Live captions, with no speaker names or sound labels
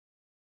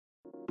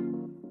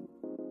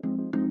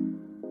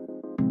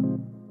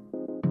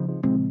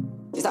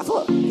They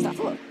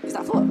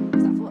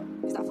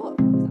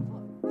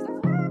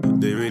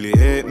really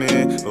hate me,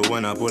 but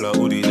when I pull out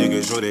all these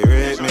niggas, sure they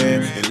rate me.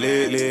 And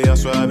lately, I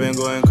swear I've been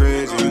going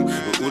crazy.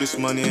 With all this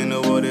money in the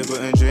world, they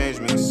couldn't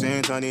change me.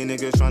 Same tiny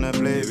niggas tryna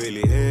play,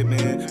 really hate me.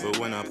 But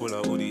when I pull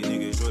out all these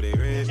niggas, sure they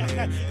rate me.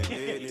 And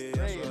lately,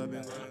 I swear I've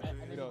been going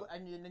crazy.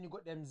 And then you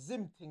got them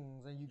Zim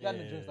things and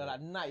Uganda drinks that are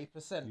like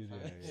 90%.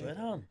 Swear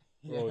down.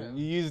 Bro,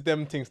 you use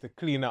them things to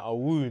clean out a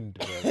wound,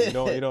 bro.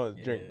 You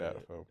don't drink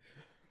that, bro.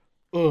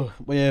 Oh,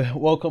 but yeah,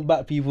 welcome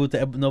back, people,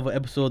 to another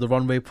episode of the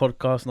Runway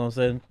Podcast. Know what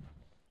I'm saying?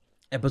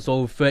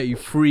 Episode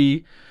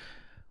 33.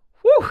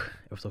 Woo!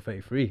 Episode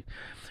 33.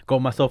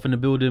 Got myself in the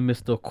building,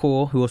 Mr.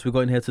 Core. Who else we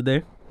got in here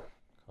today?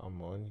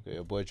 Come on, you got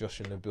your boy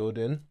Josh in the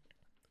building.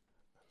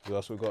 Who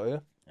else we got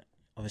here?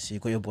 Obviously, you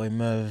got your boy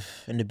Merv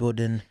in the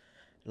building,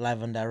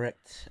 live and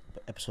direct,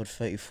 episode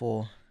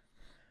 34.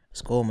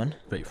 Let's go, man.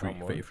 33.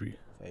 33.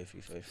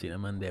 33. See that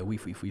man there, we.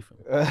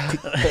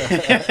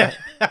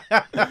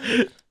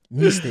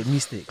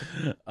 Mystic.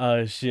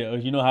 Oh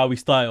shit, you know how we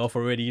started off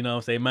already, you know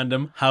what I'm saying?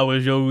 Mandem, how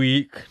was your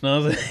week? You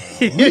know what I'm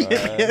saying?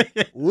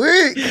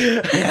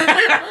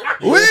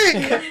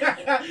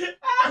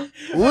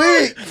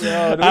 Week.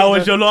 How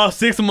was your last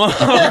 6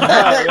 months?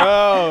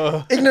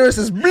 Yo. Ignorance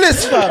is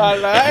bliss,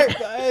 fam.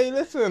 Hey,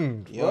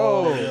 listen.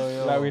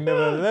 Yo. Like we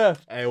never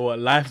left. Hey, what,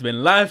 life's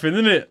been life,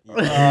 isn't it?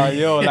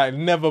 Yo, like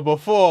never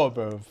before,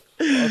 bro.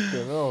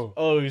 Fucking hell.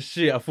 Oh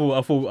shit, I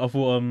thought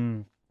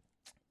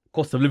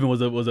cost of living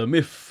was a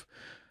myth.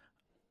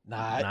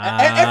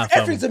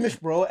 Everything's a myth,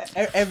 bro.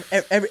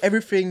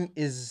 Everything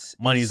is...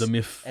 Money is a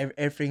myth.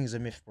 Everything is a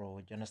myth, bro.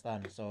 Do you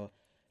understand? So,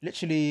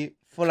 literally,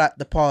 for like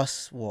the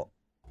past, what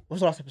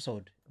was the last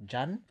episode?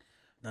 Jan?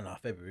 No,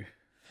 February.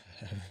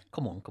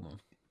 Come on.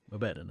 We're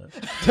better than that.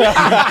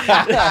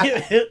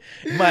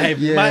 might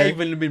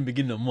even have been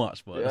beginning of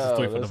March, but that's a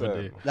story for another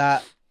day.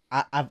 That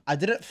I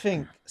didn't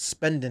think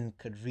spending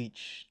could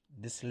reach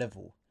this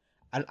level.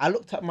 I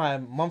looked at my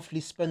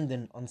monthly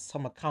spending on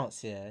some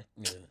accounts here.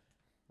 Yeah.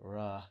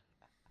 Bruh.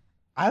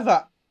 I've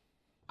got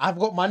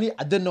money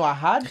I didn't know I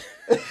had.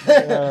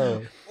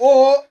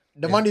 Or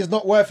the money is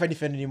not worth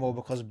anything anymore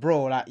because,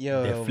 bro, like,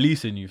 yo, they're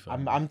fleecing you,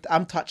 fam.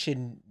 I'm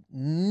touching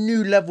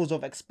new levels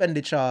of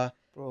expenditure.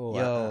 Bro,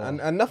 yo.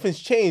 and nothing's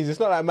changed. It's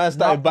not like man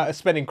started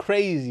spending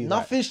crazy.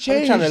 Nothing's like,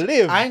 changed. I'm trying to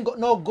live. I ain't got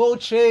no gold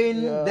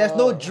chain. Yeah. There's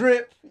no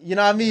drip. You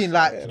know what I mean?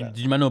 Like, Did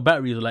you know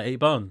batteries are like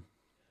 £8?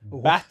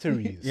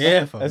 Batteries.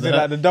 Yeah, fam. As in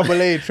like the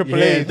AA,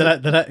 AAA. They're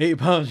like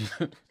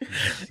 £8.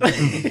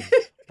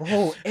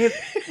 bro,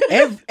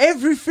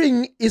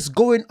 everything is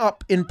going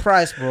up in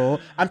price, bro.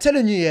 I'm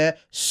telling you, yeah,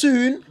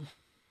 soon,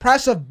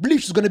 price of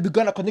bleach is going to be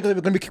going up because niggas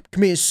are going to be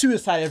committing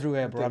suicide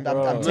everywhere, bro.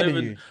 I'm telling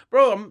you.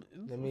 Bro,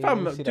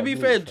 fam, to be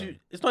fair,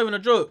 it's not even a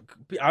joke.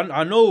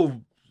 I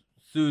know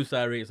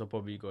suicide rates are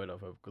probably going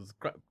up because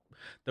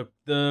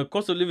the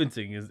cost of living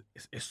thing is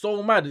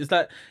so mad. It's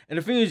like, and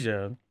the thing is,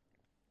 yeah,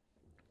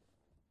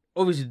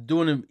 obviously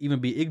don't want to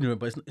even be ignorant,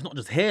 but it's not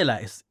just here,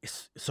 like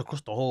it's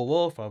across the whole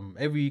world, fam.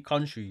 Every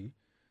country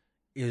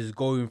is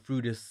going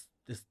through this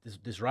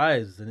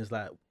rise, and it's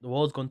like the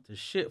world's gone to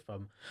shit,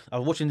 fam. I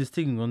was watching this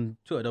thing on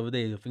Twitter the other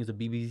day. I think it's a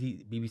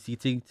BBC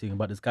thing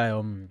about this guy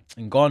in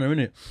Ghana,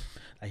 innit?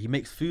 Like, he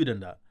makes food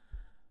and that,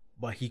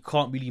 but he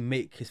can't really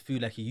make his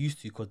food like he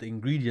used to because the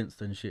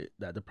ingredients and shit,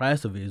 like the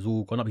price of it is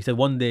all gone up. He said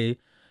one day,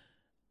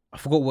 I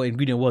forgot what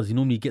ingredient it was. He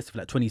normally gets it for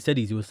like 20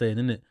 cedis, he was saying,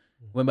 innit?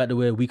 Went back to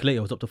where a week later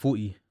it was up to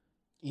 40.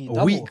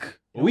 A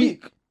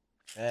week.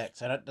 Yeah,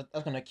 so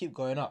that's gonna keep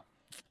going up.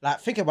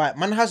 Like, think about it.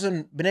 Man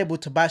hasn't been able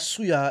to buy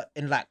suya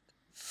in like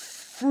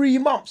 3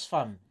 months,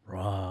 fam.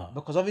 Bruh.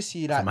 Because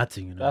obviously, like, That's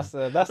you know.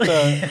 That's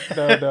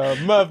the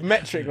Merv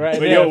metric right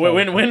But there. yo,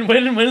 when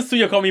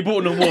Suya can't be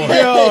bought no more.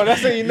 Yo,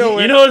 that's how you know.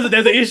 You know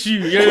there's an issue.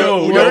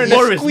 Yo, we're in a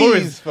Boris,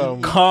 squeeze,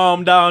 fam.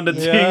 calm down the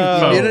thing, you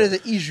fam. know there's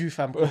an issue,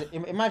 fam. Because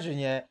imagine,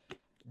 yeah,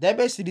 they're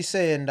basically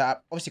saying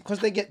that obviously because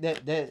they get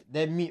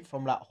their meat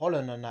from like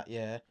Holland and that,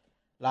 yeah,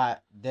 like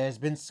there's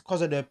been,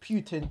 because of the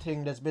Putin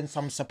thing, there's been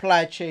some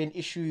supply chain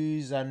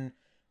issues and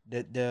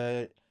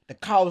the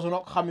cows are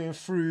not coming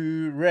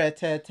through, rare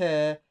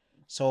tear.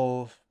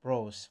 So,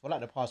 bros, for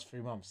like the past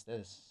 3 months,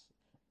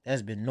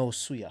 there's been no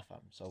suya, fam.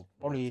 So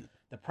probably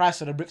the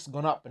price of the bricks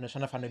gone up and they're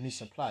trying to find a new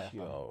supplier, fam.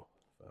 Yo,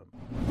 fam.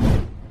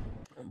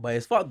 But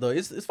it's fucked though.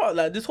 It's fucked.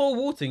 Like, this whole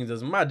war thing is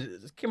just mad.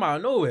 It just came out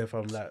of nowhere,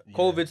 fam. Like,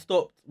 COVID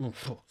stopped.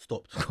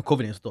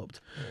 COVID ain't stopped.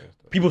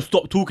 People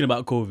stopped talking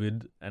about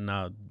COVID, and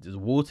now this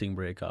war thing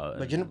break out.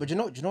 But you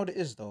know what it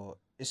is though?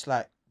 It's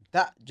like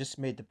that just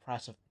made the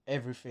price of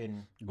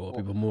everything go up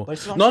even more. But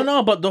it's not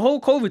No, but the whole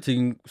COVID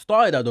thing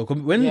started that though.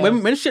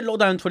 When shit locked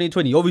down in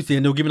 2020, obviously,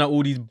 and they were giving out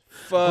all these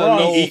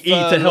eat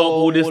to help,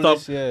 all this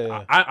stuff.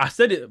 Yeah. I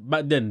said it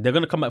back then. They're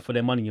gonna come back for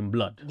their money in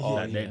blood.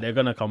 They're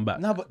gonna come back.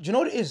 No, but do you know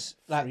what it is?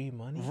 Like, free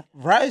money.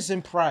 Rise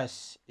in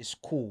price is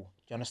cool.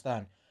 Do you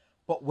understand?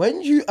 But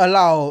when you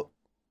allow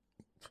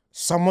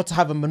someone to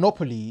have a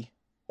monopoly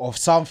of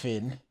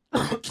something,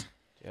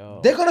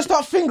 they're gonna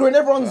start fingering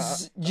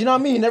everyone's. Do you know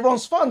what I mean?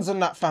 Everyone's funds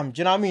and that, fam. Do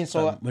you know what I mean?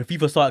 So When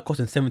FIFA started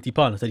costing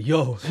 £70, I said,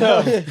 yo,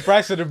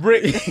 Price of the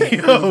brick.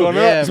 yo,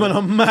 Yeah, this man,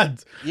 I'm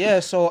mad.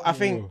 yeah, so I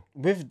think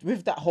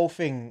with that whole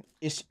thing,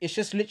 it's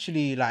just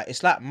literally like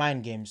it's like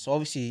mind games. So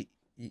obviously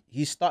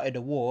he started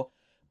a war,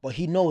 but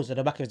he knows at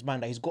the back of his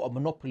mind that he's got a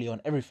monopoly on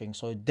everything.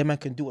 So the man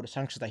can do all the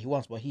sanctions that he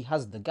wants, but he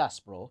has the gas,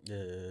 bro. Yeah.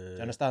 Do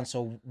you understand?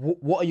 So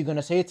what are you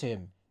gonna say to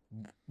him?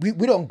 We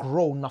don't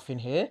grow nothing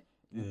here.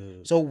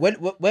 So when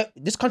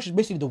this country is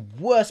basically the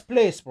worst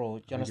place, bro.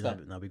 Do you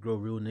understand? Now we grow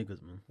real niggas,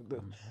 man.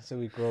 So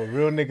we grow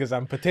real niggas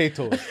and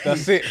potatoes.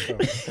 That's it.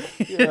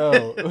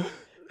 Yo.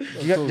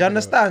 You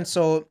understand?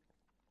 So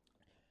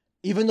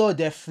even though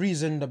they're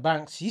freezing the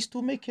banks, he's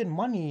still making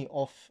money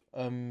off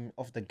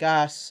the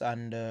gas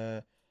and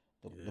the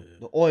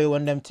oil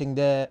and them thing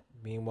there.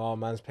 Meanwhile,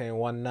 man's paying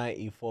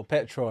 190 for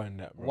petrol and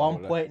that, bro.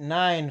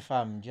 1.9,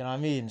 fam. Do you know what I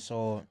mean?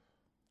 So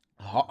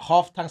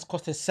half tanks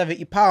costing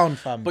 £70,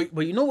 fam.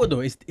 But you know what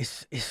though?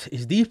 It's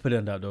deeper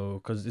than that though,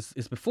 because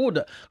it's before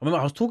that. I remember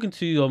I was talking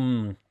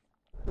to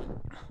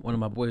one of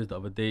my boys the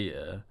other day,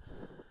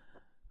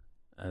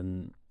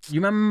 and you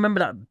remember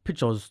that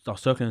picture I was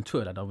circling on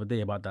Twitter the other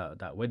day about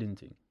that wedding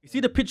thing. You see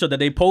the picture that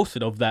they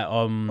posted of that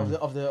of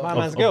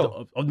man's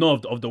girl.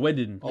 of the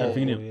wedding.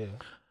 Thing, yeah.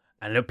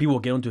 And then people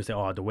get onto it and say,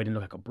 oh, the wedding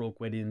look like a broke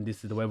wedding.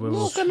 This is the wedding.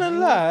 Not gonna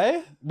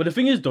lie. But the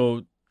thing is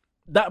though,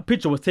 that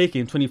picture was taken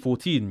in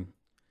 2014.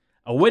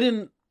 A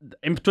wedding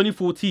in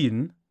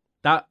 2014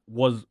 that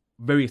was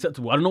very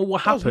acceptable. I don't know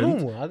what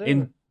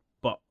happened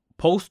but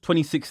post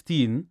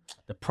 2016,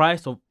 the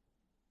price of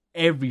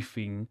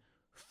everything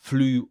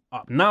flew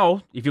up.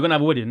 Now, if you're gonna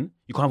have a wedding,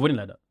 you can't have a wedding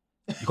like that.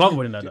 You can't have a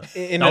wedding like that.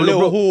 In a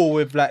little hall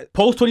with like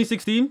post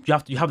 2016, you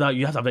have to have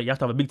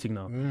a big thing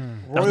now.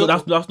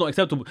 That's not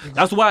acceptable.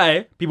 That's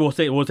why people will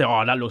say, oh,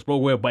 that looks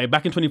broke weird. But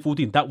back in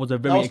 2014, that was a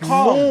very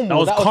calm. That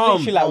was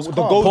calm. Like the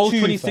go-to, post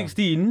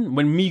 2016,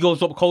 when Migos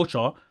dropped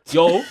Culture,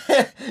 yo,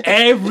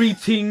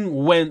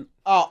 everything went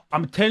up.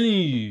 I'm telling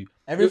you.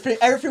 Everything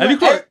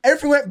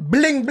went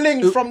bling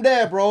bling from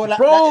there, bro. Like,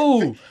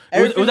 bro,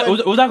 it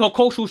was like a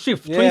cultural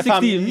shift. Yeah,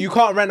 2016. you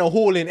can't rent a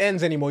hall in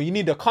ends anymore. You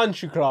need a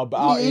country club.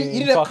 You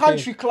need a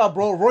country club,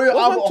 bro. Royal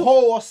Albert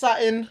Hall or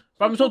something.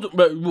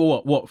 But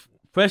what?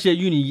 First year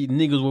uni,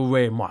 niggas were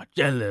wearing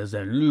Margellas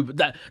and Lube.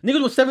 That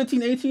niggas were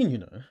 17, 18, you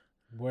know.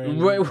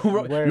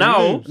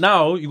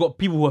 Now you got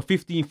people who are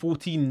 15,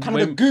 14 Kind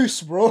of the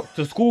goose, bro.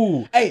 to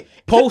school. Hey,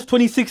 post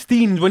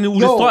 2016 when it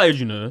all started,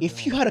 you know.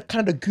 If you had a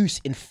Canada Goose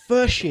in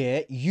first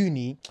year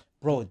uni,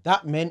 bro,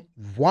 that meant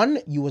one,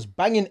 you was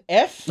banging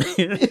F.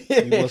 He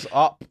was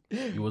up.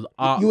 You was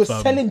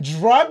selling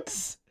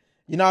drugs.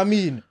 You know what I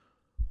mean?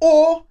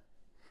 Or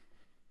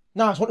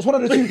nah, it's one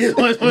of the two. He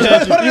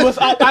was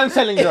up and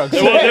selling drugs.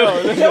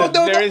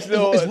 There is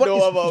no other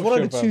option.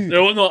 One of the two.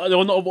 There was no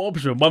other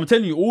option. But I'm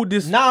telling you, all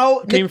this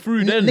Now came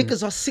through then.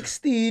 Niggas are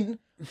 16,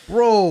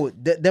 bro.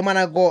 The man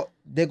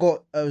they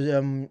got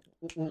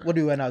what do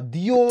we wear now?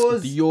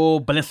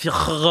 Dior,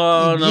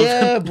 Balenciaga.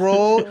 Yeah,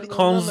 bro.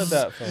 None of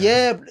that, fam.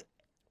 Yeah,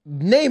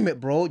 name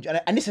it, bro.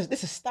 And this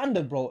is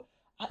standard, bro.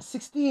 At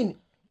 16,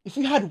 if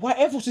you had white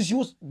Air Forces, you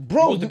was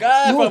bro. You was the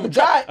guy, you was fam. the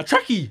guy. A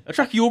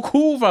trackie, you're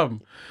cool,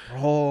 fam.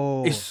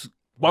 Bro. It's.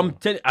 I'm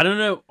telling. I don't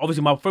know.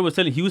 Obviously, my friend was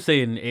telling. He was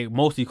saying it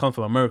mostly comes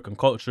from American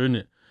culture,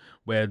 innit?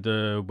 Where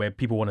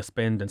people want to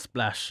spend and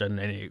splash, and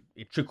it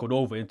trickled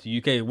over into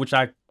UK, which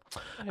I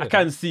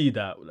can see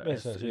that. Like,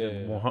 Makes sense, yeah.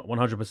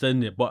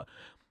 100% it. But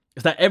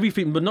it's like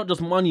everything, but not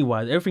just money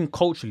wise. Everything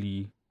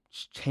culturally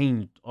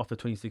changed after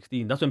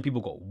 2016. That's when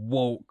people got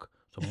woke.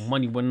 So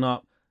money went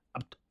up.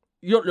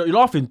 You're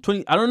laughing.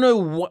 I don't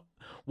know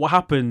what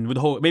happened with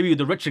the whole, maybe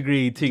the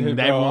retrograde thing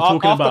that everyone's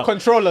talking about. After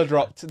controller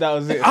dropped, that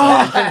was it.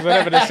 Things were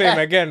never the same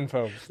again,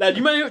 fam. Like,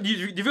 do you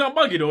think I'm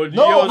bugging or?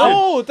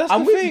 No, that's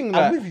I'm the with thing. you.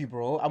 Like, I'm with you,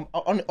 bro.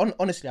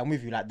 Honestly, I'm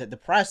with you. Like the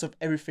price of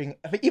everything.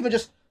 I think even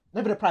just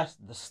maybe the price,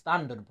 the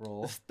standard,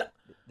 bro.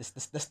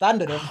 The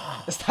standard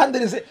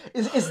is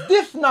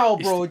diff now,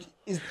 bro.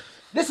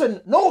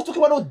 Listen, no one's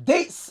talking about no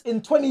dates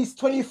in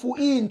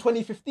 2014,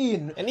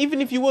 2015. and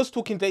even if you was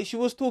talking dates, she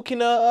was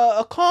talking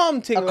a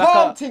calm thing. A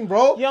calm thing,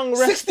 bro. young £60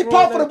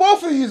 restaurant for the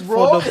both of you,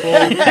 bro. For the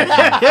both.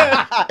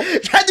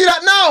 Try to do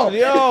that now.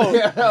 Yo,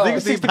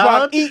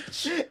 £60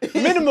 each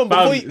minimum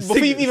before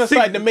you even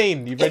started the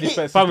main. You've already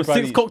spent £60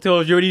 6 each.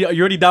 cocktails, you're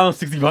already down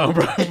 £60,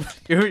 bro.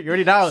 you're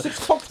already down.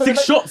 6 cocktails.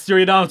 6 shots, you're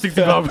already down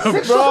 £60, bro.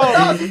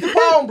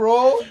 £60,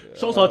 bro.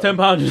 Shots are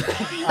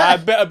 £10. I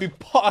better be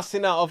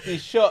passing out of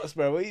these shots,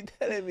 bro. What are you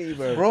telling me,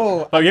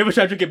 bro? Like, you ever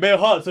try to drink it bare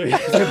hard? So Yo,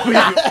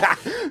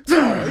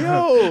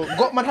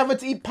 Got man having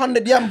to eat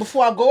pounded yam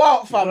before I go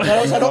out, fam.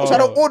 So I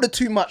don't order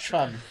too much,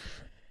 fam.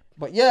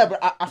 But yeah,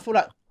 but I feel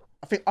like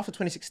after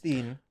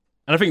 2016, and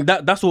I think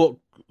that's what.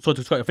 So to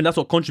describe, I think that's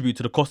what contributes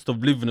to the cost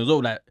of living as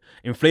well. Like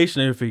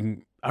inflation and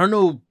everything. I don't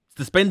know.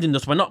 The spending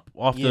just went up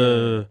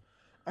after.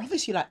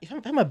 obviously, like if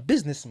I'm a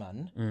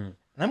businessman and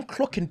I'm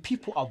clocking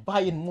people are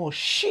buying more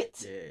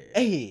shit,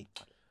 hey,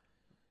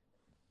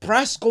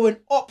 price going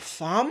up,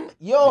 fam.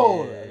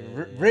 Yo,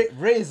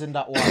 raising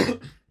that one.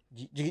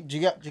 Do you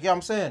get what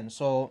I'm saying?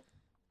 So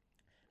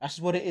that's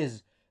just what it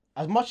is.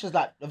 As much as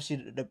like obviously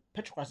the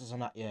petrol crisis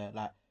and that, yeah,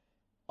 like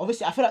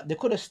obviously I feel like they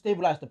could have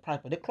stabilized the price,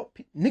 but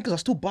niggas are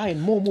still buying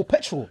more and more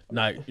petrol.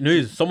 Like, you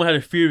know, someone had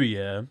a theory,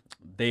 yeah.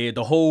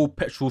 The whole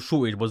petrol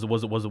shortage was a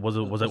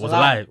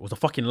lie. It was a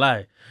fucking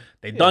lie.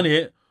 They done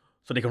it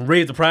so they can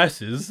raise the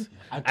prices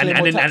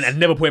and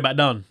never put it back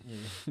down.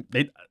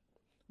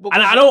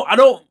 I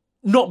don't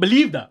not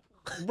believe that.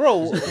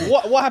 Bro,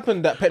 what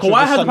happened that petrol?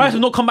 Why has the prices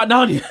not come back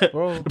down yet?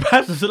 Bro. The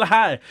prices are still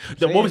high.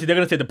 Obviously, they're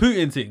gonna say the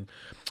Putin thing,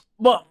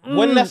 but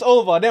When that's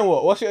over, then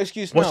what? What's your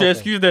excuse now? what's your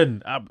excuse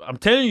then? I'm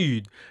telling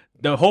you,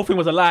 the whole thing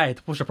was a lie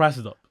to push the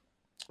prices up.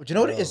 Do you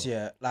know what it is?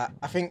 Yeah, like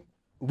I think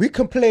we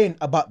complain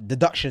about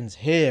deductions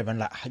here and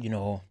like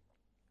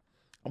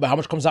about how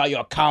much comes out of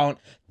your account,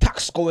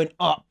 tax going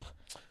up,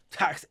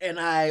 Tax,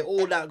 NI,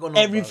 all that going on.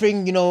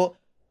 everything,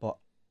 But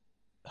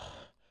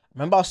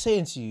remember I was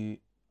saying to you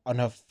on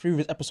a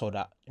previous episode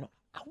that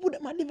I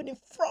wouldn't mind living in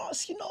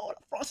France.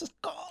 France is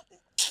God,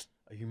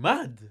 Are you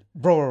mad?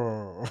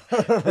 bro.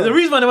 There's a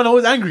reason why I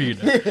was angry.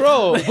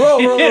 bro.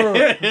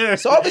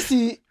 So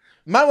obviously,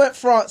 man went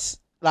France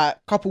like a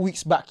couple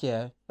weeks back.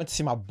 Yeah, went to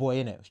see my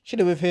boy.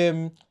 Chilling with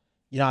him.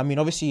 You know what I mean?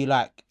 Obviously,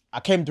 like I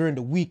came during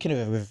the week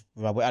with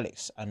my boy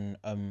Alex, and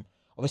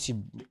obviously,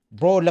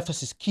 bro left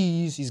us his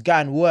keys. He's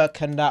going work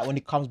and that. When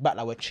he comes back,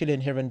 like we're chilling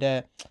here and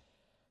there.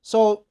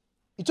 So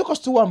he took us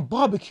to one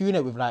barbecue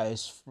with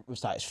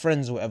his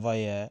friends or whatever.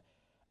 Yeah,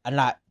 and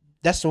like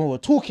that's when we were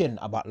talking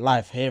about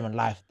life here and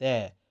life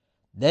there.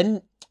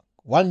 Then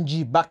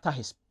 1G backed out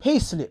his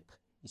payslip.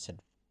 He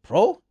said,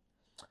 "Bro,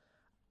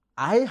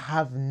 I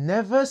have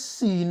never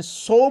seen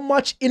so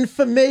much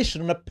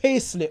information on a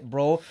payslip,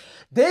 bro.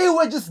 They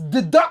were just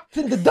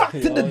deducting, bro.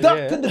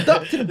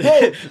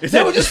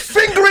 They were just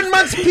fingering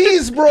man's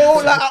peas,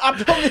 bro. Like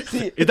I promise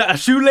you. Is that a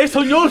shoelace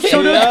on your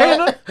shoulder,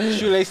 trainer?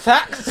 Shoelace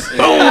tax.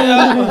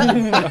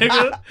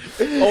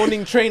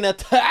 Owning trainer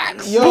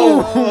tax. Yo,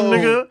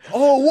 nigga.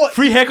 Oh, what?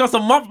 3 haircuts a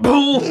month,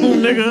 boom,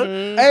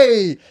 nigga.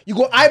 Hey, you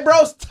got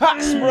eyebrows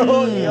tax,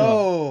 bro.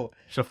 Yo.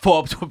 Should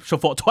have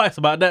thought twice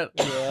about that.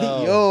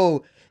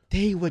 Yo.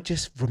 They were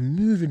just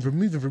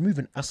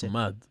removing. That's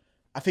mad.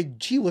 I think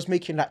G was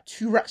making like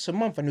 2 racks a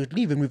month and he was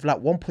leaving with like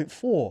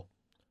 1.4.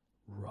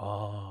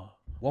 Raw.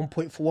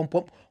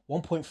 1.4,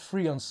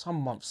 1.3 on some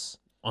months.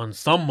 On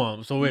some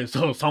months.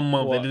 So some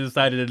months they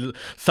decided to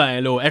sign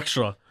a little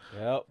extra.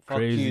 Yep. Fuck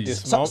Crazy. you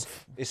this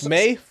month. It's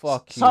May.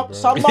 Fuck you, bro.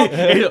 Some months.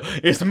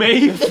 It's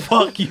May.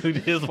 Fuck you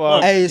this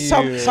month. Hey,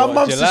 some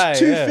months July, is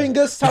 2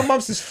 fingers, some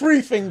months is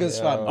 3 fingers,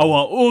 fam. Oh,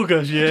 well,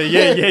 August. Yeah.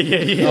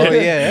 Oh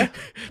yeah.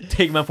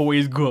 Take man for what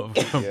he's got.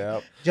 Yep.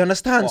 Do you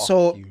understand? Fuck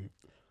So you.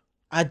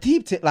 I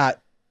deeped it like,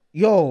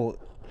 yo,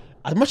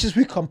 as much as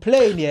we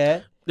complain,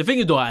 yeah, The thing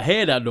is, though, I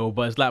hear that though,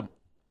 but it's like,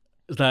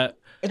 it's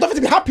nothing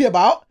to be happy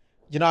about.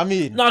 You know what I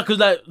mean? no, because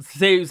like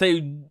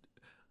say.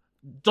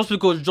 Just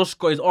because Josh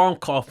got his arm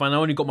cut off and I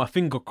only got my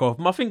finger cut off,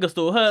 my finger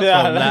still hurts.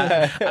 Yeah,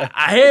 Like,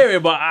 I hear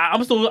it, but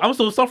I'm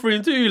still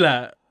suffering too.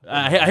 Like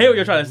I hear what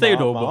you're trying to say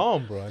though. My But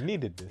arm, bro. I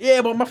needed this.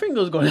 yeah, but my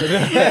finger's gone.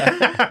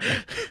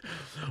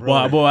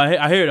 But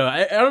I hear it.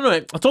 I don't know. I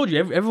told you,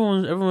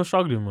 everyone's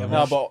struggling, man.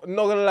 No, but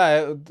not gonna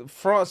lie,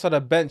 France are the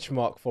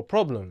benchmark for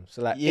problems.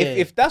 Like, Yeah.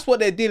 if that's what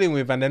they're dealing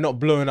with and they're not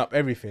blowing up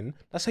everything,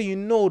 that's how you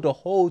know the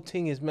whole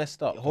thing is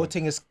messed up. The whole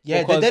thing is,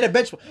 yeah, Because- they're the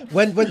bench.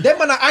 When them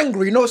man are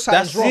angry, you know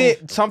something's That's wrong.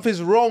 it.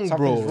 Something's wrong, bro.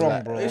 Something's wrong,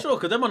 Like, bro. Are you sure?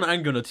 Because them on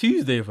angry on a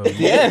Tuesday, fam.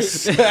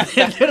 Yes. They're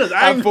just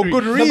And for angry.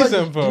 good No, but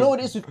reason, you bro. know what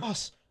it is with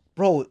us,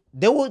 bro?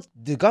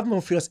 The government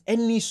will feed us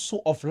any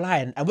sort of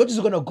line, and we're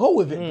just gonna go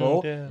with it,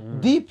 bro.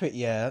 Deep it,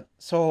 yeah.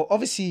 So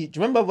obviously, do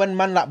you remember when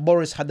man like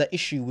Boris had that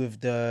issue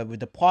with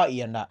the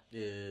party and that?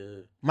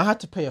 Yeah. Man had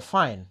to pay a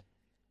fine.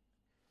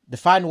 The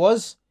fine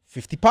was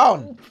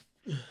 £50.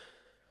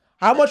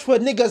 How much were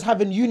niggas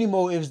having uni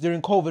motives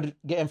during COVID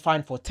getting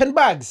fined for? 10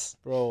 bags.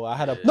 Bro, I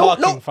had a No,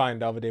 parking no. fine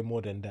the other day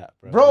more than that,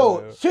 bro.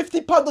 Bro,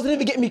 £50 doesn't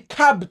even get me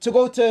cab to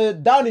go to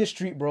Downing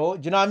Street, bro.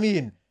 Do you know what I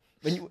mean?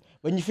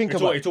 When you think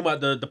You're about talking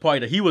about the party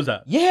that he was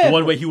at? Yeah, The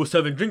one bro. where he was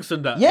serving drinks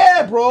and that?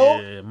 yeah, bro.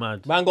 Yeah,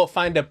 mad. Man got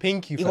fined a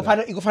pinky You for can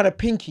that. find a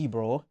pinky,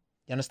 bro.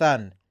 You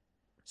understand?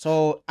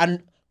 So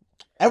and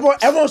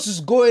everyone's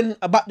just going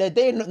about their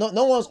day.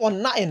 No one's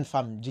on nothing,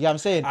 fam. Do you get what I'm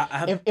saying?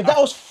 If that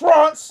was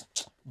France,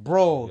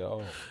 bro.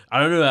 Yo. I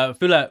don't know. I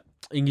feel like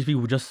English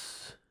people just.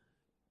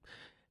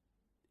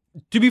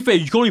 To be fair,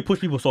 you can only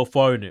push people so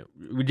far in it.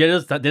 They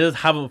just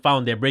haven't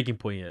found their breaking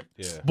point yet.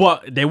 Yeah.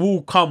 But there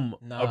will come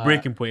Nah, a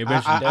breaking point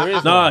eventually. There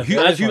is Nah, one.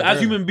 There is one. as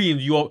human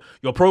beings, you're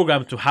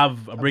programmed to have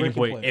a breaking breaking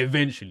point point.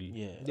 eventually.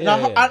 Yeah. Yeah,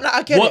 Now, yeah.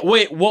 I get it,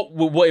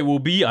 What it will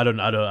be, I don't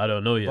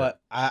know yet. but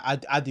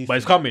I do. But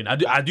it's think- coming.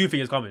 I do think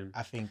it's coming.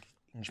 I think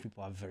English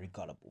people are very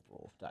gullible,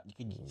 bro. That you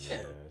can.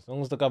 Yeah, as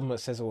long as the government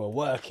says we're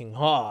working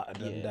hard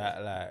and Yeah.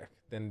 that, like,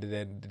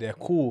 then they're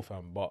cool,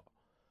 fam. But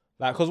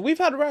like, cause we've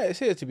had riots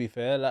here, to be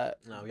fair, like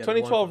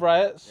 2012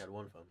 riots.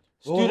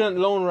 student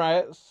loan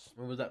riots.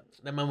 When was that?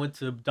 That man went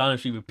to Downing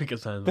Street with picket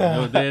signs. They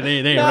ain't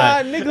Nah,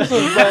 right. niggas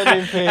was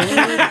burning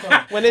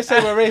things. When they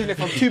say we're raising it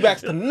from 2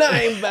 bags to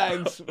 9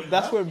 bags,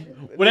 that's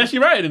when. Well, actually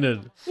right in it.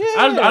 Yeah.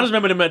 I just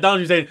remember them at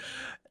Downing Street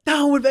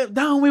saying,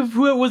 down with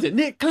who was it?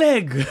 Nick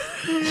Clegg.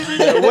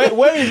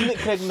 Where is Nick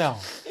Clegg now?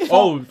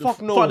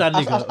 Fuck no. Fuck that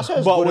I nigga. said it was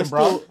But Gordon we're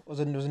Brown. still- Was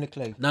it Nick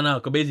Clegg? No,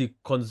 because basically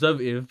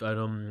Conservative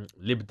and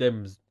Lib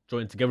Dems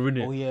joined together in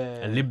it. Oh, yeah.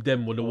 And Lib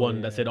Dem were the one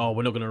yeah. that said, "Oh,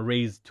 we're not gonna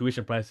raise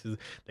tuition prices."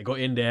 They got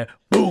in there,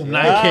 boom,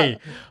 9K.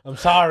 I'm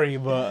sorry,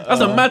 but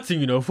That's a mad thing,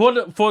 you know.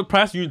 For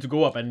price union to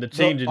go up and the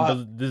change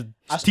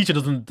I- teacher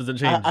doesn't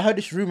change. I heard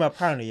this rumor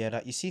apparently, yeah,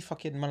 that you see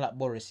fucking man like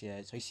Boris,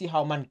 yeah. So you see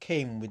how man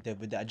came with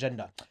the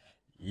agenda.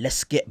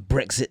 Let's get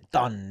Brexit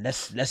done.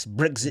 Let's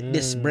Brexit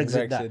this,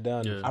 Brexit that.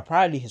 done. Yeah.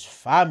 Apparently his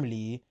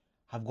family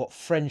have got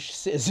French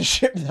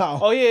citizenship now.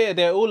 Oh yeah,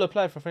 they all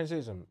applied for French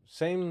citizenship.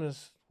 Same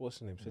as what's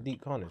his name,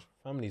 Sadiq Khan's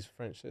family's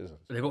French citizens.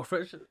 They got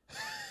French.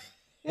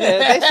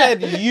 Yeah, they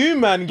said you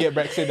man get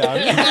Brexit done.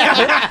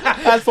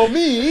 As for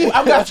me,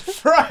 I'm going to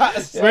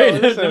France. Wait, they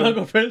listen. not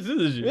got French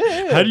citizenship.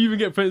 Yeah. How do you even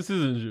get French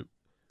citizenship?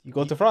 you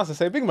go to France and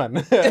say big man.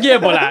 Yeah,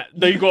 but like,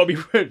 no, you gotta be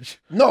French.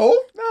 No,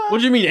 What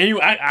do you mean?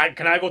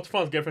 Can I go to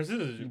France and get French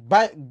citizenship?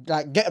 buy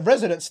like get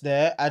residence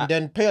there and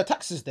then pay your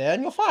taxes there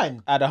and you're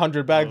fine. Add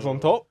 100 bags on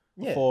top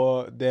Yeah.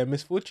 for their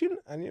misfortune,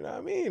 and you know what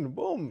I mean.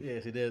 Boom.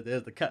 Yeah, see,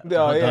 there's the cat.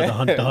 Oh, yeah.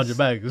 The 100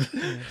 bags.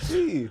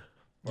 See.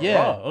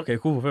 Yeah. Oh, okay,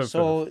 cool. Fair, fair.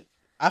 So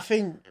I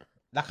think,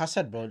 like I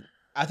said, bro,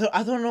 I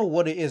don't know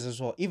what it is as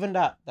well. Even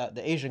that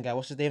the Asian guy,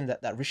 what's his name?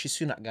 That Rishi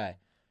Sunak guy.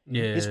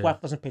 yeah, His wife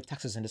doesn't pay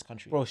taxes in this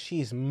country. Bro,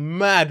 she's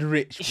mad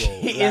rich,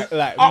 bro.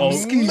 like Oh,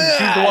 mad. she's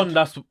the one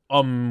that's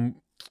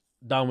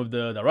down with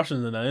the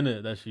Russians and that,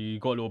 innit? That she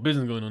got a little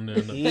business going on there.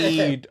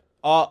 Eat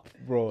up,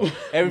 bro.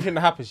 Everything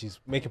that happens, she's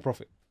making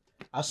profit.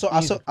 I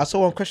saw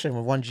one question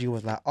where one G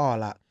was like, oh,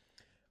 like,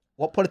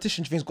 what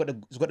politician do you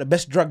think's got the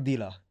best drug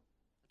dealer?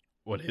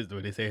 What is the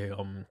way they say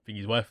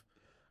thingy's wife?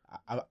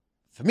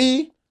 For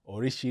me,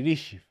 Or Rishi,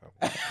 fam.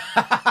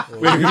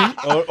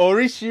 or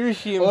Rishi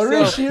himself. or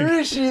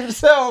Rishi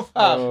himself.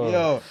 Fam. Oh,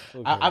 Yo,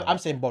 okay. I'm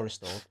saying Boris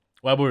though.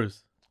 Why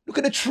Boris? Look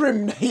at the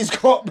trim that he's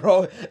got,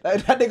 bro.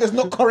 Like, that nigga's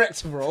not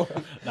correct, bro.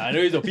 Nah, I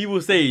know though.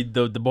 People say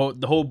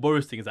the whole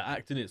Boris thing is an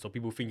act in it, so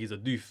people think he's a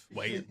doof.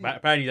 But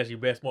apparently he's actually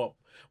very smart.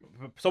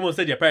 Someone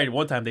said apparently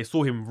one time they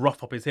saw him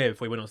rough up his hair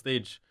before he went on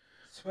stage.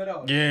 Swear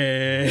down.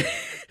 Yeah,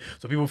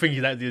 so people think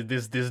he's like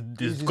this this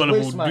gullible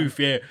waste man. doof.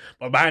 Yeah,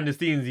 but behind the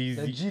scenes he's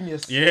A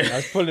genius. yeah. I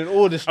was pulling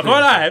all the I strings.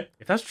 can't lie.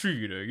 If that's true,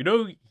 you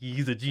know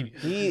he's a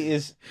genius. He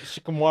is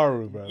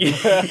Shikamaru, bro.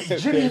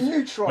 Jimmy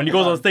Neutron. When he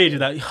goes on stage,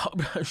 he's like, go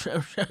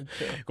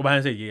behind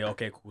and say, yeah,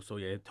 okay, cool. So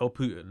yeah, tell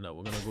Putin that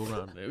we're gonna go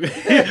around.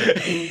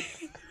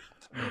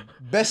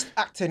 Best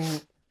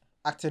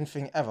acting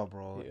thing ever,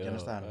 bro. You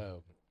understand?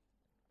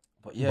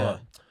 But yeah.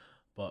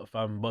 But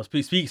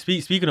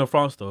speaking of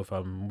France though,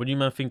 fam, what do you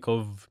man think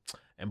of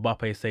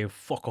Mbappe saying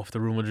fuck off to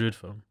Real Madrid,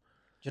 fam?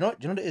 Do you know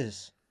what it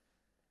is?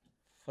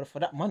 For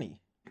that money.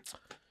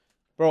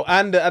 Bro,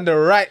 and the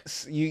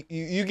rights, you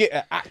get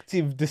an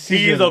active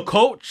decision. He is a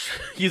coach.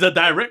 He's a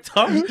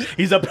director.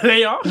 He's a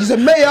player. He's a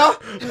mayor.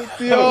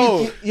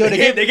 Yo,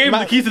 They gave him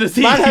the keys to the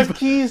sea. man has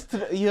keys to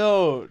the,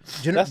 yo.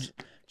 Do you know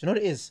what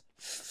it is?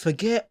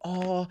 Forget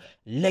our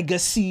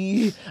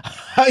legacy.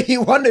 How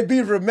you want to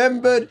be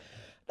remembered.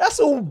 That's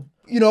all,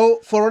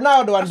 for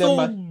Ronaldo and them,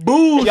 man.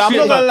 Bullshit. Yeah, I'm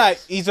not gonna man. lie.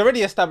 He's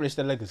already established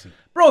the legacy.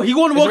 Bro, he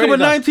won World Cup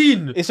already at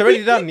done. 19. It's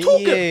already done.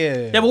 talking? Yeah.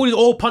 Yeah, but all these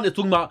old pundits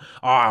talking about,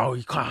 how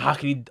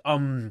can he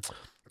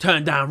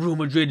turn down Real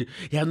Madrid?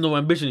 He has no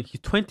ambition.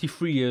 He's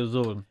 23 years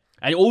old.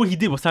 And all he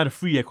did was sign a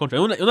 3-year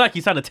contract. It's not like he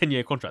signed a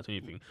 10-year contract or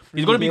anything.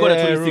 He's going to be good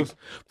at 26.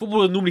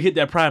 Footballers normally hit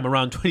their prime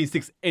around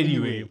 26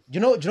 anyway. Do you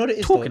know what it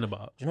is? Talking though?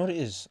 about. Do you know what it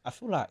is? I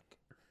feel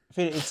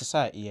in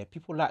society, yeah,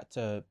 people like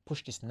to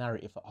push this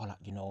narrative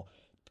of,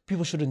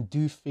 people shouldn't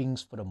do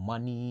things for the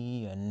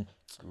money and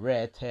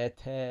rare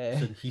tear.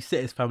 He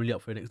set his family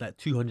up for the next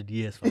 200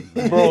 years, fam.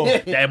 Bro.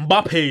 The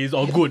Mbappes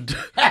are good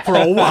for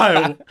a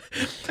while.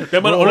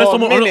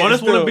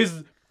 Unless one of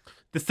his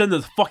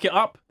descendants fuck it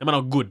up, them man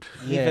are good.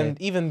 Yeah.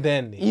 Even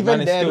then, Even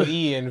man then. is still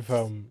eating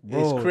from.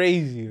 Bro, It's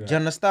crazy. Do you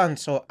understand?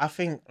 So I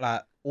think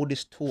all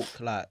this talk,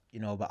 about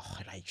you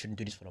shouldn't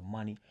do this for the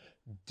money.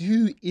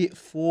 Do it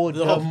for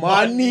the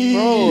money,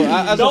 Bro,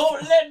 as a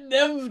Don't let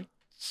them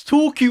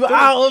talk you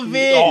out of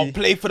it. Oh,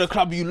 play for the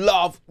club you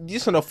love.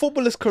 Listen, a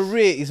footballer's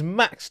career is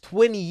max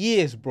 20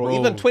 years, bro. Bro.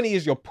 Even 20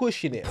 years, you're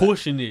pushing it.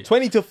 Pushing it.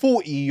 20 to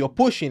 40, you're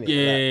pushing it.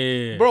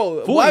 Yeah.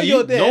 Bro, 40, while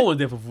you're there, no one's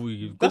there for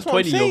 40. Good that's what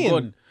 20, I'm saying. you're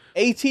gone.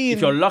 18,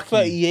 If you're lucky.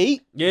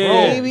 38. Yeah,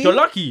 bro, if you're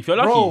lucky.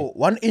 bro.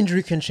 One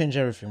injury can change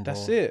everything, bro.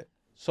 That's it.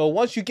 So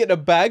once you get the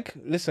bag,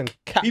 listen,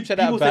 capture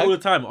that People say all the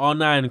bag. time,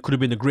 R9 could have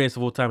been the greatest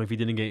of all time if he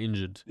didn't get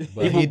injured.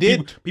 But he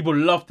did. People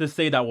love to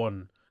say that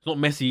one. It's not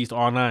Messi, it's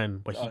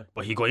R9,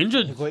 but he got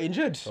injured. You got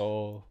injured.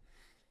 Oh,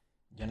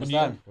 You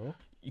understand?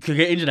 You could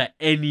get injured at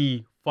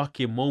any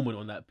fucking moment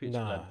on that pitch.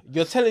 nah. man.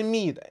 You're telling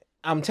me that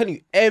I'm telling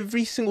you,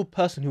 every single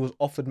person who was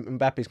offered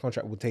Mbappe's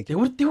contract will take it. They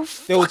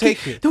will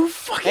take it. They will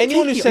fucking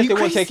Anyone who take it. says Are they you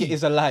won't take it crazy?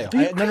 is a liar.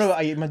 No,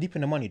 am I deep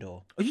in the money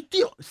though? Are you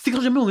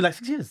 600 million in like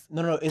 6 years?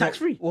 No, Tax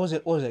free. What was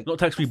it? Not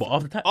tax free, but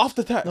after tax.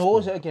 After tax. No, what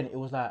was it again? It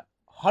was like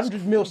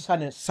 100 mil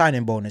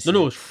signing bonus.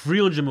 No, it was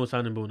 300 mil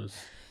signing bonus.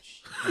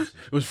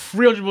 It was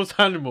 300 mil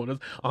signing bonus,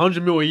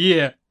 100 mil a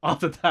year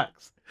after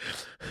tax.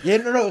 Yeah,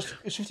 no,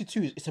 it's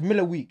 52. It's a mil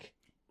a week.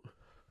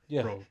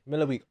 Yeah, Bro.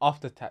 mil a week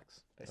after tax.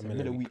 It's a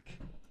mil a week.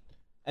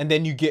 And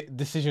then you get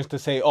decisions to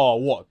say, oh,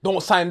 what?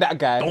 Don't sign that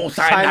guy. Don't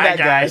sign that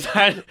guy.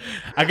 Sign-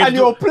 I can And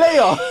you're a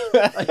player.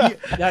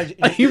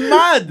 Are you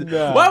mad?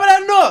 Nah. Why would I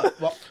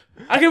not?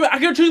 I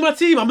can choose my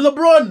team. I'm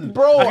LeBron.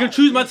 Bro, I can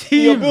choose my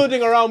team. You're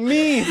building around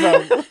me,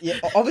 fam. Yeah,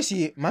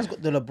 obviously, man's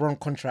got the LeBron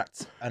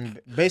contract, and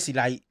basically,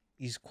 like,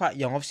 he's quite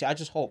young. Obviously, I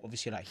just hope,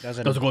 obviously, like, he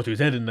doesn't. Doesn't go to his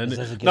head, and then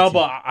Doesn't get no, to-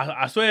 but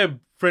I swear,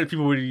 French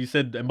people already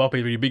said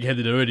Mbappe's really big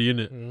headed already,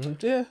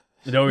 innit? Yeah.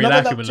 They don't really No,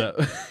 like but him and that.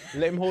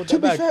 Let him hold To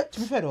that be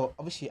bag. fair though,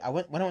 obviously,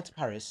 when I went to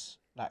Paris,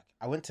 like,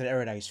 I went to the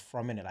area that he's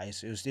from, innit? Like,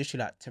 it was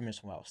literally like 10 minutes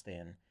from where I was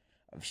staying.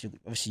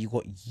 Obviously, you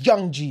got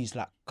young G's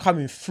like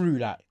coming through,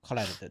 like,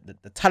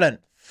 the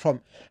talent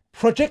from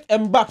Project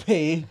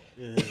Mbappe.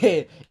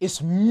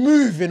 It's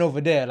moving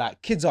over there.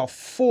 Like, kids are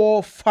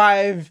 4,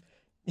 5,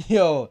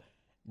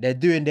 they're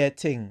doing their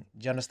thing.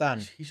 Do you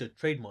understand? He should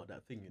trademark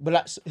that thing. But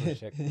like,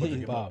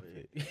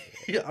 Mbappe.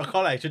 I can't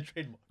lie, he should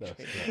trademark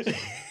that.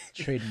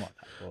 trademark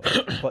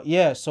that, bro. But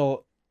yeah,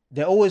 so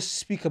they always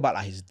speak about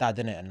like his dad,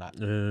 innit, and like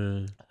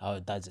how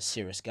his dad's a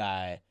serious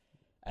guy,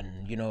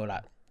 and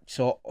like,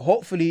 so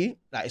hopefully,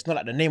 like, it's not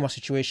like the Neymar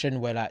situation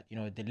where, like,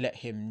 they let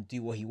him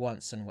do what he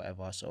wants and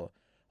whatever. So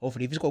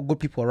hopefully, if he's got good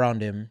people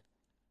around him,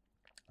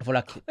 I feel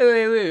like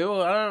Wait.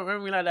 Oh, I don't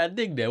really like that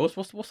dig there. What's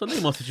the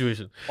Neymar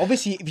situation?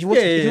 obviously if you watch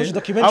the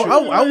documentary,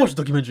 I watched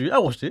the documentary. I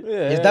watched it.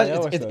 his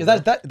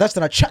dad's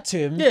gonna chat to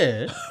him.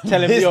 Yeah.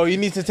 Tell him, yo, you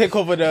need to take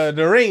over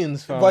the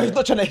reins, fam. But he's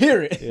not trying to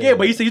hear it. Yeah,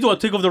 but he said he's going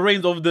to take off the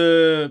reins of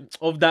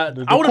that.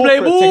 The I want to play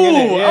corporate thing,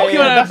 innit? ball. Yeah, I don't care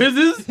yeah, about that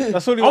business.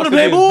 That's all he I want wants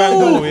to to play do is bang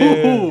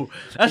the ball. ball.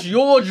 That's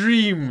your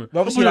dream. But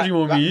obviously, Don't put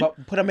your dream on me.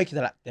 but put them making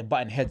that, like, they're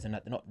butting heads and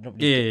that they're not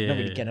really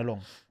Yeah. getting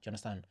along. Do you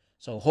understand?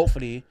 So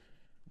hopefully,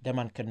 that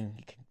man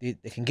they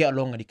can get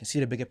along and he can see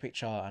the bigger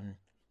picture and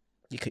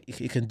he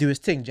can do his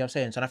thing. Do you know what I'm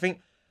saying? So and I think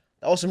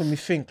that also made me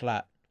think,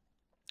 like,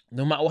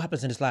 no matter what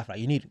happens in this life, like,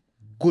 you need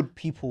good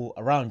people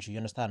around you. You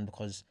understand?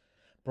 Because,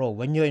 bro,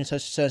 when you're in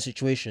certain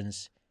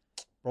situations,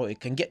 bro, it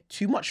can get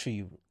too much for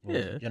you. Bro.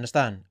 Yeah. You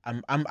understand?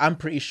 I'm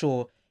pretty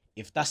sure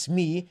if that's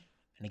me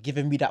and they're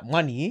giving me that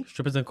money.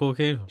 Strippers and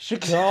cocaine.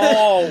 Strippers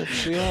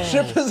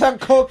and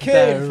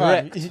cocaine,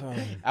 fam.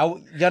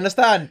 You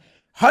understand?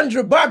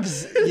 100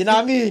 bucks. You know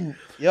what I mean?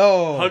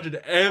 Yo.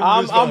 100 M.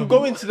 I'm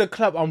going to the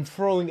club. I'm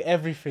throwing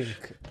everything.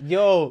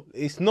 Yo,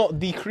 it's not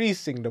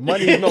decreasing. The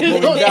money's not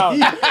going down.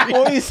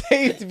 What are you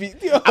saying to me?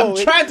 Yo, I'm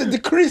trying to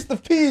decrease the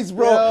fees,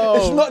 bro. Yo.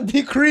 It's not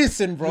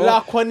decreasing, bro.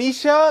 La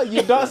Quanisha,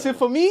 you dancing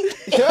for me?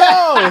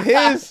 Yo,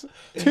 here's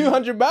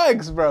 200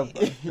 bags, bro.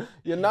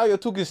 Now you're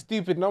talking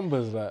stupid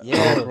numbers, like.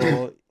 Yeah,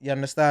 bro. You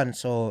understand?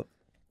 So,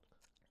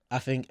 I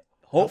think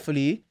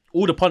hopefully.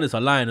 All the pundits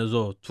are lying as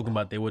well, talking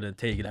about they wouldn't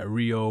take it. Like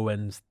Rio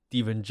and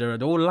Steven Gerrard,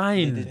 they're all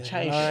lying. They're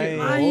chatting shit,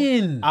 bro.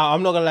 Lying.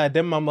 I'm not gonna lie,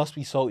 them man must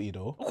be salty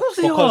though. Of course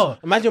they Because are.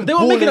 imagine They were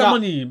making that out,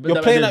 money. but You're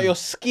that- playing that- out your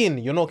skin.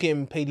 You're not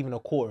getting paid even a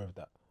quarter of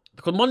that.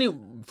 Because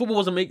football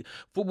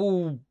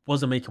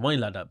wasn't making money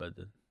like that back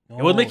then.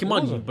 It was making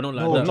money, wasn't. but not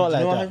like No, that. not Do like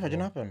you know that, what happened?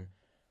 bro. Happen?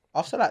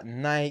 After like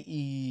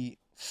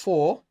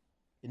 94,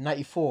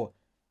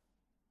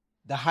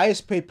 the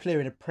highest paid player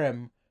in the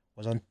Prem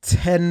was on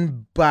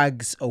 10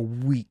 bags a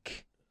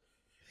week.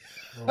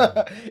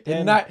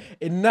 in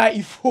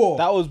 94.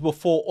 That was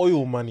before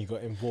oil money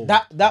got involved.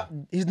 That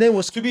his name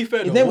was To be fair,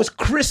 his though, name was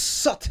Chris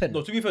Sutton.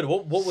 No, to be fair,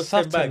 what was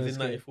Sutton 10 bags is in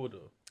good. 94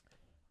 though?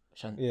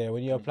 Yeah,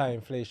 when you apply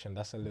inflation,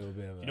 that's a little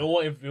bit of a... You know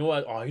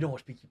what? Oh, you don't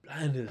watch Peaky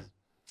Blinders.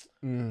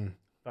 Mm.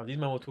 Fam, these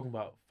men were talking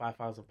about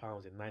 £5,000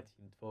 in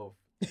 1912.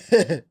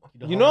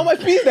 You know how much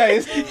peas that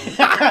is?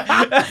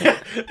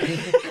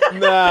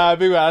 Nah,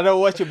 big man, I don't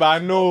watch it, but I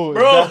know.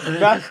 Bro.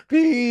 That's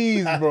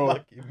peas, bro.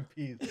 Fucking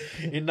peas.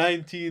 In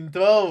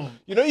 1912.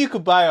 You know you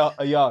could buy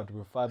a yard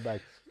with 5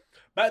 bags.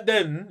 Back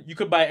then, you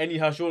could buy any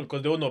house you want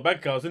because there were no bank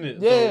accounts,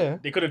 innit? Yeah. So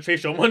they couldn't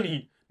trace your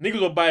money.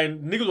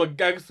 Niggas were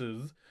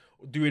gangsters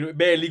doing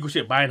bare illegal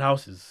shit, buying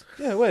houses.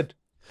 Yeah, word.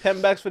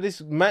 10 bags for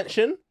this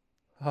mansion.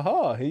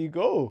 Haha, here you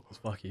go. It's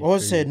fucking What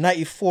was it?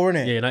 94,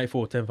 innit? Yeah,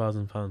 94,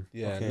 £10,000.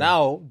 Yeah, Okay.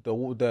 now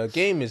the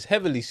game is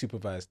heavily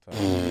supervised. You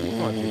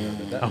can't do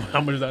none of that.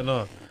 How much is that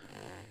now?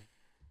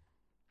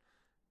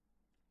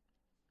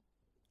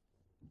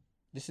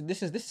 This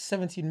is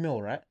 17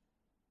 mil, right?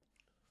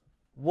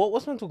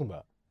 What's man talking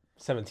about?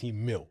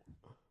 17 mil.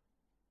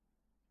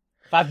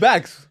 5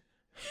 bags.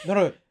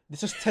 No,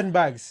 this was 10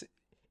 bags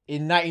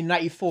in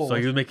 1994. So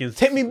he was making...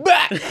 Take me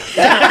back. Take me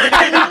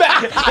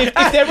back.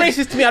 If they're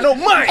racist to me, I don't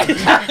mind.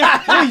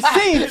 What are you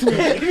saying to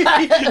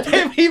me?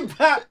 Take me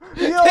back.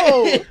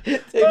 Yo,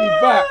 Take me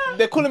back.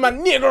 they're calling my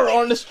nigger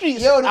on the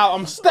streets. Yo,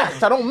 I'm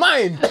stacked. I don't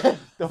mind. The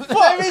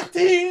fuck?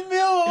 17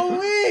 mil a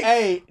week.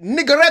 Hey,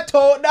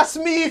 niggeretto, that's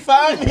me,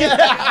 fam. Look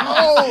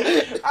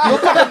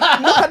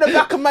at the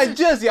back of my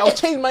jersey. I'll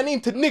change my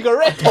name to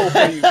Niggeretto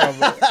for you,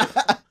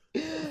 brother.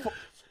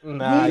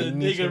 Nah, you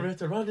need to...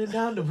 Nigga running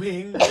down the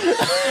wing.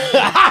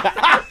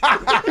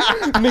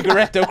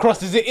 Niggeretto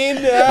crosses it in,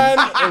 man.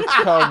 Oh,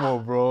 come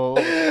on, bro.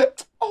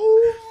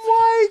 Oh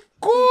my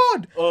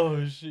god.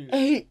 Oh shit.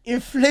 Hey,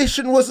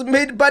 inflation was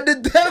made by the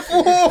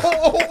devil.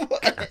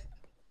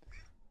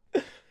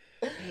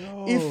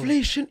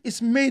 Inflation is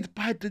made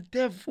by the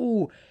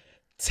devil.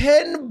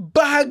 10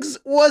 bags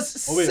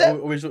was Wait.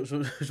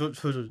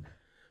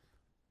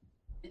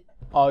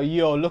 Oh,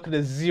 yo, look at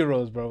the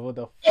zeros, bro. What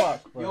the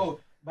fuck, bro? Yo,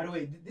 by the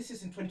way, this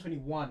is in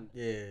 2021.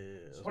 Yeah.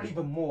 It's probably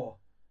even more.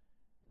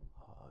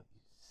 Oh,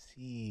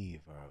 see,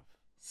 bro.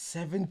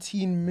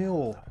 17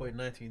 mil.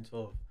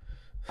 1912.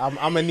 I'm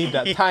gonna need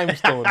that time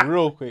stone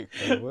real quick,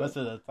 bro. What's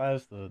in that time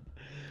stone?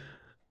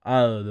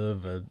 I don't know,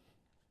 man.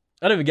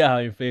 I don't even get how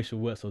inflation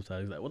works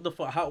sometimes. Like, what the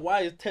fuck?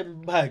 Why is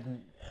 10 bag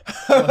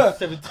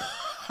 17?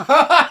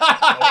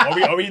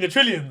 Are we in the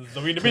trillions?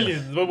 Are we in the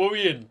billions? What are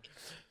we in?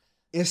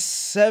 It's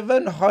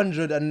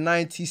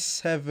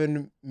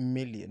 797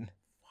 million.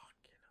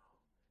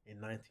 In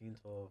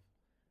 1912.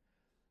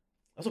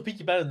 That's what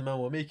Peaky Blinders man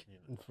were making, you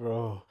know.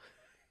 Bro.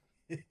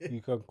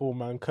 You can call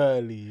man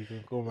Curly, you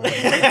can call man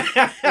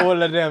all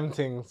of them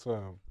things,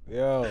 fam.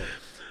 Yo,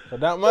 for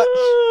that much?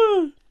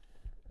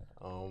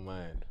 Oh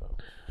man, fam.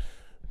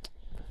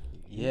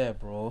 Yeah,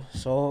 bro.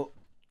 So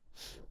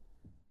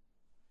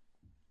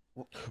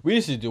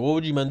Realistically, what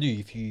would you man do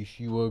if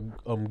you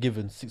were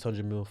given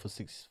 600 mil for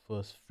 3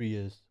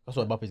 years? That's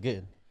what Mbappe's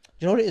getting.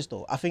 you know what it is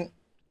though? I think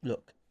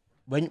look,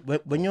 when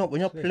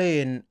you're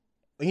playing,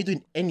 when you're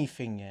doing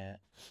anything at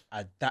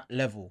that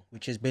level,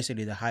 which is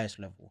basically the highest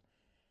level,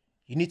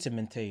 you need to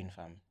maintain,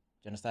 fam. Do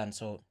you understand?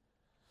 So,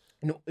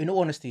 in all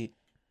honesty,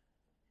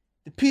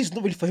 the piece is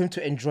not really for him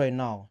to enjoy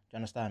now. Do you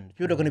understand? The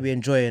people that are going to be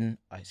enjoying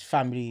are his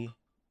family.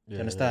 Do you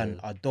understand?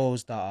 Are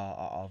those that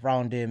are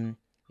around him,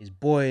 his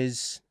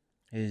boys,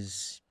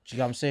 his. Do you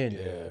get what I'm saying?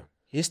 Yeah.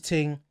 His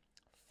thing,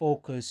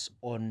 focus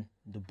on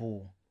the ball.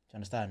 Do you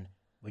understand?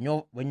 When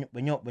you're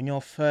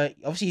 30,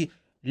 obviously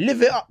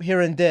live it up here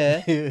and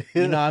there. You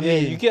know what I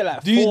mean? You get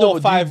like Do you 4 know?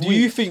 or 5 Do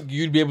weeks. you think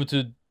you'd be able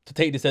to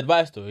take this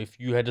advice though if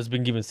you had just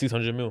been given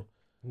 600 mil?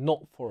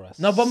 Not for us.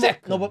 No, but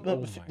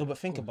Oh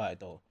think about it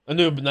though. I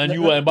know, but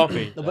you were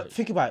Mbappe. No, but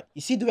think about it.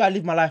 You see the way I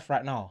live my life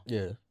right now.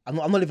 Yeah. I'm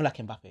not living like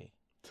Mbappe.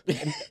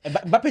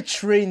 Mbappe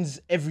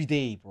trains every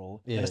day, bro.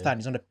 You Yeah. understand?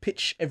 He's on the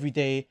pitch every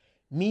day.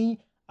 Me,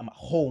 I'm at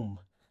home.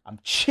 I'm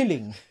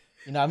chilling.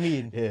 You know what I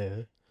mean? Yeah.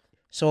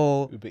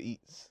 So Uber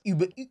Eats.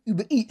 Uber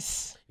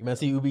Eats. You man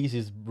see Uber Eats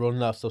is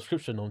running out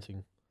subscription on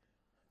thing.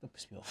 Don't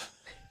piss me off.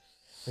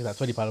 It's like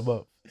 £20 a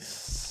month.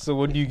 So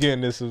when do you get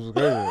in this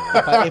subscription?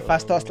 If I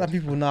start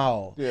slapping people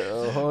now,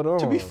 Yeah, hold on.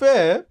 To be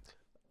fair,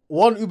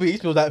 one Uber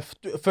Eats was like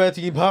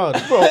 £13.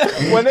 bro,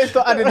 when they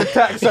start adding the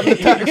tax and the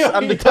tax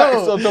and the tax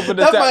on top of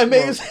the that's tax, why it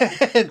bro. makes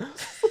sense.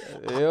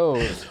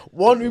 Yo,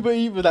 One Uber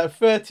Eats was like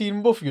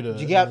 13 buff, you know. Do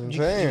you get what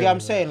I'm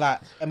saying? Like,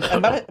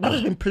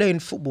 Mbappe's been playing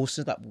football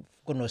since like,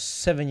 God knows,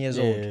 7 years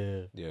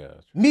old. Yeah.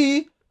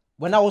 Me,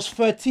 when I was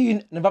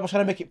 13 and Mbappe was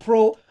trying to make it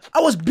pro, I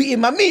was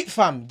beating my meat,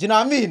 fam. Do you know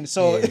what I mean?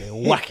 So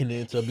Whacking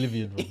it into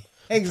oblivion, bro.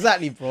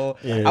 exactly, bro.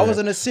 Yeah. I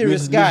wasn't a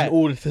serious guy.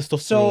 All the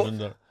testosterone So- and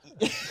that.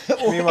 me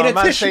and In my a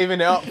man tissue.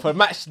 saving it up for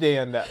match day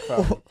and that,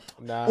 fam.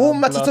 Nah, All I'm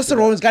my blasting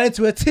testosterone is going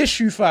into a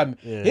tissue, fam.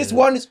 Yeah. This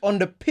one is on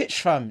the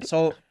pitch, fam.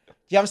 So, you know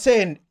what I'm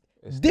saying?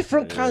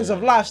 Different kinds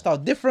of lifestyle,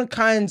 different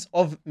kinds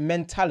of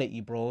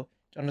mentality, bro. Do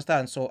you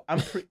understand? So,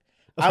 That's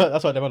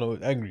why the man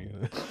was angry.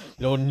 You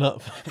know,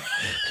 nut.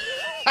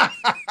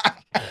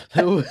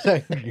 They were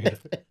angry.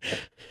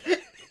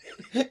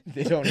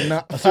 they don't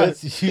know. That's why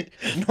you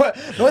No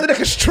wonder they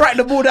can strike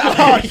the ball that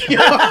hard.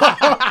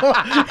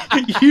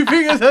 you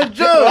think it's a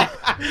joke?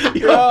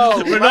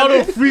 Yo,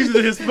 Ronaldo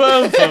freezes his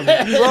sperm, fam.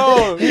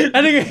 bro. I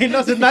think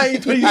that's a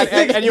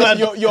 1926. And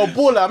you're a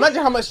baller.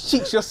 Imagine how much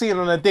cheeks you're seeing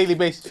on a daily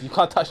basis. You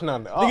can't touch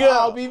none. Oh,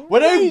 I'll be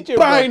When they raging,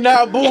 bang bro.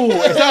 that ball,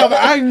 it's out of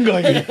anger.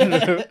 You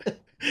know?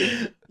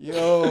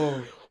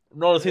 Yo.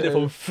 Ronaldo's hit it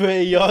from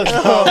 30 yards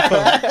out,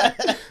 fam.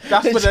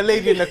 That's for the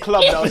lady in the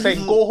club that was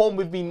saying, "Go home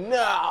with me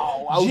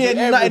now." I'll do United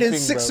in everything,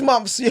 6 bro.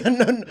 months. Yeah,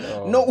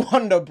 no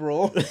wonder,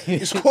 bro.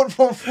 He scored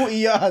from 40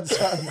 yards,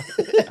 fam.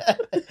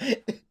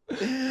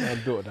 I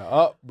built that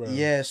up, bro.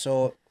 Yeah,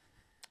 so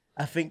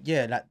I think,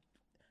 yeah, like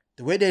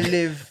the way they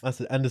live. I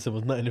said Anderson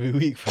was nutting every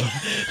week, fam.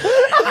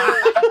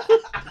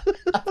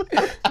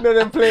 No,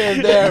 them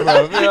players there,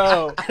 bro.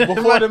 Yo,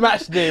 before the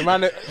match day,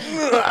 man. And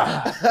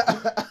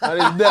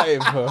it's dirty,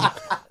 bro.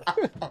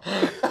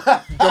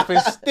 Dropping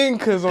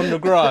stinkers on the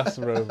grass,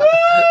 bro.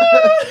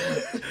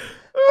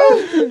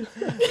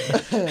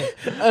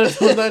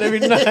 Anderson was nutting every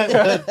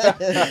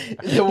night.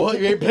 You know what?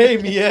 You ain't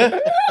playing me, yeah?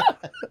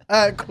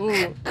 Alright,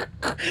 cool.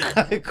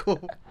 Alright,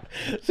 cool.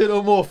 Say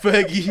no more,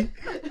 Fergie.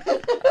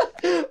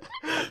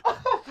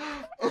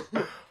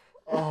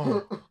 Oh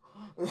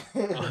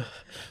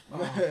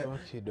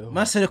Fuck you, though.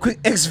 Man said a quick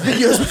X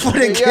videos before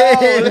the Yo,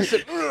 game.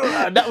 listen,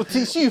 that will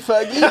teach you,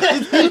 Fergie.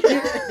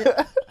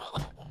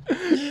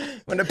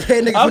 When the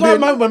pay nigga I for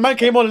doing- when man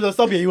came on as a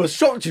sub, he was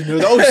shocked, you know.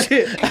 Like, oh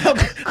shit.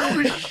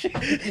 Oh shit.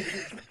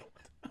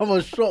 I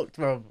was shocked,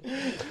 bro.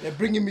 they're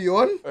bringing me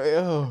on.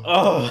 Yo.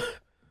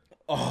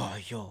 Oh,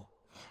 yo.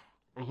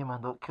 Hey,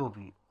 man, don't kill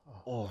me.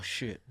 Oh,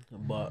 shit.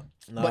 But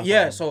But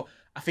yeah, so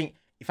I think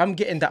if I'm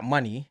getting that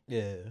money,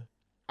 yeah.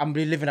 I'm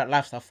really living that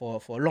lifestyle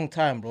for a long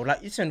time, bro.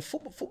 Like, listen,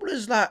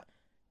 footballers, like,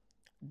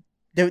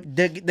 they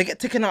get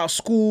taken out of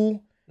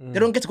school. They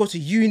don't get to go to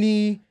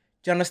uni.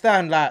 Do you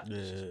understand? Like,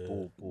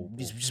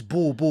 just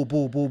ball.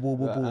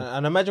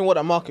 And imagine what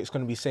that market's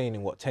going to be saying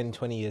in 10,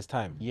 20 years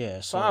time.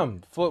 Yeah, so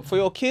Fam, for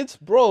your kids,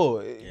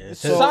 bro,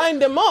 so- sign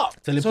them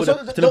up. Tell him So-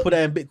 put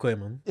that in Bitcoin,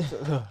 man.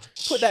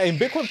 Put that in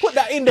Bitcoin. Put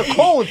that in the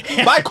cones.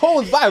 Buy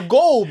cones. Buy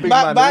gold, big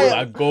man.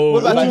 buy- We're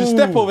about to do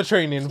step over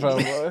training,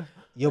 fam.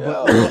 yo,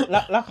 but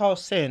like I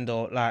was saying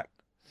though, like,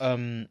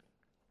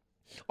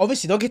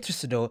 obviously don't get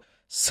twisted though.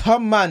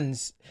 Some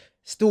man's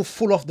still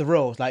full off the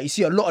rails. Like you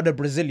see a lot of the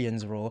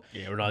Brazilians, bro.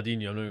 Yeah,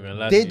 Ronaldinho, I'm not even gonna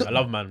lie They to you. I don't-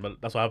 love man,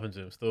 but that's what happened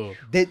to him still.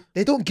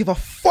 They don't give a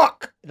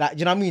fuck. Like,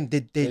 you know what I mean?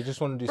 They They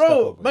just want to do step Bro,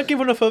 over. man came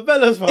from the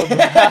favelas,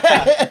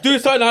 man. Doing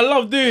something I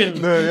love doing.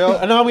 And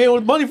now I'm getting all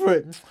the money for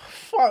it.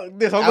 Fuck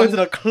this, I'm going to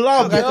the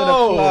club. go to the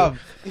club.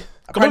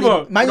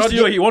 Remember, Man used to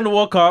Ronaldinho, get- he won the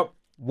World Cup,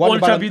 Won won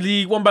the Ballon- Champions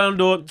League, won Ballon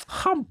d'Or.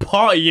 I'm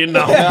partying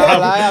now. Yeah,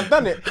 I have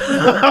done it.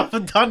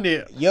 I've done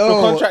it. The Yo,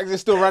 contract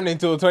is still running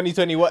till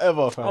 2020,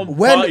 whatever, fam. I'm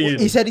when partying.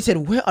 he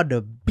said, where are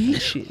the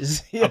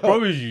beaches? I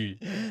promise you.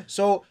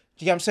 So,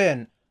 do you get what I'm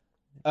saying?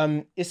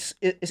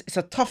 It's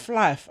a tough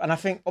life, and I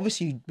think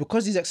obviously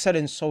because he's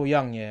excelling so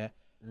young, yeah.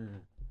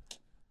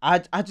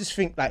 I just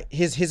think like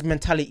his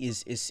mentality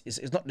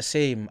is not the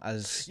same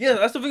as Yeah,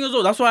 that's the thing as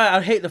well. That's why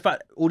I hate the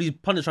fact all these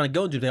pundits trying to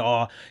get onto him. They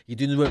are, you're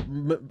doing the work.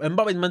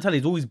 Mbappe's mentality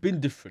has always been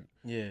different.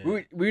 yeah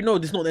We know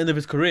this is not the end of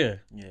his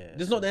career. yeah.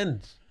 This is not the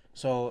end.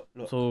 So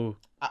look, So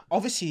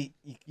obviously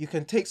you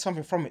can take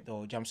something from it though.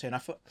 Do you know what I'm saying?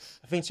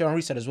 I think Thierry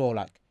Henry said as well.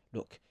 Like,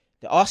 look,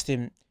 they asked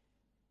him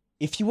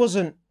if he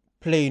wasn't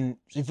playing,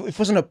 if he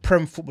wasn't a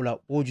prem footballer,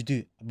 what would you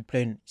do? I'd be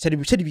playing.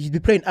 He said he'd be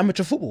playing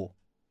amateur football.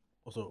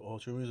 also,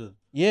 true reason.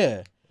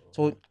 Yeah.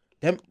 So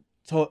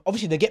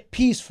obviously they get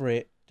peas for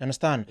it. Do you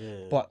understand?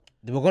 Yeah. But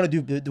they were gonna be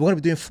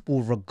doing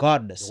football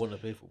regardless. They want to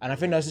pay for. And I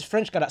think there's this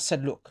French guy that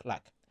said, "Look,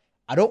 like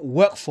I don't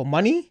work for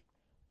money,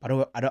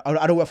 but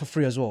I don't work for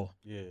free as well."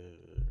 Yeah.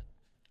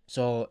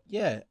 So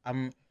yeah,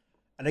 and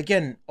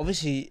again,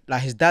 obviously,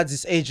 like his dad's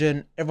his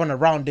agent, everyone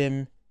around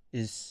him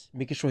is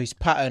making sure he's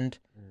patterned.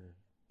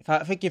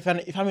 If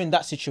I'm in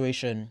that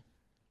situation,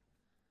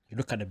 you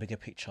look at the bigger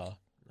picture.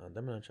 No,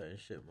 them man chatting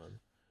shit, man.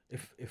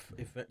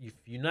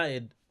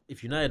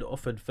 If United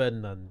offered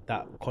Ferdinand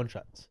that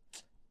contract,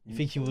 you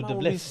think he would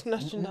have left?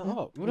 snatching that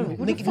up.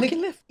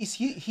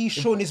 He's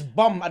showing his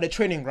bum at the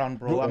training ground,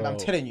 bro. I'm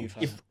telling you,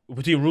 fam. If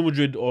between Real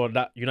Madrid or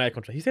that United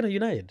contract, he's at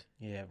United.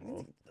 Yeah,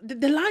 bro.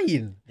 They're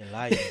lying. They're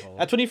lying, bro.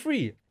 At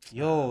 23.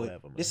 Yo,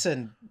 whatever, man.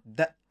 listen,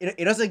 that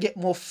it doesn't get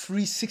more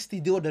 360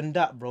 deal than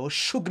that, bro.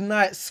 Suge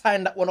Knight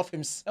signed that one off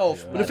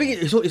himself. But the thing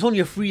is, it's only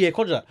a 3-year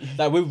contract.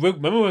 Like,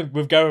 remember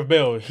with Gareth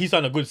Bale, he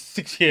signed a good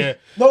 6-year,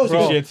 No,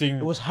 six-year thing.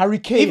 it was Harry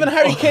Kane. Even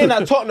Harry Kane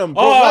at Tottenham,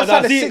 bro. Oh, Man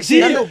signed a see, 6-year see,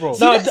 deal, bro.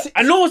 no, See,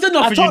 I know what's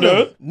nothing, you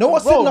know. No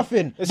one said Bro,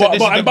 nothing. Listen, But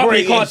this is the Mbappe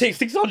greatest. can't take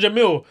 600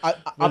 mil.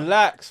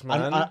 Relax,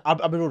 man.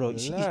 I'll be real though.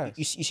 You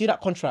Relax. see that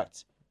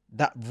contract?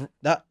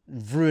 That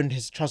ruined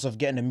his chance of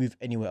getting a move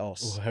anywhere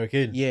else. Harry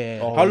Kane. Yeah.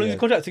 Oh, How long yeah. is his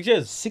contract? 6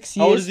 years? 6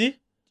 How old years. is he?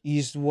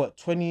 He's what,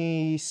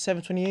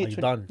 27, 28? Oh, he's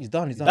done. He's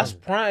done. That's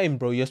prime,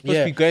 bro. You're supposed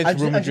yeah. to be going to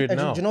And Real do- and do- Madrid and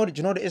do- now. Do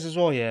you know what it is as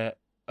well? Yeah.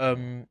 What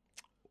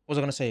was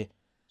I gonna say?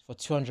 For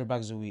 200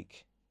 bags a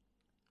week.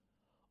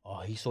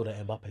 Oh, he saw the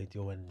Mbappe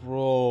deal when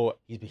Bro,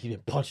 he's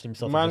been punching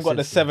himself. man ever got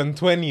the since,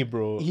 720,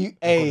 bro. He,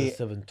 Hey, hey,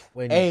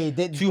 720.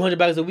 hey, 200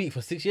 bags a week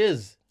for 6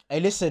 years. Hey,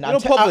 listen, You know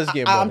Pogba's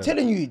game more I'm than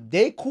telling you,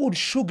 they called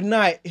Suge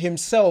Knight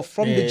himself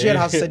from the Yeah.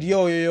 jailhouse, said,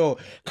 yo,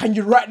 can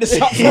you write this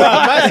up?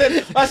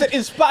 I said,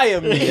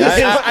 inspire me. I need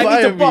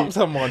Inspire to me. bump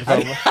someone,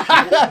 fam.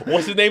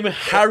 What's his name?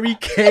 Harry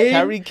Kane.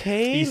 Harry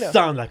Kane? He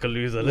sounds like a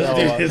loser. Let's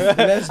No, do this.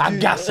 Let's I do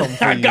got this. some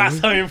for I you. got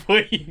something for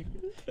you.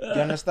 You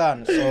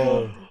understand?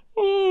 So,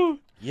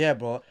 yeah,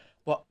 bro.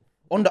 But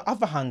on the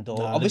other hand, though,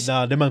 obviously,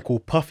 Nah, them man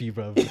called Puffy,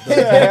 bro.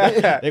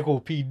 They call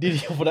P Diddy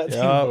for that team,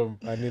 Yeah, bro.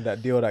 I need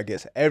that deal that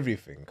gets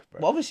everything, but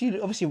bro. obviously,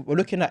 we're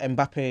looking at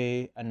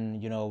Mbappe,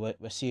 and you know,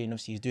 we're seeing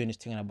obviously he's doing this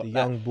thing, but The like,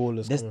 young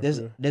ballers coming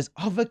through. there's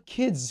other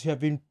kids who have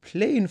been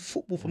playing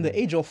football from the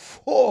age of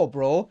 4,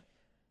 bro.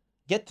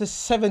 Get to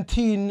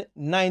 17,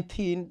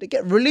 19, they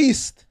get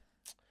released.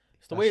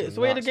 It's the way of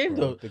the nuts, game,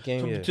 bro. though. The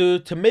game, yeah.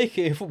 To make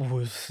it in football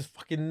is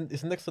fucking,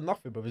 it's next to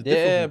nothing, bro. It's Yeah,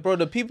 different. bro.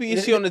 The people you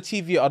see on the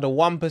TV are the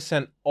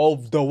 1%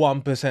 of the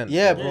 1%.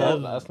 Yeah, bro. bro.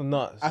 That's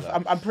nuts.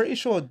 I'm pretty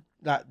sure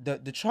that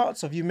the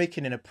chance of you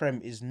making in a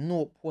Prem is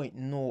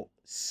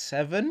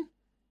 0.07.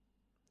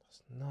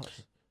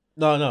 nuts.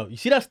 No. You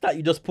see that stat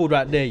you just pulled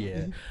right there,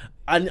 yeah?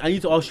 I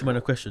need to ask you, man,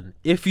 a question.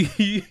 If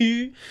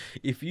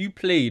you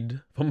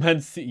played for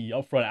Man City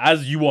up front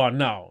as you are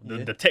now,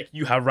 the tech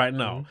you have right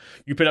now,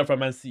 you played up for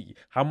Man City.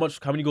 How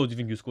many goals do you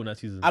think you scored in that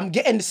season? I'm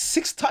getting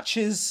 6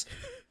 touches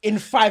in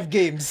 5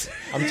 games.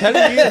 I'm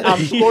telling you,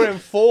 I'm scoring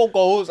 4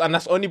 goals, and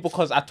that's only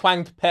because I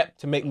twanged Pep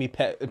to make me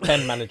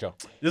pen manager.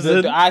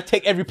 I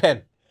take every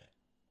pen.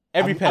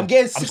 Every pen. I'm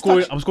getting 6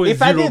 touches. I'm scoring If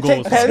 0 I didn't goals.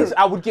 take pens,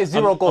 I would get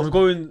 0 goals. I'm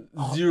going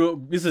 0.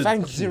 Listen,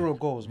 Thank you. 0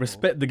 goals. Bro.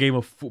 respect the game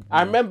of football.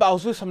 I remember I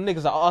was with some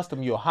niggas. I asked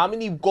them, yo, how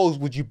many goals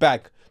would you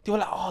bag? They were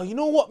like, oh, you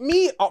know what?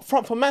 Me up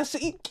front for Man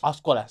City, I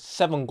scored like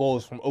 7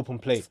 goals from open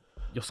play.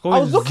 You're scoring. I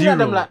was looking 0. at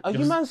them like, are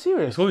You're you man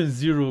serious? scoring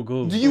 0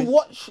 goals. Do you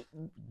watch?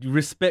 You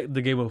respect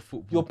the game of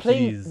football? You're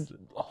playing.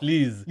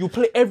 Please. You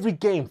play every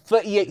game,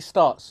 38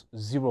 starts,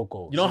 0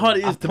 goals. You know how hard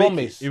it is to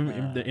promise. make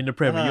it in the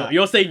Premier.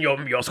 You're saying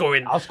you're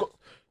scoring.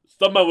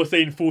 Some man was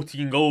saying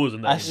 14 goals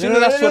and that. As soon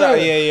as I saw that,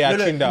 I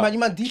tuned out. You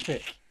man deep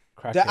it.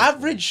 Crack The it.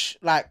 average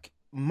like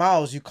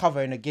miles you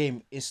cover in a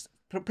game is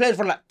players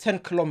run like 10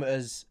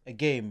 kilometers a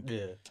game.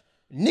 Yeah.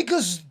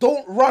 Niggas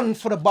don't run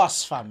for the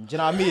bus, fam. Do you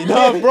know what I mean?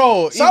 No,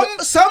 bro.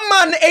 Some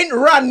man ain't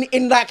run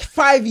in like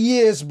 5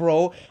 years,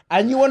 bro.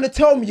 And you want to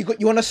tell me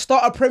you want to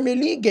start a Premier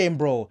League game,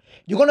 bro?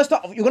 You're gonna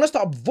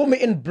start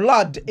vomiting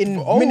blood in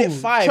minute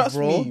 5, trust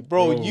bro. me,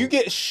 bro. You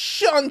get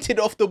shunted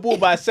off the ball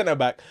by a centre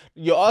back.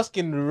 You're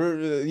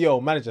asking,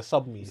 yo, manager,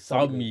 sub me.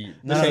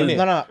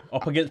 No.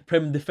 Up against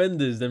Prem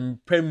defenders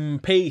and Prem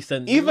pace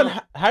and Even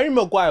Harry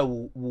Maguire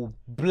will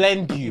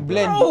blend you.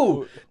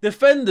 bro,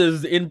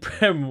 defenders in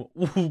Prem.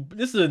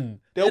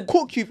 Listen, They'll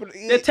cook you.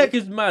 their tech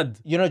is mad.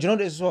 Do you know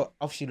this is what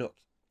obviously look.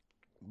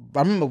 I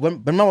remember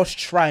when I was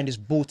trying this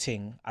ball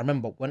thing, I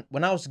remember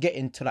when I was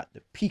getting to like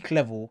the peak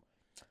level,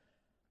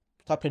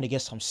 I started playing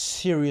against some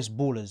serious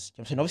ballers.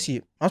 You know what I'm saying?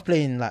 Obviously, I was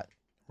playing like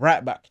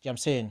right back, you know what I'm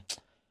saying?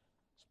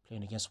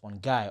 Playing against one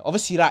guy.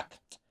 Obviously, like,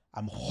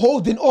 I'm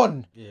holding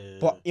on.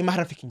 But in my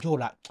head I'm thinking, yo,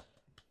 like,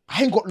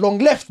 I ain't got long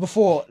left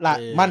before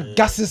like man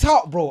gasses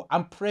out, bro.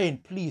 I'm praying,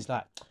 please,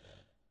 like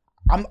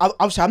I'm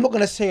not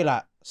gonna say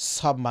like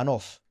sub man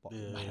off, but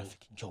man, I'm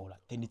thinking, yo, like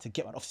they need to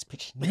get man off this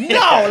pitch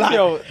now. Like,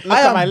 yo, look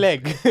at my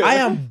leg. I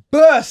am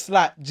burst,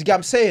 like, do you get what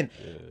I'm saying?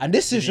 And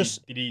this is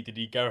just Did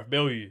he Gareth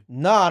Bale you?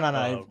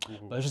 no.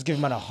 Cool. But it's just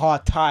giving man a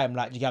hard time,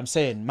 like, do you get what I'm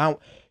saying? Man,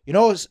 you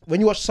know, when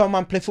you watch some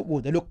man play football,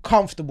 they look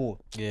comfortable.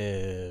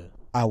 Yeah.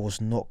 I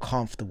was not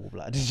comfortable,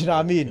 like, do you know what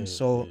I mean?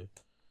 So,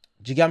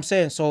 do you get what I'm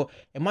saying? So,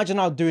 imagine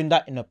now doing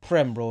that in a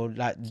Prem, bro.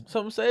 Like, That's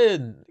what I'm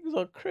saying. Niggas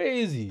are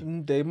crazy.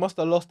 They must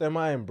have lost their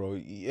mind, bro.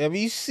 Have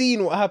you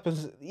seen what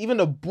happens? Even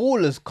the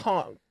ballers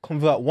can't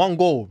convert 1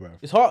 goal, bro.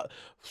 It's hard.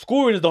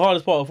 Scoring is the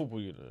hardest part of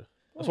football, you know.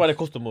 That's why they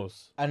cost the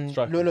most. and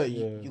Strikers. look,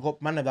 you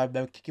got man that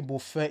they're kicking ball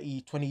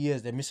 30, 20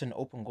 years, they're missing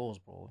open goals,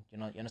 bro. You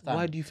know, you understand?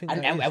 Why do you think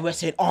And, that and, is? and we're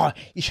saying, oh,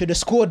 you should have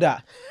scored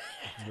that.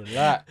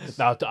 Relax.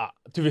 Now,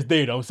 to this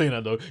day, I'm saying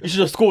that though. You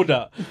should have scored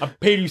that. I'm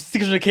paying you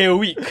 600k a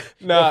week.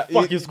 Nah,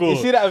 fucking score. You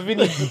see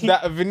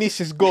that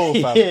Vinicius goal,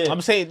 fam? Yeah.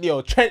 I'm saying,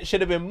 yo, Trent should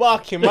have been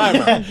marking my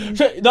man.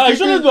 Nah, you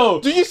shouldn't though.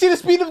 Did you see the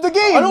speed of the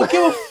game? I don't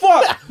give a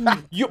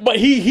fuck. But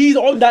he's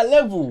on that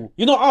level.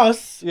 You know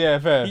us. Yeah,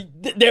 fair.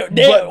 They're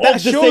But on the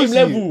same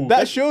level.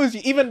 That shows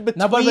you, even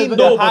between but-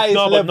 the highest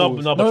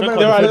levels. No, Trent no, can't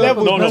there are defend.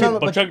 levels. No,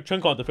 but- Trent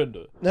can't defend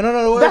it.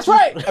 No. That's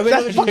right. Wait,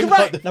 That's fucking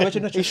right. No,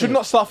 wait, He should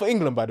not start for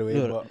England, by the way.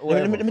 Look, but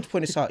let me whatever.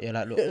 point this out, yeah.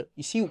 Like, look,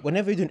 you see,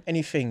 whenever you're doing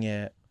anything,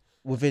 yeah,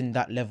 within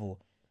that level,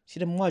 see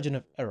the margin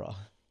of error.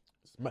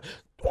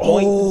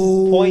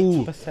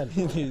 Point percent.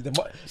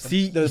 the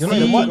See,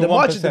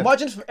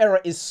 margin for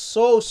error is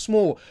so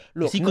small.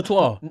 Look, See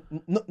Couture.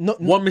 no,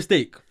 One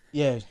mistake.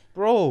 yeah.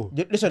 Bro,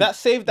 Listen, that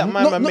save that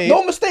man made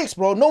no mistakes,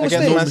 bro. No against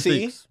mistakes. Man Do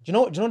City. you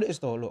know what it is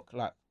though? Look,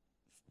 like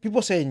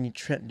people saying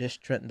Trent this,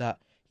 Trent that.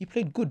 He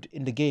played good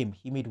in the game.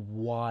 He made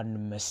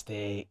 1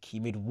 mistake. He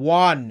made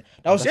 1.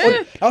 That was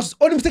that was the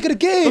only mistake of the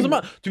game. Doesn't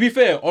matter. To be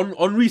fair,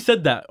 Henri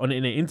said that in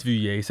an interview.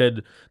 Yeah, he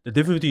said the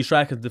difference between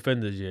strikers and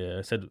defenders. Yeah,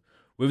 I said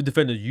with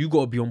defenders you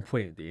gotta be on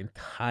point the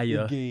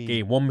entire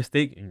game. 1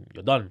 mistake and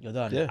you're done. You're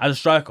done. Yeah. As a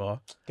striker,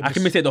 I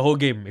can mistake the whole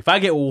game. If I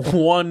get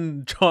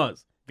 1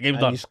 chance, the game's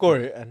And done. you score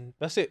it, and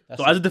that's it.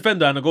 So as a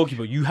defender and a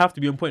goalkeeper, you have to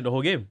be on point the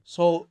whole game.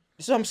 So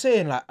this is what I'm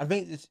saying. Like, I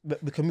think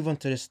we can move on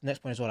to this next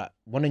point as well. Like,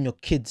 wanting your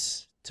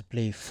kids to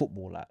play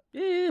football, like.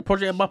 Yeah,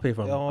 Project Mbappe,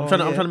 fam. Oh, I'm trying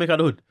yeah. to make out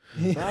the hood.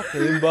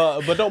 Okay,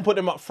 but don't put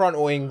them up front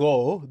or in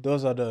goal.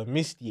 Those are the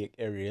mystic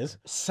areas.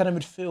 Centre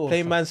midfield.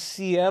 Play man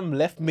CM,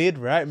 left mid,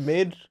 right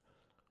mid.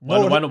 Why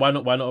not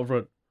up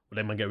front? Will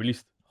they man get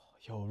released?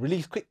 Yo,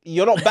 release quick.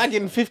 You're not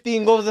bagging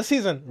 15 goals a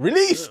season.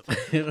 Release.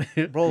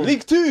 bro.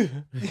 League 2.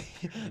 Do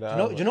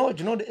you know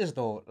what it is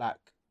though? Like,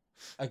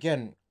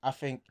 again, I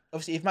think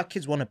obviously if my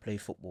kids want to play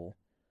football,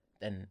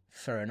 then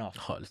fair enough.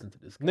 Oh, listen to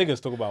this.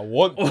 Niggas talk about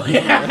what?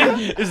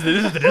 This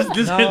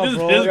No, this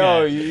bro.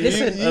 guy. Yo,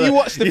 Listen, you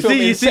watch the film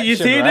you see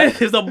Inception, right?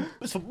 this?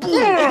 It's a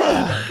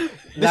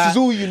This is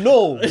all you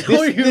know.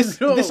 all you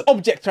know. This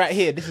object right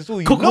here. This is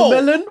all you Coco know.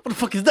 melon. What the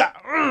fuck is that?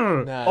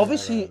 Nah,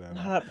 obviously,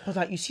 nah. because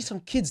like you see some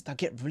kids that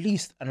get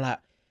released and like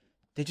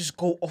they just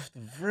go off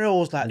the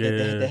rails. Like Yeah.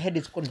 their head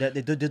is gone.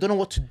 They don't know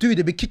what to do.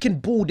 They've been kicking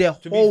ball their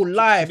be- whole to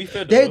life. be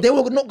fair They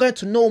though- were not going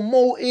to know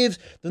motives.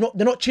 They're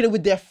not chilling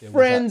with their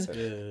friends.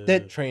 They're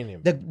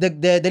Training.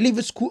 they're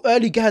leaving school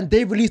early, getting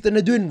day release. Then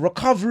they're doing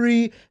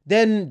recovery.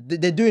 Then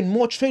they're doing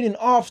more training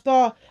after,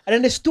 and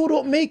then they still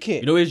don't make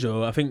it. You know,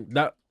 Joe, I think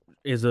that's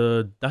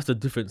the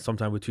difference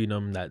sometimes between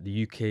like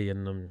the UK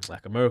and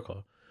like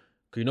America.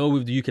 'Cause you know,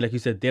 with the UK, like you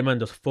said, their man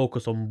just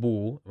focus on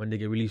ball. When they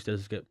get released,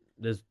 there's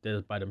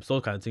by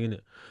themselves kind of thing,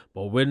 innit?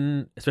 But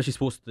when, especially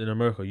sports in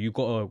America, you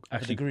gotta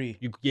actually degree.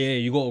 you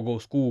gotta go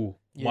to school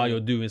while Yeah. you're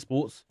doing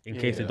sports in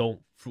case they Yeah.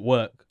 don't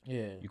work.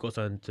 Yeah. You got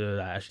something to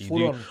like, actually Full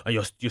do, on.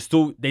 and you're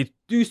still they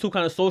do still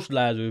kind of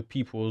socialize with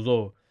people as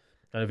well,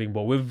 kind of thing.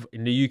 But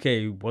in the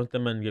UK, once the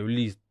man get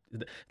released,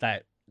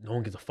 like no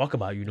one gives a fuck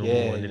about you no more.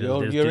 Yeah, And they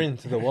just- you're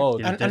into the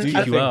world. Yeah, And- they and- just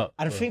and- kick you out.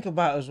 And think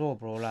about it as well,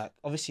 bro. Like,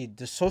 obviously,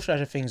 the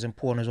socializing thing is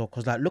important as well.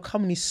 Because, like, look how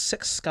many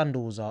sex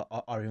scandals are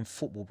in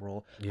football,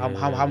 bro.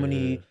 How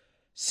many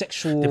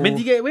sexual. Did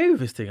Mendy get away with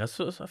this thing? I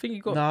think he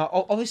got. Nah,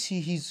 obviously,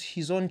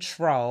 he's on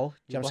trial.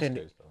 You know what I'm saying?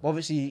 busted, though.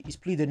 Obviously, he's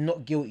pleaded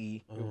not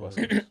guilty.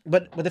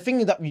 But the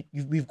thing that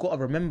we've got to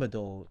remember,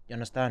 though, you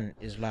understand,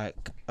 is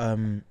like,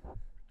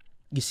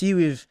 you see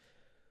with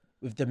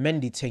the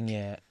Mendy thing,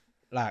 yeah,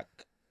 like,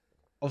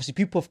 obviously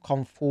people have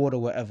come forward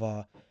or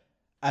whatever,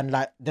 and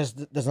like there's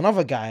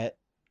another guy,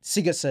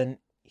 Sigurdsson.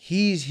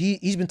 He's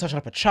been touching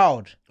up a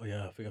child, Oh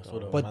yeah, I think I saw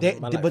that. but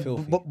man like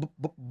filthy.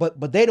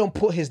 but they don't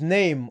put his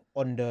name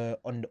on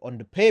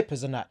the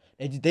papers and that.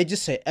 They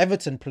just say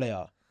Everton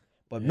player,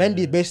 but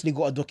Mendy basically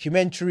got a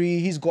documentary.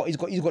 He's got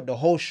the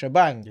whole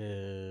shebang.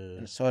 Yeah.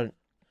 And so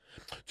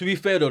To be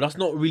fair though, that's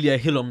not really a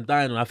hill I'm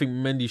dying on. I think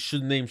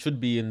Mendy's name should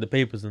be in the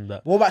papers and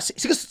that. what about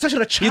Sigurdsson touching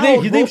a His child?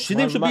 name, his bro?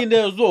 name should be in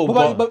there as well.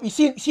 But you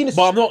seen this.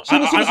 But I'm not.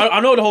 seen this- I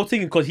know the whole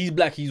thing because he's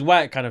black, he's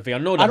white kind of thing. I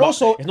know that. And but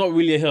also- it's not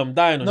really a hill I'm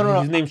dying on.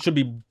 No, His name should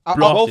be I-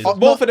 blasted.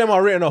 Both of them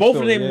are written off. Both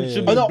of though. them Yeah,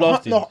 should yeah. be no,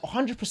 blasted.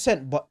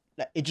 100%. But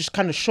like, it just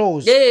kind of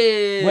shows.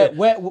 Yeah.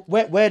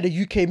 Where the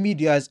UK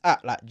media is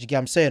at, like, do you get what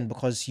I'm saying?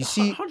 Because you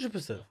see,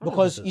 100%.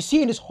 because you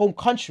see in his home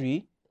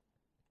country,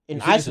 in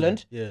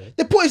Iceland, Yeah.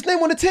 they put his name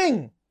on the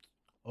thing.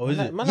 Oh, is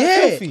it? Man, Yeah.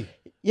 like filthy.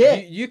 Yeah,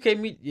 UK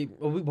media,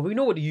 but we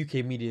know what the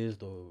UK media is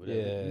though.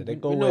 Yeah, they We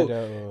go know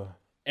where the.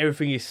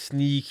 everything is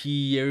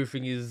sneaky.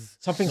 Everything is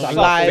Some things not are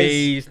lies.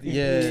 face.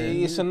 Yeah.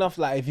 It's enough.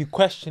 Like if you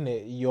question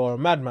it, you're a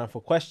madman for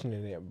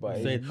questioning it. But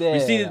it's there. We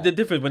see the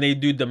difference when they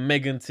do the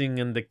Megan thing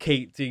and the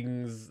Kate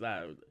things.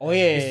 Like, Oh,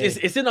 yeah.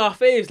 it's in our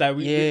face. Like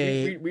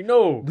we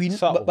know.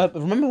 but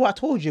remember what I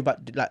told you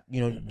about, like,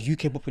 you know,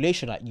 UK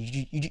population. Like,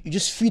 you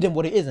just feed them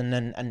what it is, and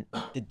then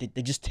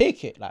they just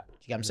take it. Like,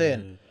 you get what I'm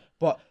saying?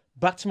 But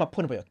back to my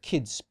point about your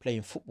kids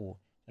playing football.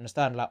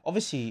 Understand? Like,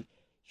 obviously,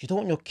 you don't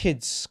want your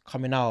kids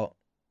coming out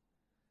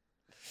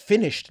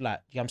finished.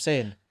 Like, you know what I'm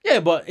saying? Yeah,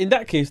 but in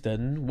that case,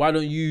 then why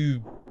don't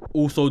you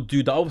also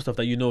do the other stuff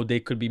that you know they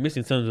could be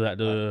missing in terms of like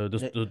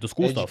the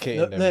school stuff?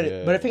 Educating them,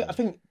 yeah. But I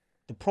think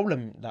the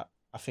problem that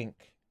I think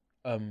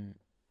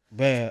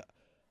where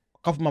a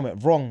couple of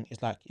went wrong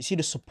is, like, you see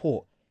the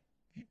support.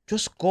 You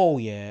just go,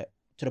 yeah,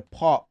 to the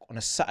park on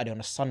a Saturday, on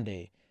a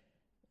Sunday.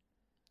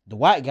 The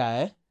white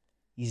guy,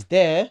 he's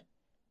there.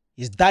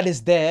 His dad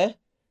is there.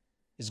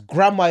 His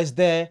grandma is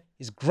there.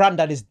 His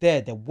granddad is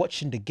there. They're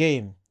watching the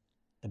game.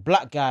 The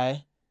black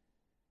guy,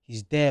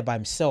 he's there by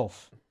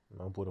himself.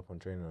 Man pulled up on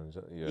training.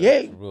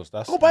 Yeah,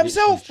 That's go by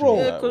himself, bro.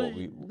 literally Yeah, like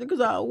because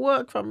niggas out of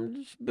work,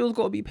 fam. Bills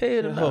got to be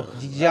paid. And that.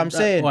 You know what I'm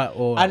saying?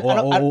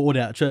 Or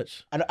they're at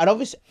church. And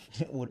obviously,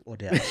 or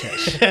they're at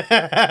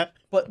church.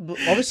 but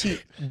obviously,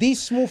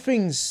 these small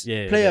things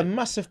Yeah, play yeah. a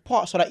massive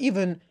part. So, like,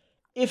 even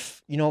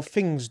if, you know,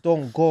 things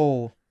don't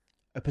go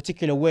a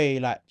particular way,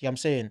 like, you know what I'm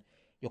saying,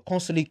 you're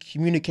constantly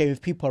communicating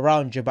with people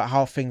around you about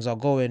how things are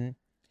going.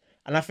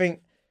 And I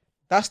think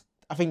that's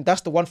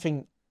the one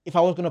thing. If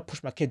I was gonna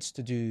push my kids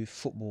to do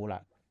football,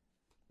 like,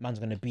 man's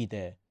gonna be there.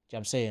 Do you know what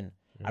I'm saying?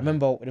 I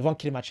remember there was one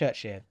kid in my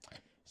church here,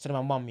 said to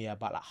my mum, yeah,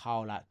 about like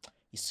how, like,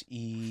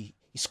 he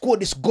scored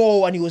this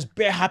goal and he was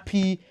bare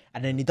happy,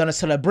 and then he done a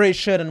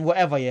celebration and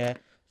whatever, yeah.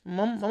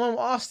 My mum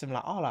asked him,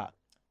 like, oh, like,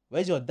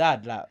 where's your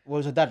dad? Like, where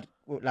was your dad?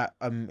 Like,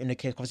 in the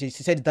case, because he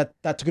said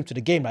that took him to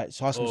the game, like,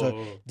 so I asked him,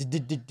 so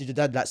did your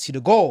dad, like, see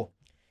the goal?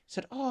 He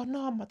said, oh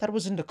no, my dad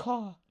was in the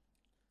car.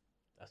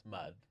 That's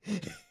mad.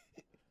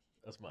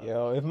 That's mad.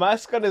 Yo, if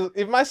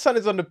my son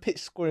is on the pitch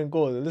scoring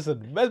goals,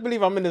 listen, best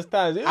believe I'm in the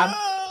stands.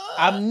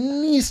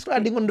 I'm knee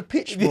sliding on the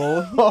pitch,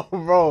 bro. Oh,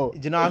 bro. Do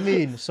you know what I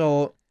mean?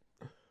 So,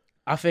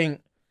 I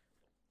think,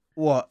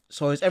 what?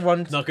 So is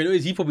everyone? No,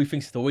 because he probably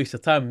thinks it's a waste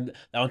of time. Like,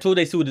 until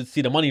they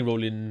see the money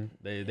rolling,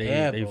 they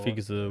bro. think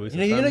it's a waste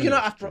You of time. know,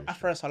 innit?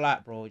 after us, I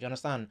like, bro. Do you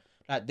understand?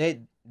 Like, the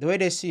way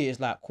they see it is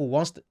like,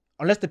 cool.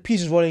 Unless the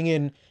piece is rolling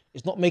in,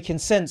 it's not making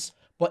sense.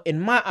 But in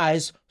my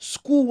eyes,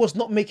 school was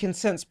not making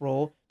sense,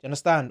 bro. Do you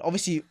understand?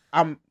 Obviously,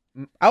 I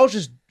was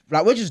just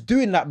like, we're just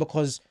doing that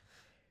because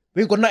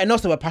we've got nothing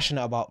else that we're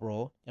passionate about,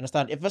 bro. You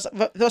understand? If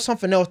there was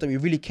something else that we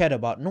really cared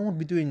about, no one would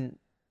be doing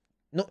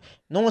no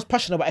one's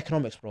passionate about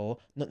economics, bro.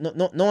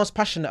 No one's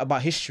passionate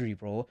about history,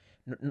 bro.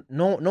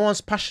 No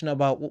one's passionate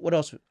about what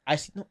else I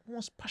see. No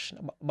one's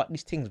passionate about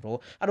these things, bro.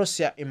 I don't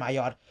sit in my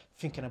yard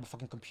thinking about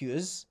fucking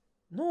computers.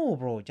 No,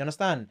 bro. Do you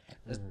understand?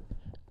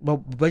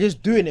 But we're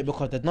just doing it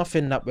because there's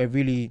nothing that we're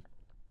really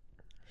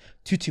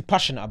too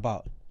passionate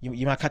about.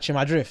 You might catch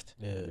my drift.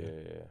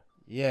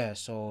 Yeah.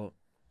 So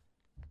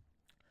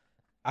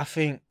I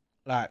think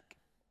like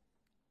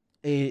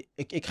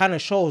it kind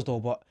of shows though,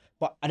 but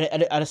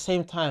at the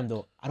same time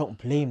though, I don't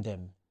blame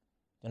them.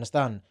 You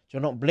understand? You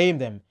don't blame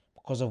them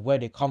because of where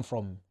they come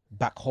from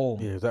back home.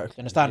 Yeah, exactly.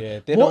 You understand? Yeah,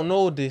 they don't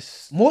know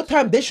this. More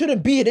time they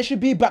shouldn't be. They should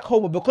be back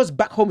home, but because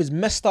back home is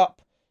messed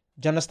up.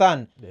 Do you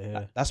understand?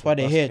 Yeah, That's why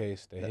they're here.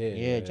 They're here.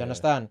 Yeah, do you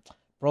understand?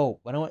 Bro,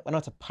 when I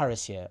went to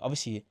Paris, yeah,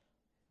 obviously,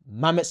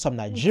 man met some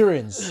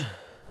Nigerians. You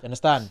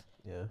understand?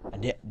 Yeah.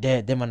 And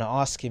they man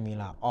are asking me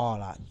like, oh,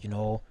 like, you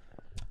know,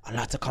 I'd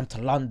like to come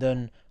to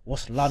London.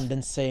 What's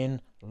London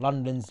saying?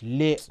 London's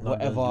lit,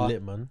 whatever. London's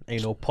lit, man.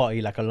 Ain't no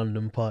party like a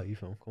London party,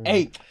 fam. Come on.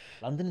 Hey,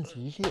 London's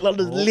lit.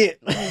 London's bro. lit.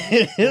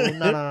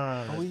 No.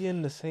 Are we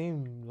in the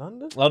same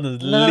London?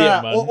 London's No,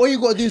 lit, man. All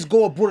you gotta do is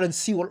go abroad and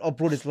see what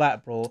abroad is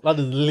like, bro.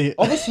 London's lit.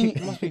 Obviously,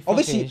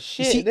 Fucking you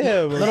shit see,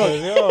 there, bro.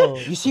 no.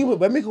 You see,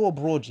 when we go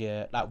abroad,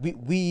 yeah, like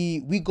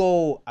we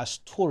go as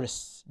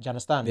tourists. Do you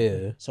understand?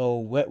 Yeah. So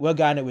we're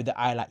going it with the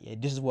eye, like, yeah,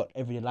 this is what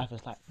everyday life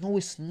is like. No,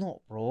 it's not,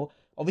 bro.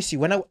 Obviously,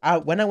 when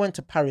I went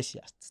to Paris,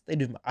 yeah,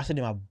 I stayed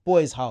in my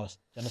boy's house.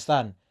 Do you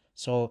understand?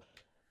 So,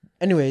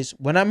 anyways,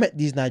 when I met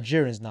these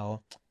Nigerians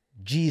now,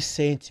 G's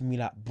saying to me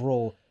like,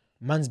 bro,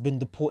 man's been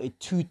deported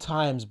 2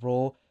 times,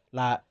 bro.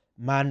 Like,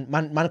 man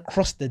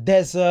crossed the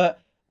desert.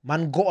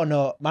 Man got on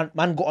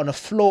a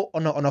float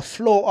on a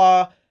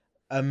floater.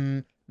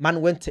 Man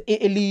went to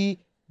Italy.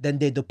 Then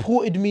they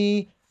deported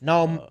me.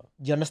 Now,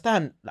 do you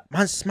understand? Like,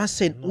 man's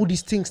saying all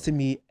these things to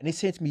me, and he's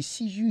saying to me,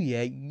 "See you,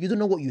 yeah, you don't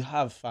know what you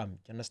have, fam. Do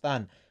you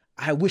understand?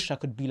 I wish I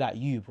could be like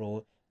you, bro.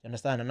 Do you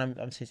understand?" And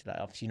I'm saying like,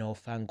 obviously, you know,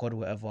 thank God,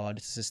 whatever.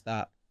 This is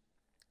that.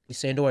 He's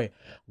saying, "Don't worry,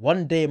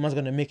 one day man's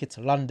gonna make it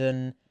to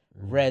London,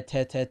 red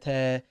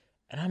tear."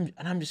 And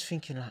I'm just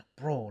thinking like,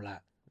 bro, like,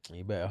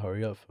 You better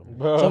hurry up, fam.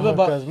 Bro, So, but-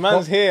 because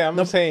man's here.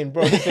 I'm saying,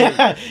 bro, this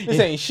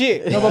ain't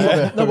shit. no,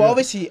 but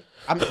obviously,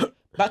 I'm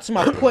back to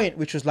my point,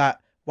 which was like,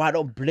 why I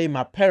don't blame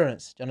my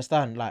parents. Do you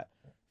understand? Like,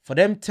 for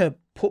them to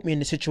put me in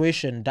the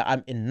situation that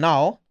I'm in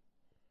now,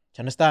 do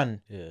you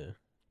understand? Yeah.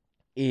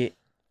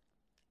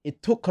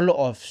 It took a lot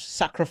of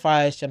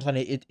sacrifice. Do you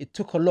understand? It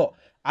took a lot.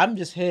 I'm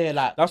just here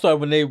like, That's why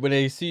when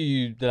they see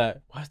you, they're like,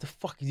 "Why the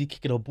fuck is he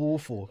kicking a ball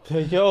for?"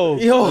 Yo,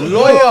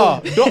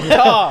 lawyer,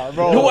 doctor,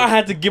 bro. Look what I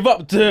had to give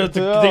up to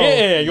get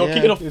here. You're Yeah.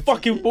 kicking a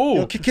fucking ball.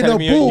 you're kicking Telling a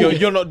me ball.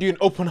 you're not doing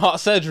open heart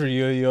surgery.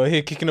 You're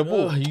here kicking a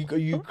ball. You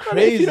If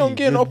crazy. you don't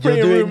get an You're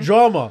operating doing room,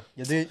 drama.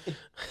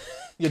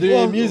 You're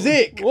doing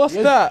music. what's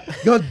that?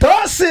 You're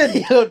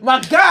dancing, my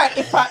guy.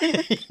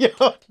 If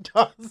You're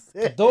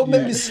dancing. don't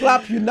make me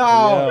slap you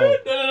now. Yo.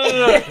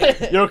 No.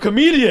 You're a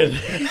comedian.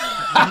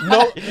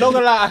 No, not gonna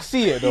lie, I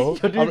see it though.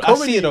 I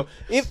see it though.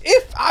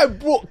 If I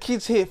brought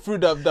kids here through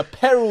the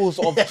perils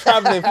of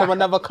traveling from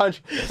another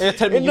country, and you're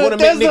telling me In you the want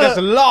to make desert.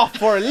 niggas laugh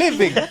for a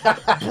living,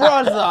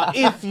 brother,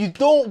 if you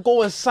don't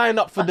go and sign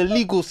up for the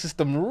legal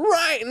system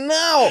right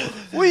now,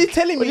 what are you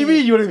telling me? What do you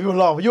mean you want to be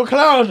laugh? You're a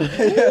clown.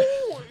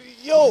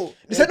 Yo,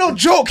 This ain't no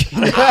joke.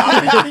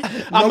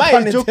 I might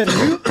pun have joked to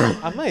intended. you.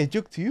 I might have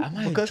joked to you. Am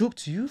I a joke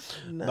to you?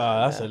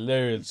 Nah, that's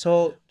hilarious.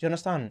 So, do you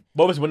understand?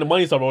 But obviously, when the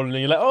money starts rolling,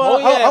 you're like, Oh,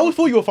 yeah. I always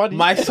thought you were funny.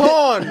 My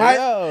son,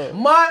 yo.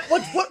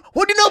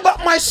 What do you know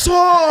about my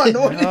son?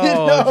 What do you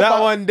know That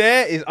about- one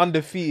there is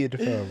undefeated,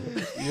 fam.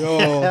 Yo,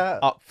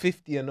 up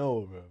 50-0,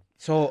 bro.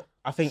 So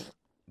I think,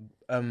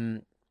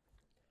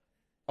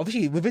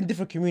 obviously within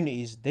different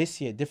communities they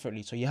see it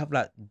differently. So you have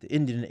like the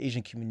Indian and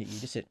Asian community.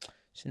 They say,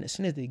 as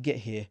soon as they get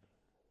here,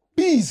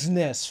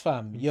 business,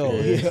 fam. Yo,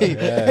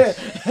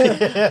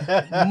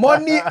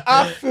 money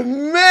after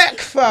Mac,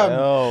 fam.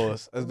 Yo,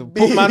 as the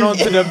put man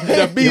onto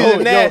the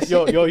business.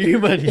 Yo, you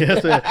man, yeah.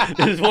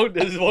 So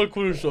there's one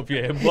corner shop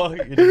here in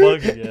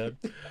Market,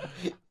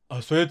 yeah. I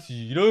swear to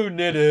you, you know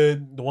near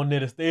the one near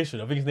the station,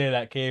 I think it's near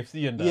like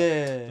KFC and that.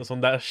 Yeah. Just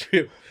on that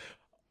strip.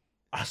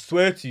 I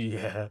swear to you,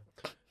 yeah.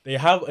 They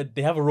have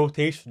a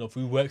rotation of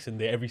who works in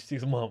there every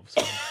 6 months.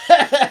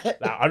 Like,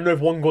 I don't know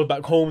if one goes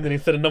back home, then they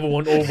send another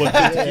one over to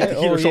keep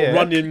the shop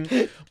running.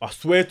 I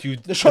swear to you,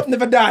 The shop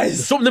never the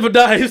dies. shop never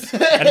dies,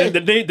 and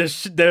then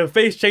their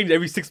face changes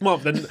every 6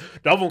 months. Then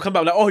the other one come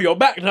back like, "Oh, you're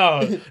back now."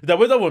 Is that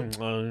where's that one?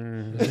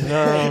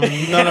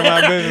 None of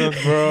my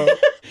business, bro.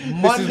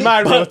 This is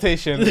my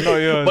rotation, not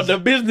yours. But the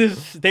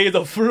business stays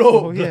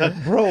afloat. Oh, yeah.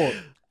 Bro.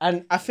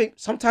 And I think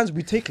sometimes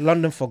we take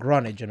London for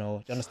granted, you know.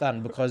 Do you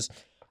understand? Because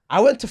I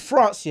went to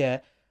France, yeah.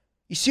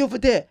 You see over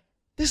there,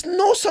 there's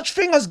no such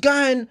thing as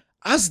going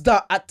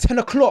Asda at 10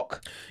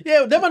 o'clock.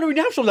 Yeah, them man really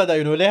have shops like that,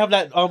 you know. They have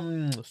like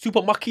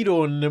Super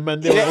Makido and them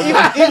and Even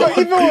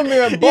when we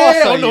were in yeah,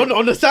 Barca,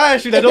 on the side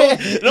street, they don't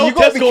you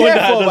gotta be Tesco and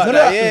careful about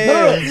that.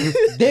 that.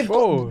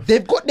 Yeah.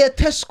 They've got their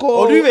Tesco.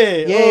 Oh, do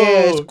they?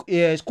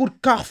 Yeah, it's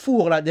called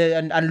Carrefour, like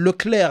and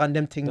Leclerc and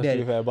them thing To be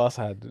there. fair,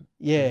 Barca had.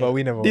 Yeah. But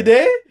we never. Did went.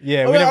 they?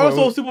 Yeah, Oh, we yeah, I never.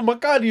 saw Super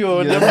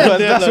Macadio. Yeah,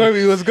 that's where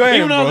we was going.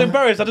 Even when I was bro. in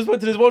Paris, I just went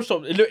to this one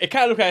shop. It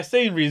kind of looked like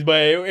Sainsbury's,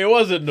 but it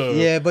wasn't though.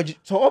 Yeah, but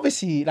so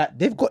obviously, like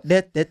they've got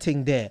their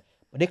thing there,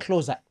 but they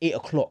close at 8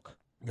 o'clock.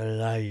 You're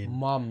lying.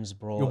 Mums,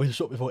 bro. You'll be in the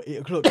shop before 8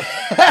 o'clock.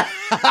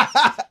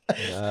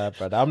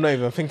 Brother, I'm not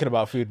even thinking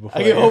about food before.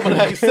 I get home at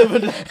like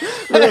 7. I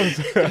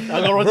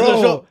gotta run to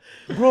the shop.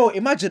 Bro,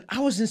 imagine I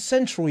was in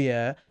Central,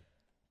 yeah.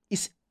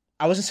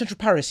 I was in Central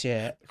Paris,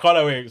 yeah.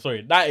 Can't wait.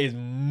 Sorry, that is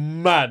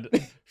mad.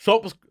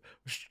 Shops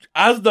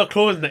as the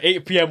closing at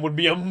 8 p.m. would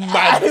be a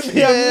mad.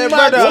 Yeah,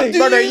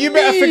 brother, you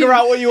better figure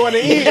out what you want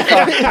to eat.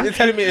 You're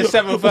telling me it's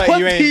 7:30. What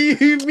You ain't.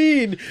 do you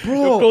mean? Bro,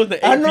 You're closing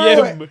at I 8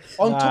 know p.m. it.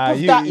 On top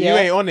of you, that, you yeah.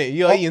 ain't on it.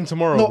 You're eating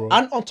tomorrow, No, bro.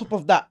 and on top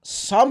of that,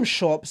 some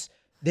shops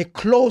they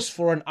close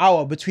for an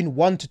hour between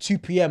 1 to 2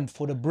 p.m.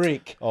 for the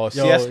break. Oh, Yo,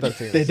 siesta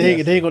thing.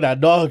 they ain't got that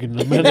dog in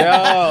them, man.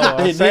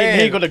 I'm They saying.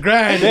 ain't got the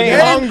grind. They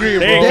ain't hungry,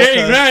 bro. They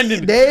ain't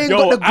grinding. They ain't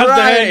got the as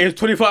grind. hair is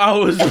 24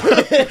 hours. Yo,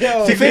 6 You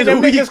days think a them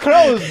week. niggas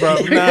closed, bro?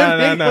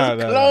 Nah.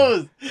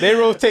 Closed. They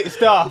rotate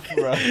staff,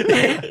 bro.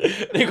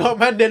 They got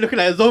man there looking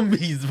like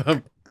zombies,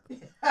 fam.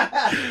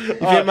 You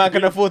think man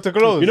can afford to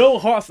close? You know,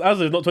 Hearts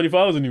Azza is not 24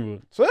 hours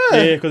anymore. Swear.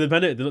 Yeah, because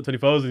they're not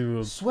 24 hours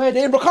anymore. Swear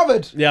they ain't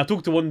recovered. Yeah, I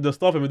talked to one of the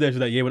staff over there. She's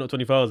like, yeah, we're not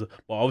 24 hours.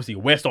 But obviously,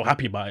 we're so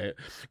happy about it.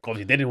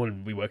 Obviously, they didn't want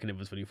to be working if it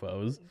was 24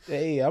 hours.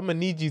 Hey, I'm gonna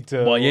need you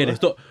to. But yeah, they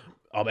stopped.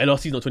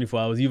 LRC's not 24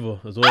 hours either,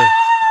 as well.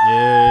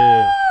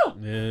 Yeah.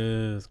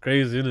 Yeah, it's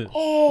crazy, isn't it?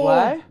 Oh,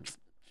 Why?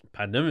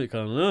 Pandemic, I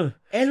don't know.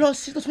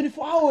 LRC for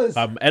 24 hours.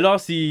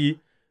 LRC,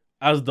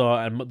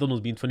 Asda, and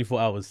McDonald's being 24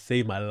 hours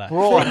saved my life.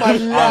 Bro, Saved my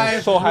I'm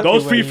life. so happy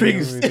Those when three you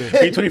things when we did.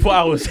 being 24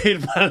 hours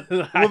saved my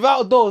life.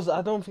 Without those,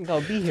 I don't think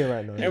I'll be here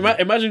right now.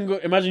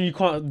 Imagine you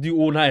can't do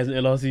all night as an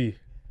LRC.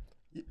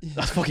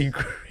 That's fucking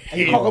crazy.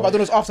 And you can't go back to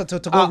those after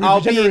to go I'll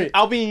regenerate.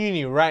 be in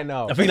uni right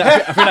now. I think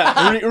like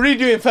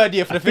Redoing third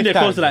year for the I think fifth they're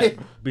close to time. like,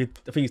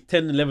 I think it's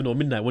 10, 11 or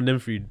midnight, one of them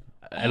three.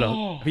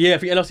 Yeah, I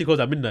think LRC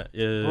closed at midnight.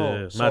 Yeah, Bro,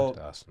 mad. so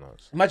That's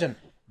nuts. imagine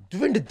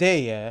during the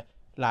day, yeah,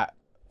 like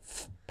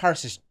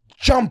Paris is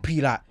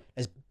jumpy, like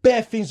there's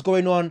bare things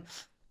going on.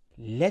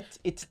 Let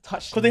it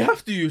touch. Because they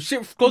have to.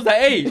 Shit goes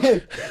at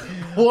 8.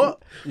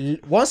 What?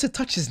 Once it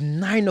touches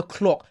 9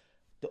 o'clock,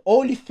 the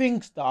only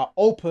things that are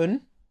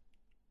open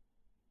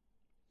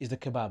is the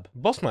kebab.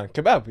 Bossman,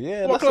 kebab.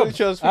 Yeah, What that's club? what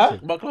she was Huh?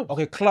 thinking. But clubs.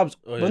 Okay, clubs.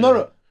 Oh, but yeah,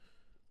 no,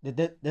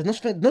 yeah. There's no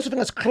such thing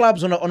as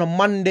clubs on a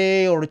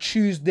Monday or a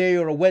Tuesday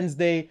or a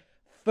Wednesday,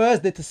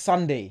 Thursday to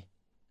Sunday.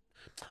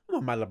 I'm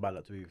not mad about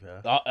that, to be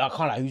fair. I can't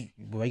like,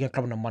 we're going to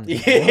club on a Monday.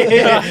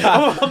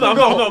 I'm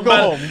not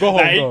Go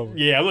mad. home. Like,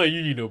 yeah, I'm not a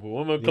uni though, but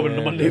what am I coming on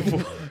Yeah. Monday for?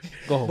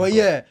 Go home. But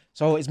yeah,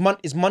 so it's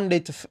Monday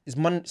to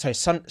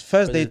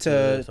Thursday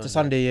to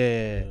Sunday.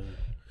 Yeah.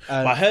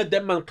 But I heard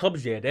them man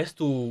clubs, yeah, they're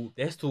still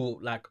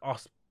like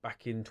us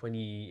back in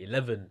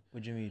 2011.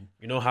 What do you mean?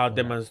 You know how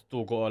them man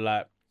still got to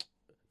like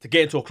to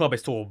get into a club.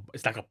 It's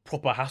like a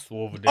proper hassle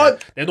over there. Oh.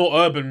 They're not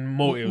urban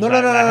motives. No,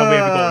 like, no, like how we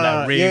got no.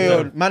 like raves Yeah,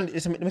 and man.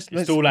 Let me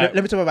still like-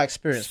 let me talk about my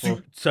experience, bro.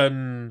 suits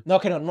and No,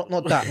 okay, no,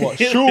 not that. What?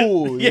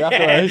 Sure. You have to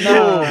Yeah. sure,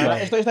 No,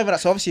 man. it's not even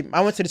that. So obviously,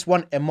 I went to this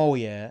one MO,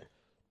 yeah,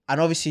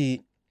 and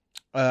obviously,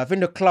 I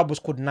think the club was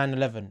called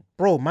 911.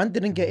 Bro, man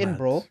didn't get in,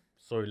 bro.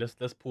 Sorry, let's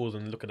pause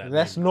and look at that.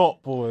 Let's name.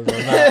 not pause on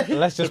that.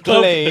 Let's just The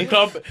play.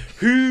 club.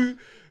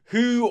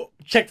 Who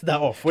checked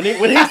that off when they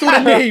saw the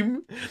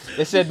name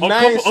They said on,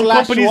 9/11.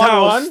 company's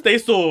house? They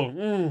saw.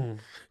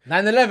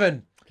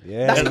 911.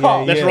 Yeah, That's yeah,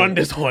 calm. Let's yeah. run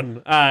this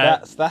one.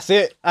 Alright, That's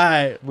it.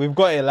 alright. We've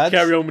got it, lads.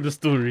 Carry on with the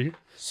story.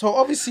 So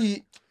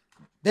obviously,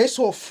 they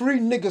saw 3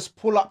 niggas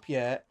pull up,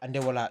 yeah, and they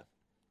were like,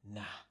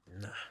 nah.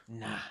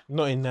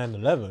 Not in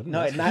 9/11.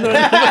 Not in Not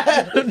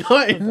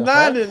in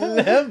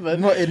 9/11.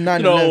 Not in 9/11.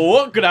 You know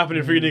what could happen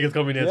if 3 niggas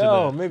come in here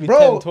Yo, today? maybe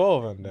Bro. 10,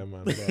 12 and them,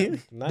 man.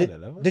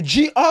 9/11. The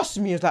G asked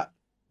me, he was like,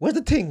 where's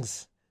the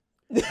things?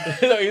 No,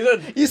 he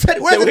said, He said,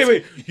 where's the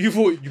wait. You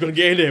thought you're gonna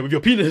get in there with your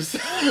penis?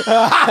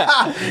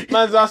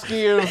 Man's asking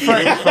you in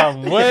French,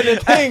 fam. Where are the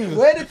things?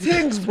 Where the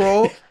things,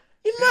 bro?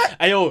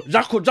 Hey yo,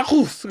 Jacques, come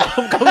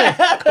here.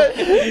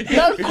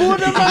 That's cool,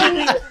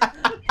 man.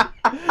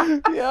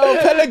 Yo,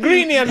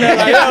 Pellegrini and they're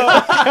like,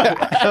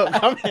 yo.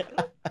 Come here.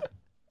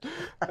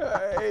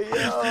 Hey,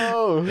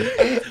 yo.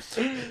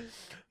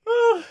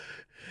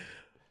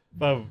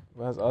 Fam,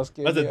 Man's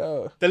asking, Listen,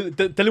 yo. tell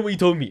him what you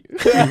told me.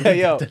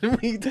 Yo. Tell him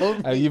what you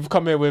told me. You've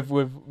come here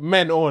with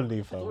men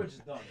only, fam.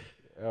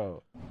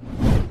 Yo.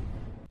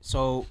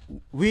 So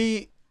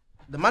the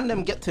man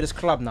them get to this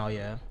club now,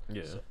 yeah.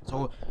 Yeah.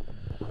 So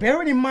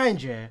bearing in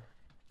mind, yeah.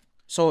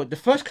 So the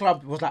first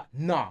club was like,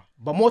 nah.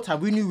 But more time,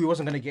 we knew we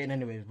wasn't gonna get in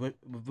anyway. We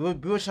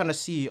were trying to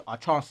see our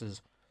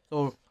chances.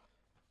 So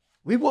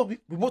we bought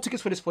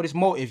tickets for this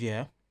motive,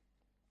 yeah.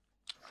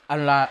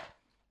 And like,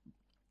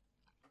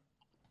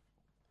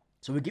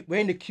 So we're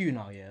in the queue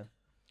now, yeah.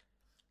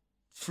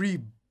 3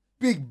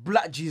 big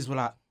black G's were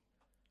like,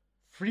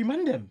 3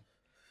 man them.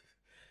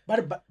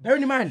 But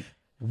bearing in mind,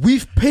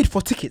 we've paid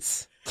for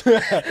tickets. Oh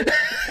yeah,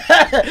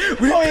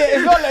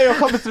 it's not like you're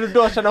coming to the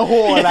door trying to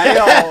whore like,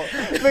 yo,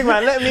 big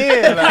man, let me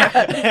in. Like,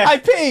 I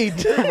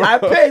paid. I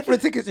paid for the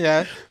tickets,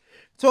 yeah.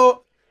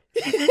 So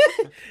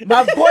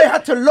my boy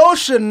had to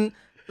lotion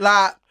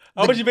like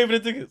How much you pay for the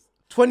tickets?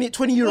 20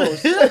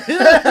 euros.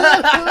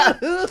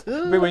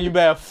 Big man, you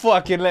better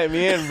fucking let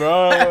me in,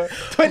 bro.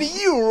 20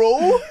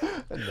 euro.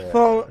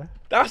 So,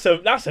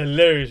 That's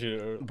hilarious, you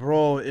know.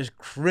 bro, it's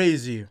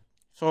crazy.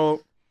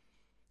 So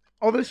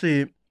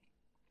obviously,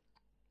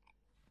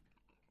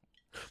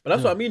 But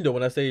that's what I mean though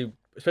when I say,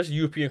 especially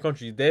European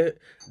countries,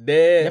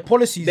 their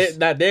policies.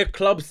 their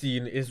club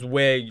scene is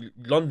where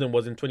London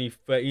was in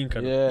 2013,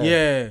 kind of.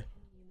 yeah.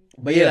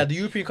 But yeah, like the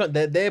European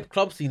their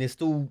club scene is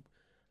still,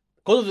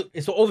 because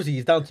it's obviously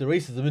it's down to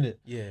racism, innit?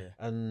 Yeah.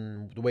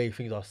 And the way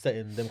things are set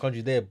in them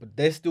countries there, but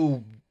they're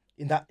still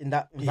In that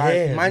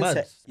Yeah, mindset.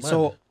 mad.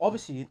 So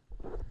obviously,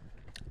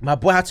 my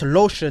boy had to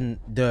lotion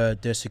the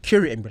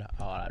security and be like,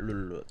 oh, like,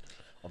 look.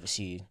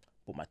 Obviously,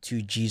 put my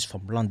 2 G's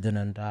from London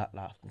and that.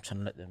 Like, I'm trying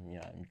to let them,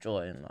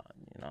 enjoy and like,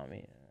 you know what I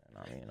mean.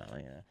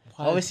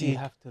 Why Obviously, do you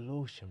have to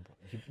lotion,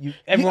 bro?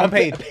 Everyone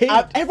paid.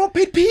 Everyone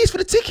paid P's for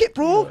the ticket,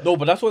 bro. no,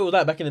 but that's what it was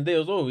like back in the day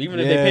as well. Even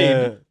if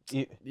they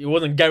paid, it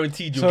wasn't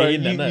guaranteed you'll Sorry,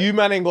 get in that night. you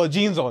man ain't got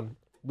jeans on.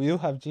 We all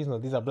have jeans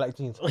on. These are black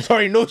jeans.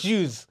 Sorry, no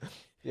shoes.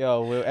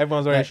 Yo, well,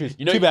 everyone's wearing shoes.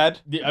 You know, Too bad.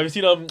 Have you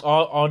seen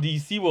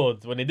RDC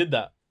Worlds when they did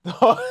that? You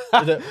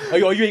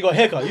ain't got a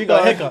haircut. You ain't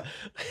got a haircut.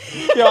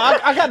 Yo,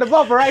 I got the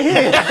barber right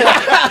here.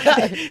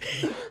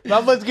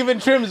 My man's giving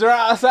trims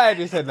right outside.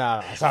 He said,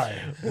 nah, sorry.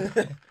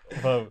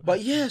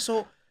 But yeah,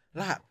 so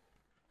like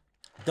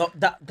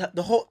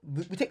the whole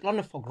we take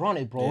London for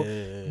granted, bro.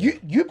 Yeah.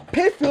 You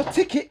pay for your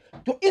ticket.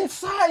 You're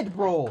inside,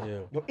 bro. Yeah.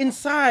 You're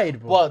inside,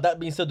 bro. But that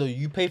being said, though,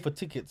 you pay for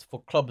tickets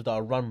for clubs that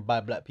are run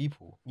by black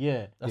people.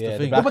 Yeah. That's Yeah, the the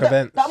thing. black But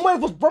events. that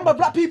move was run by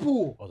black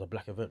people. Oh, the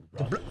black event.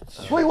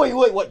 Bro.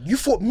 Wait. You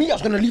thought me I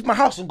was gonna leave my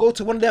house and go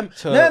to one of them?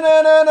 So- No. That's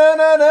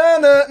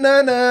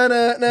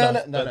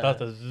exactly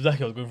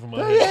what I was going from my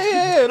head.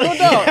 Yeah, no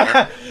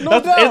doubt. No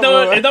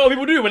doubt. Is that what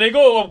people do when they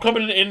go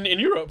clubbing in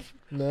Europe?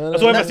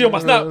 That's what I see on my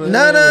snap. No.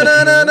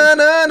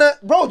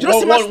 Bro, do you not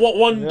see my...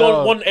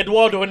 One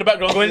Eduardo in the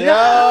background going, Yo,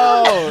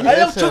 I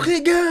love listen.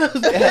 chocolate girls.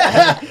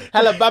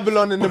 Hella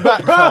Babylon in the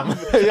back, fam.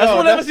 That's what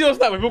I never see on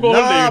snap when people go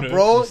Nah, holiday, you know.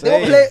 bro.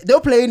 They were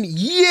playing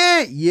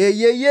yeah. And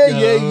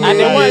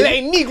they weren't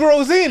letting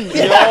Negroes in. Yo,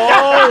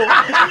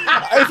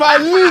 if I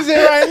lose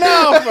it right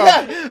now,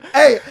 fam.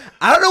 Hey,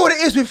 I don't know what it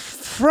is with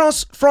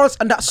France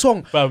and that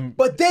song, Fam.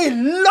 but they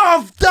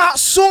love that You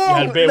song.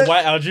 had bare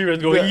white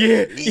Algerians going,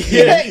 yeah.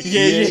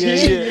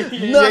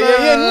 No.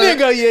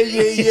 Nigga, yeah.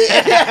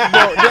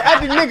 Bro, they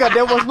added nigga.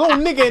 There was no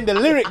nigga in the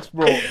lyrics,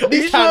 bro.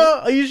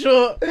 Are you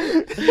sure?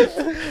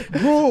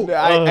 Bro,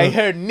 I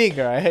heard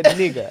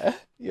nigga.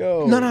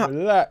 Yo, No.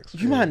 relax.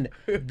 you man,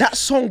 that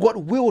song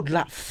got wheeled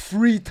like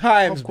 3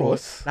 times, Of bro.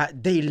 course.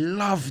 Like they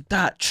love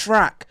that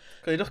track.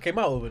 Because it just came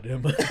out over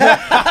them.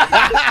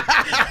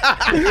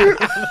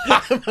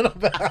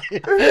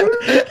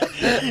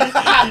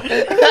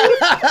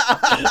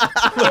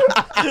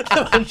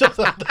 Man just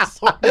like that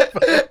song.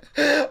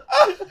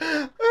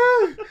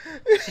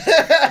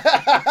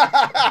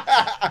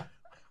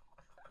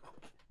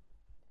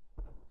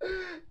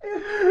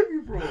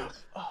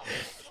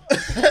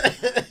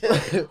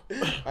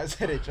 I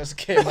said it just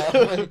came out.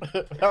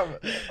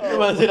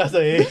 Man said that's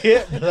a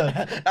hit.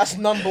 That's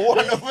number 1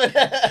 over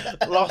there.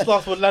 Last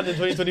one landed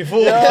in 2024.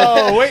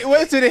 Yo,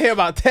 wait till they hear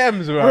about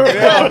Thames, bro.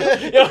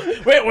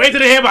 Yo, wait till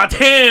they hear about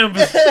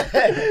Thames.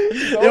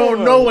 They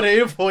don't know what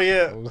they're in for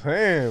yet. I'm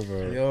saying,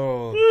 bro.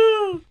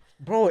 Yo,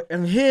 bro,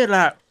 and here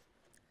like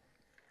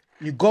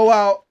you go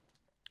out,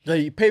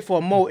 like, you pay for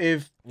a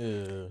motive,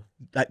 Yeah.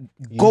 like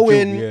go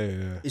in,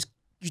 Yeah.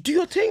 you do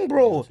your thing,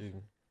 bro.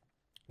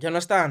 You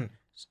understand?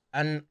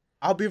 And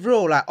I'll be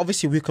real, like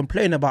obviously we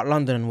complain about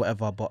London and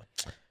whatever, but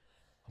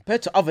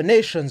compared to other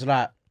nations,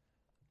 like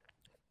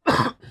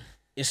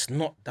it's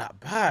not that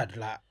bad.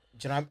 Like,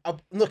 do you know? I'm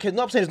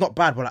not saying it's not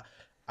bad, but like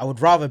I would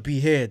rather be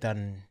here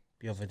than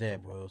be over there,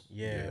 bro.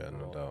 Yeah,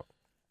 no bro.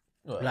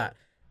 doubt. Like,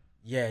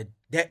 yeah,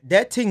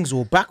 their things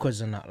all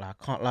backwards and that. Like,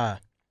 I can't lie.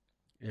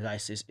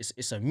 Like,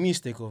 it's a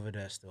mistake over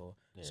there still.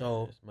 Yeah,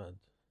 So it's mad.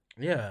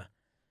 yeah,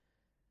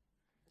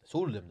 It's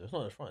all of them. Though. It's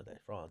not just France.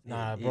 It's France.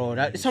 nah, Italy, bro.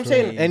 That's what I'm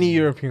Italy. saying. Any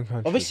European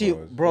country. Obviously,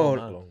 is bro,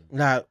 long.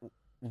 like,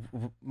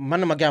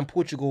 man, I'm going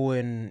Portugal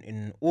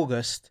in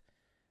August.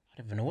 I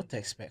don't even know what to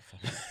expect from.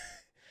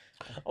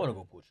 I want to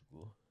go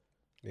Portugal.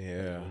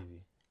 Yeah.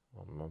 Maybe.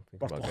 I'm thinking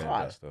But about for going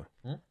hard. there still.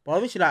 But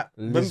obviously, like,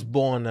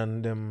 Lisbon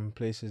and them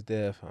places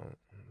there, fam.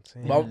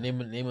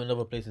 Name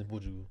another place in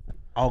Portugal.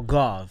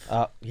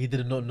 Algarve. He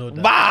did not know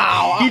that.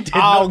 Wow! He did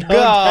not know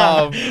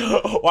God!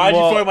 that. Why'd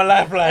you What? throw in my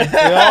lifeline?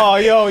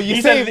 Yo, you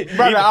He saved, said-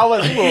 brother. I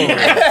was,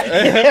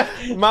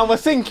 bro. Man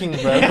was sinking,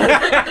 bro.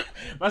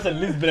 Man said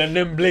Lisbon and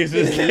them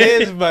places.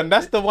 Lisbon,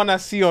 that's the one I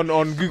see on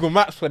Google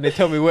Maps when they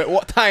tell me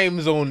what time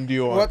zone do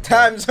you want. What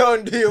time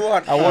zone do you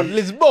want? I want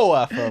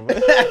Lisboa, fam.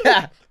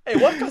 Hey,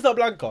 what's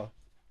Casablanca?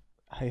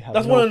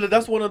 That's one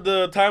of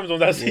the time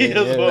zones I see as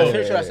yeah, well. I'm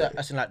pretty sure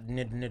that's in like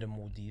near the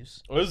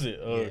Maldives. Oh, is it?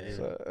 Oh,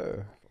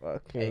 So,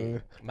 fucking... Hey,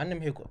 man, them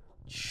here got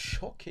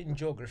shocking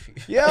geography.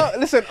 Yeah,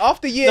 listen,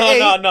 after year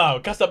 8... No.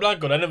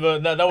 Casablanca,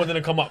 that one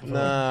didn't come up.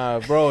 Nah,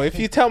 bro, if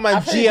you tell man I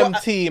think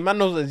what- GMT, man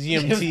knows what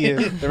GMT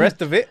is. The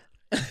rest of it,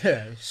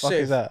 fuck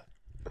Shit, is that?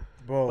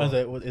 bro.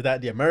 Is that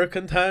the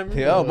American time?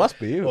 Yeah, it must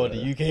be. Or the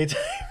UK time?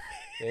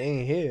 They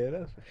ain't here,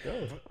 that's for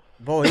sure.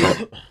 Bro,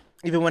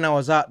 even when I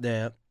was out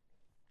there,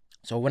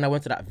 so when I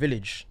went to that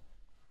village,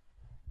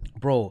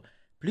 bro,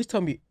 please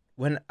tell me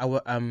when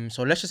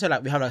so let's just say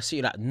like we have a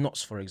city like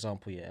Knots, for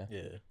example, yeah.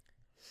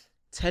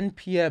 10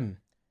 p.m.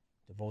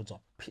 the roads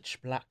are pitch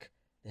black.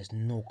 There's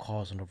no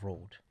cars on the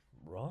road.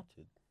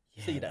 Rotted.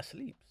 Yeah. See that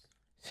sleeps.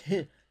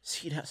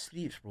 See that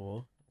sleeps,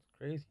 bro.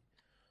 Crazy.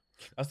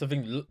 That's the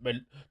thing. But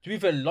to be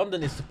fair,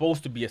 London is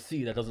supposed to be a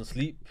city that doesn't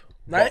sleep.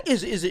 Like,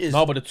 it is.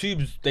 No, but the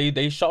tubes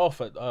they shut off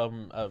at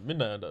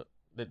midnight.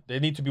 They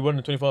need to be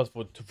running 24 hours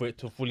for it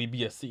to fully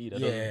be a city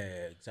that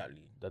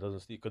exactly. doesn't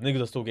sleep. Because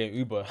niggas are still getting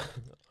Uber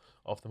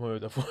after 4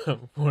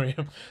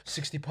 a.m.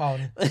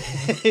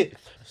 £60.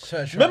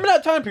 Search Remember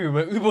that time period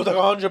when Uber was like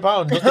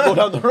 £100 just to go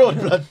down the road,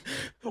 blood?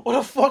 What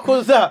the fuck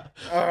was that?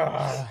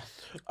 I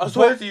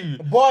swear to you.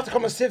 Bo had to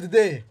come and save the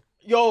day.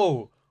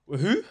 Yo,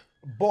 who?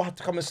 Bo had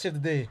to come and save the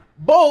day.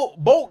 Bolt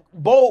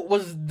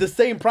was the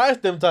same price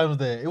them times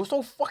there. It was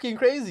so fucking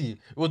crazy.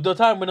 It was the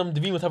time when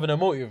Devine was having a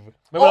motive.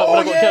 Remember when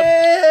I got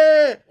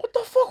kept? What the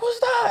fuck was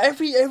that?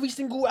 Every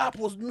single app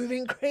was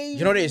moving crazy.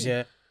 You know what it is,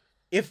 yeah?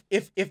 If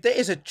there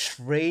is a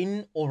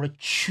train or a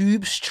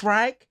tube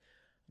strike,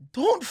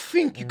 don't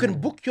think you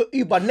can book your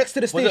Uber next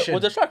to the station.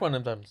 Was the track one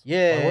them times?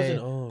 Yeah,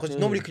 Oh, because okay.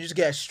 normally you can just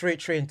get a straight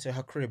train to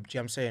her crib. Do you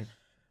know what I'm saying?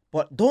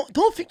 But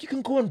don't think you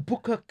can go and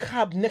book a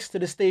cab next to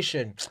the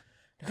station.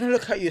 They're gonna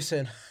look at you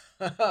saying,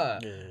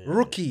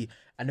 rookie,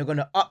 and they're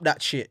gonna up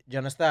that shit. Do you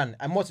understand?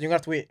 And most you're gonna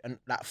have to wait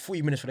like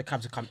 40 minutes for the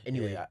cab to come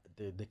anyway. Yeah,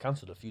 they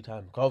cancelled a few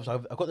times. Cause I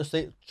got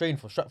the train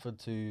from Stratford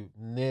to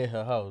near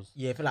her house.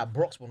 Yeah, for like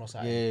Broxbourne or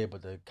something. Yeah,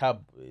 but the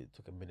cab it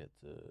took a minute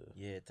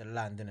to To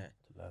land, innit?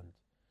 land.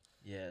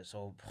 Yeah,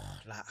 so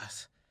like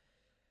as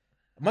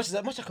much as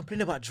I complain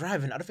about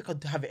driving, I don't think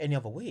I'd have it any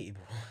other way,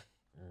 bro.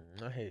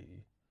 I hate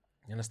you.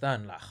 You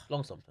understand? Like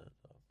Long something.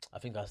 I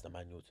think that's the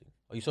manual thing.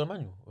 Oh, you saw the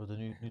manual or the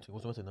new thing?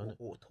 What's the manual?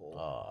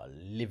 auto.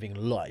 Living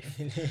life.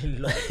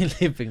 Like,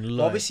 Living but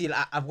life. obviously,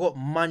 like, I've got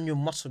manual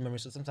muscle memory,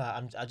 so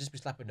sometimes I just be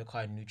slapping the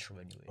car in neutral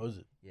anyway. What is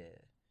it? Yeah.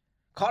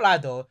 Can't lie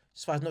though,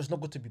 as far as it's not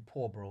good to be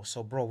poor, bro.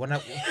 So, bro, when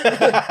I,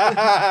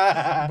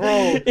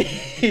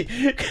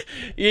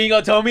 You ain't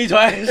gonna tell me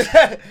twice.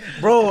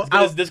 bro,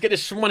 Let's get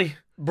this money.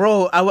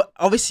 bro,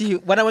 obviously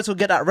when I went to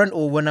get that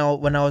rental when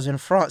I was in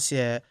France,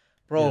 yeah,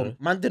 bro, Yeah.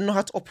 man didn't know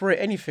how to operate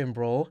anything,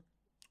 bro.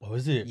 Oh,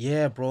 is it?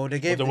 Yeah, bro, they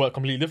gave. They work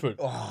completely different.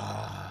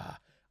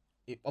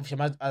 Obviously,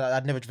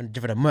 I'd never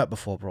driven a Merc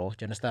before, bro. Do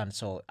you understand?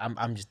 So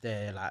I'm just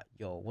there, like,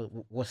 yo,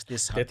 what's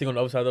this? They think on the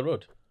other side of the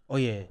road. Oh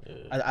yeah,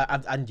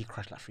 Andy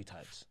crashed like 3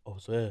 times. Oh,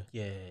 so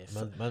yeah.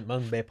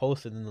 Man, bare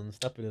posting and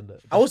snapping and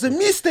that. I was a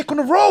mistake on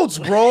the roads,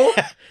 bro.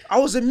 I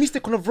was a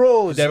mistake on the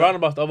roads. They're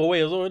roundabouts the other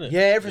way as well, isn't it?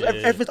 Yeah,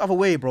 everything's the other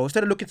way, bro.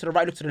 Instead of looking to the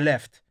right, look to the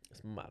left.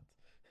 It's mad.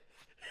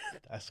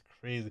 That's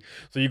crazy.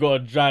 So you gotta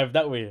drive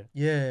that way.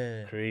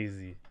 Yeah.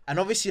 Crazy. And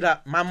obviously,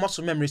 like, my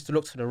muscle memory is to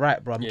look to the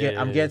right, bro. I'm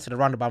getting to the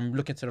roundabout. I'm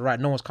looking to the right.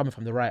 No one's coming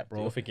from the right,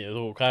 bro. You're thinking it's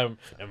all kind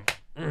of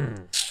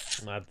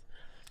mad.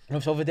 And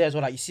obviously over there as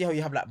well, like, you see how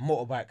you have like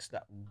motorbikes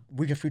that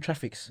weaving through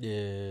traffics.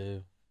 Yeah.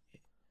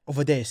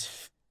 Over there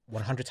is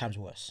 100 times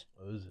worse.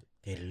 What is it?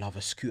 They love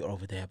a scooter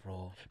over there,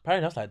 bro.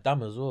 Apparently that's like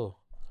damn as well.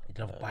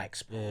 They love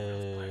bikes, bro. Yeah.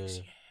 They love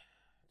bikes,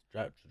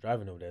 yeah.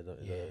 Driving over there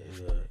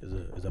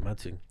is a mad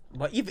thing.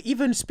 But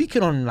even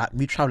speaking on like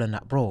me traveling,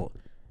 that, bro,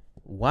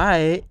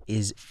 why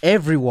is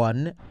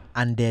everyone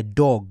and their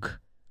dog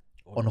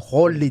on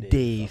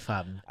holiday,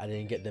 fam? I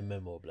didn't get the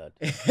memo, blood.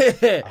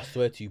 I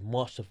swear to you,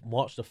 March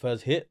the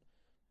first hit,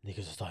 niggas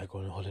just started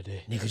going on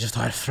holiday. Niggas just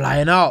started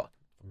flying out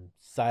From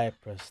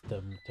Cyprus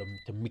to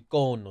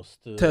Mykonos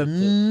to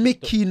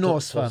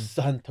Mykonos, fam.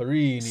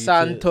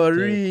 Santorini,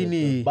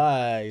 to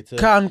Dubai, to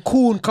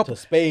Cancun, to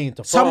Spain,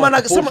 to France, Someone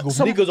to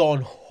Portugal. Niggas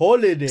on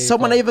holiday.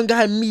 Someone fam. even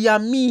got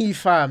Miami,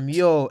 fam.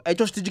 Yo, hey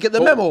Josh, did you get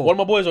the memo? One of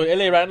my boys are in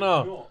LA right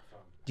now.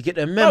 Did you get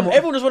the Fam, memo?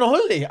 everyone just went on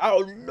holiday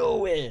out of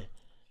nowhere.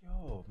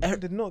 I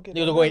did not get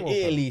Niggas that are going memo,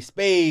 fam. Italy,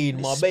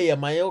 Spain, Marbella,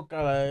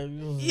 Mallorca.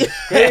 Like,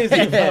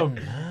 crazy, fam.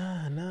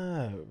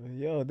 Nah.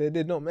 Yo, they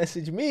did not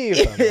message me,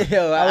 fam.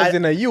 Yo, I was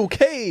in the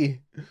UK.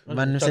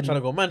 Man said, trying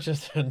to go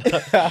Manchester. And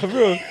that.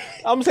 Bro,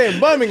 I'm saying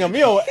Birmingham,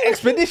 yo,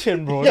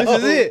 expedition, bro. This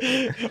is it.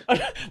 I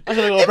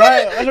should go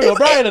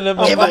Brian and them.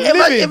 I'm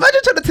living. imagine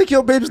trying to take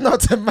your babes now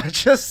to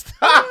Manchester.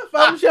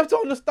 Fam, you have to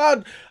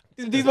understand.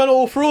 These men are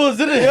all frauds,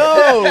 isn't it?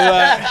 Yo,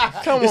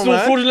 like, come It's on, all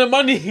man. fraudulent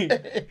money.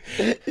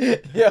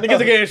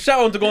 Niggas are getting shot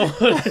on to go on.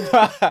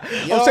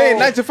 I'm saying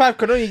 9 to 5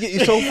 can only get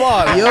you so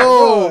far. Like, Yo,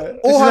 bro, this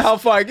all is her- how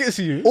far it gets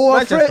you. All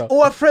Manchester.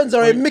 her friends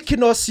are in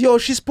Mykonos. Yo,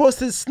 she's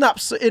posting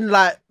snaps in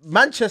like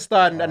Manchester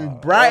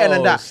and Brighton yo,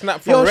 and that.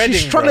 snap from Yo, Reading,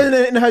 she's struggling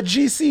in her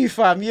GC,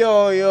 fam.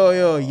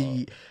 Yo.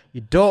 You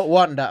don't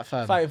want that,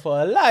 fam. Fighting for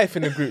her life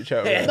in the group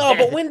chat. bro. No,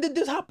 but when did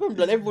this happen?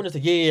 Like, everyone is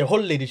like, yeah,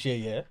 holiday this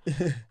year,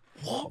 yeah.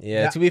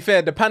 Yeah, to be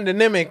fair, the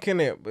pandemic,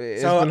 innit,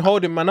 it's So, been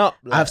holding man up.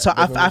 Like,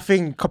 I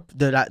think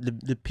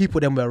the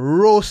people them were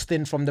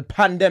roasting from the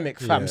pandemic,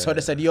 fam. So Yeah.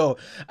 they said, yo,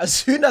 as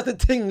soon as the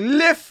thing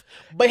lift,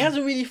 But it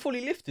hasn't really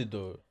fully lifted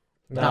though.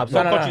 Nah,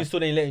 Some no. countries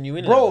still ain't letting you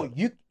in. bro,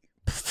 like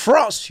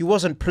France, you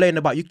wasn't playing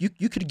about.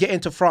 You could get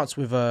into France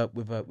with a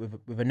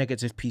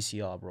negative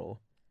PCR, bro.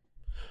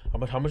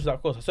 that. How much does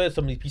that cost? I saw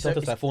some of these pieces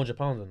it's- like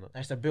 £400 and that.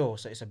 That's the bill.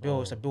 So it's a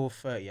bill. It's a bill of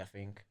 30, I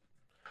think.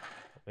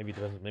 Maybe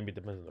it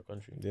depends on the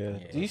country. yeah.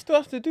 Yeah. Do you still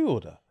have to do all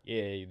that?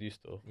 Yeah, you do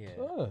still. Yeah.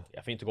 Oh.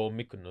 I think to go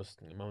Mykonos,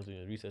 my was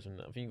doing research on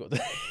that. I think you got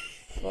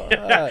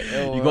Alright,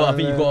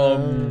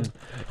 yo,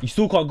 you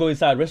still can't go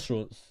inside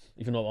restaurants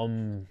if you're not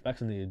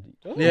vaccinated.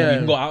 Yeah. You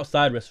can go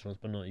outside restaurants,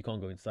 but no, you can't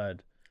go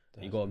inside.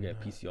 You gotta get a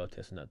PCR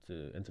test and that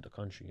to enter the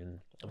country and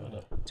stuff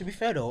like that. To be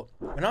fair though,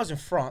 when I was in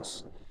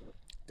France,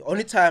 the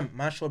only time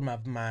man showed my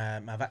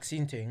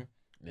vaccine thing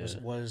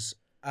was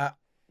at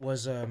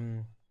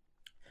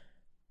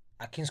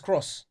King's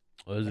Cross.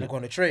 Oh, is When I it? go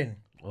on the train.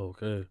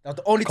 Okay. That was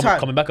the only time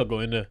Coming back or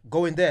going there?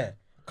 going there.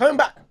 Coming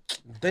back,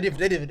 they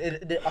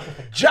asked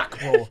for jack,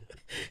 bro.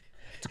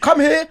 To come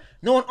here,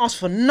 no one asked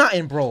for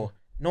nothing, bro.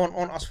 No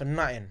one asked for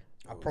nothing.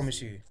 I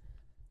promise you.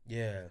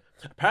 Yeah.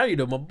 Apparently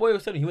though, my boy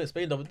was telling me he went to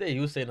Spain the other day. He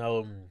was saying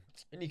how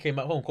when he came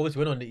back home, obviously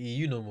we're not on the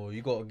EU no more.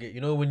 You gotta get,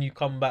 when you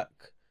come back,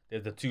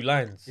 there's the two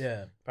lines.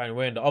 Yeah. Apparently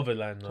we're in the other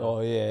line now.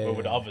 Oh yeah, We're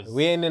with the others.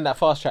 We ain't in that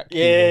fast track. queue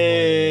no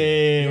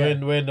Yeah, more,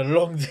 Yeah. We're in the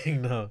long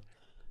thing now.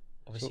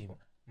 Obviously,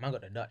 man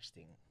got the Dutch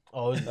thing.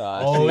 Oh,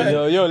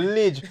 Yo,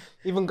 Lidge,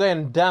 even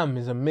going damn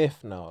is a myth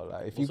now.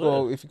 Like if you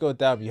go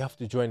damn, you have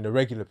to join the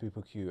regular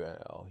people queue. And,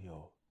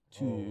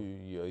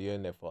 you're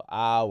in there for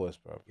hours,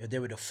 bro. You're there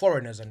with the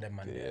foreigners and them,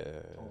 man.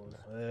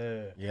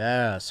 Yeah.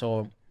 Yeah,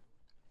 so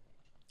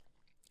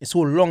it's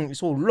all long.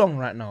 It's all long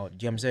right now. Do you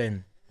know what I'm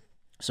saying?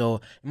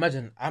 So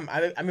imagine I'm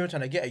even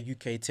trying to get a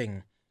UK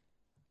thing,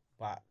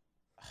 but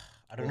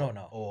I don't know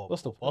now. Or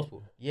What's the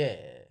passport? Yeah,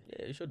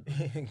 Yeah, you should.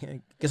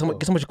 guess how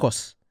much it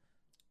costs?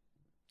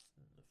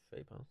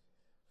 £30.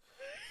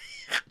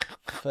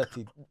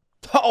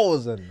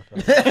 30,000.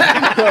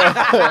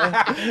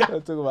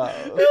 Talk about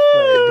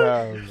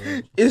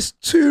 30,000. It's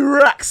 2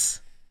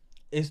 racks.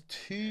 It's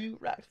 £2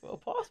 for a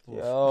passport.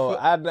 Yo,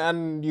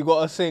 and you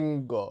gotta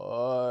sing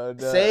God.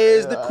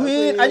 Says the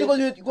Queen, and you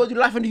gotta do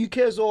life in the UK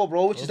as well,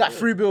 bro. Which is like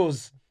 3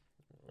 bills.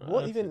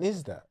 What even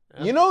is that?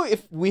 You know,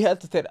 if we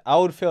had to take, I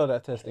would fail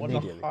that test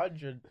immediately.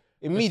 100%.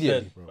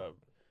 Immediately, bro.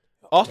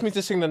 Ask me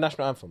to sing the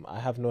national anthem. I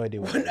have no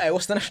idea what. it is. Hey,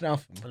 what's the national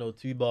anthem? I know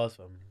 2 bars,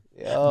 fam.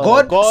 Yo,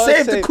 God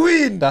save the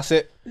Queen. That's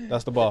it.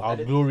 That's the bar. Our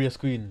glorious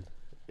queen.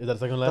 Is that the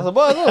second line? That's the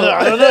bar. No.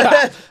 I don't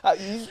know.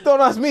 You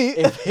don't ask me.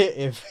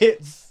 If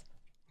hits.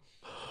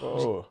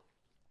 Oh.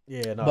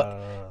 Yeah,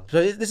 no.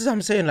 So this is what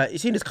I'm saying. Like, you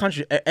see in this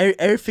country,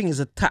 everything is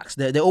a tax.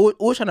 They're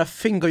always trying to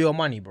finger your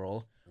money,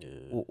 bro. Yeah.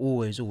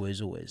 Always.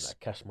 Like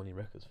Cash Money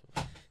Records.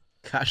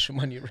 Cash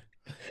money.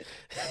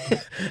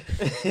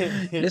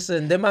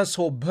 Listen, them man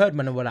saw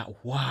Birdman and were like,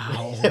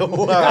 wow.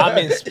 I'm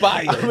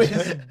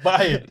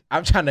inspired.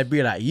 I'm trying to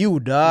be like you,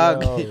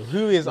 dog. Yo,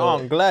 who is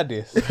Aunt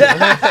Gladys?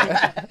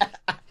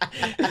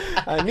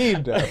 I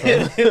need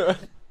that. Bro.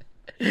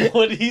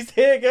 What did he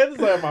say again?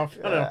 Sorry, my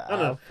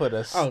I put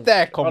a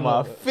stack on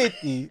my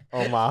 50,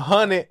 on my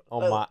 100,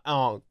 on my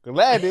Aunt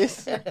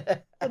Gladys.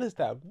 What does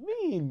that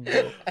mean,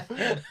 bro?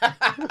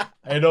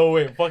 Hey, no,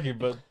 wait, fuck it,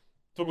 but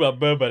talk about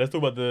Birdman. Let's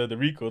talk about the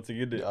Rico thing,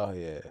 innit? Oh,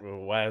 yeah.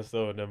 Bro,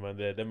 YSL and them man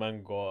there. Them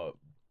man got.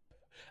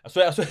 I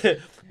swear,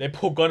 they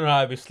pulled Gunner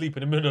out of his sleep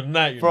in the middle of the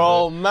night.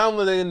 Bro, man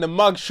was in the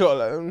mug shot.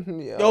 Like,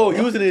 Yo,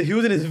 he was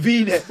in his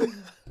V-neck.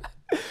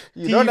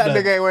 you know that man.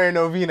 nigga ain't wearing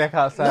no V-neck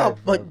outside. No,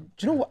 but bro. do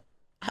you know what?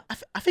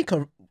 I think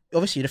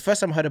obviously the first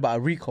time I heard about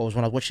a Rico was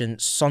when I was watching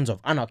Sons of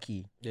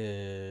Anarchy. Yeah,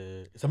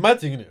 it's a mad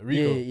thing, innit?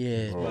 Rico.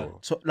 Yeah. Bro.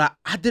 So like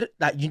I did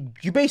like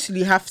you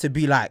basically have to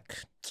be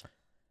like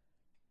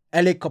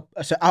Al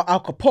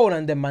Capone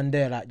and them man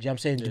there, like, do you know what I'm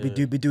saying?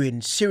 Yeah. Be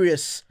doing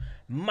serious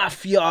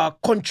mafia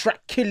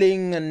contract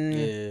killing and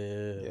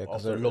Yeah, 'cause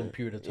after a of- long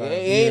period of It time.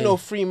 ain't no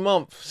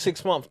 3-month,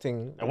 6-month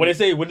thing. And what they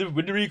say with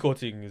the Rico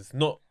thing is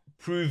not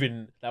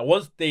proving that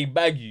once they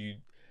bag you,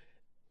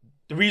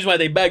 the reason why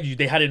they bagged you,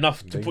 they had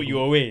enough to They put got- you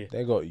away,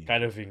 They got you.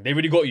 kind of thing. They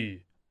really got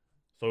you.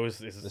 So it's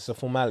It's a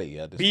formality.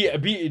 Yeah, do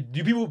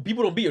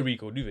people don't beat a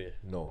Rico, do they?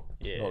 No,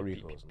 Yeah, not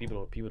Ricos.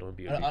 People don't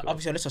beat a Rico.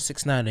 obviously unless you're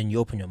 6'9" and you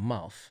open your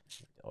mouth.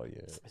 Oh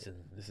yeah.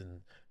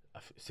 Listen.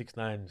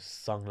 6ix9ine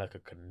sung like a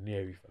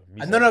canary.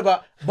 No,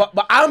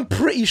 but I'm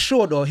pretty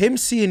sure though, him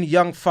seeing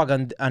Young Thug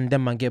and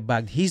them man get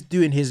bagged, he's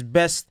doing his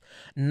best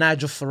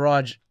Nigel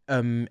Farage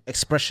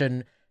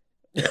expression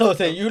I was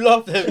saying, you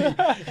laughed at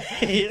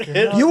me.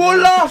 You all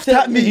laughed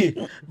at me,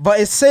 but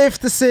it's safe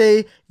to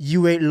say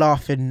you ain't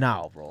laughing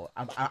now, bro.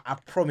 I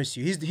promise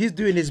you. He's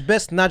doing his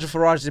best Nigel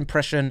Farage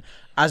impression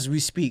as we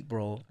speak,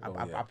 bro.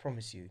 I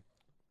promise you.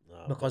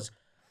 Because,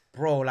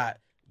 bro, like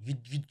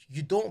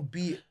you don't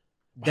beat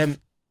them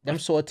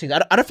sort of things.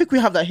 I don't think we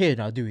have that here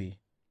now, do we?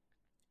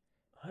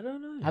 I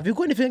don't know. Have you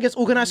got anything against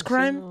organized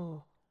crime?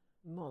 No,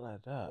 not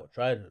like that.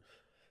 Trident.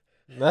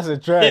 That's a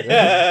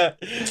Trident.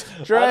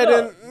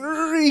 Trident,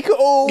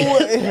 Rico.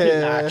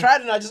 Nah,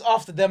 Trident are just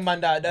after them,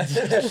 man. That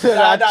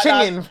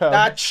chinging, fam.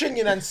 that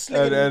chinging and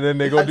slinging. And then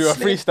they go do a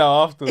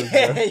freestyle afterwards. Bro.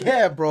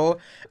 Yeah, bro.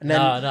 And then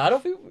Nah, I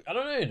don't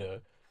know, you know.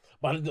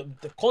 But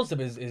the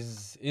concept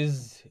is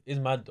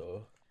mad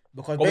though.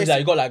 because Obviously,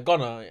 you got like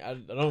Gunner.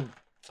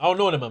 I don't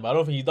know them, man, but I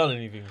don't think he's done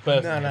anything.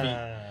 Personally.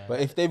 no. But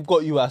if they've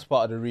got you as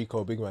part of the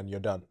Rico, big man, you're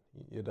done.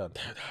 You're done.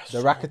 The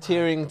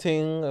racketeering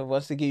thing,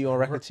 once they get you on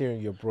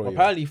racketeering, you're bro.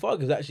 Apparently, Fug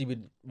has actually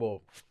been,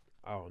 well,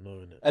 I don't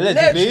know,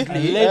 innit?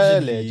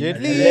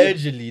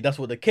 Allegedly, that's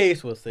what the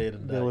case was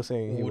saying. They were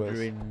saying he was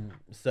ordering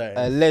certain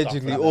allegedly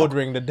stuff like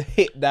ordering the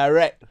hit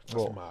direct,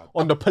 bro, mad.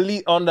 on the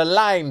police on the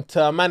line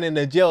to a man in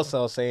a jail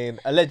cell, saying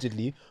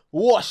allegedly,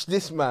 wash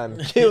this man,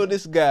 kill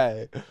this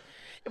guy. Yeah,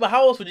 but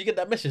how else would you get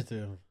that message to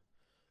him?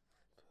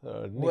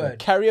 Word.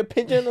 Carrier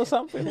pigeon or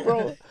something,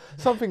 bro.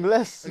 Something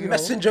less. You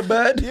messenger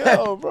bird. Know.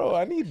 Yo, bro,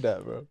 I need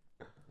that, bro.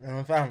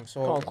 Fam,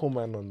 so Can't call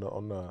man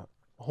on the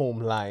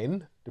home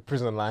line, the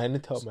prison line,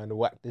 and tell man to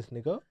whack this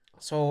nigga.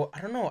 So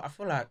I don't know. I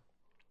feel like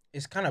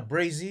it's kind of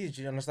brazy.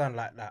 Do you understand?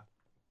 Like that,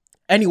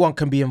 anyone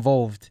can be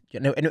involved.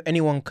 You know,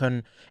 anyone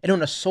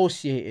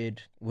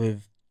associated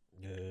with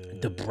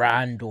the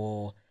brand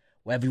or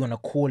whatever you want to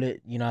call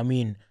it. You know what I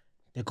mean?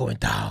 They're going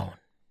down.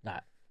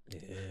 Like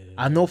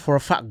I know for a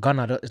fact,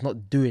 Gunner is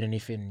not doing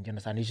anything. You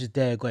understand? He's just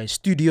there going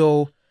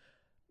studio,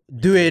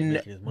 doing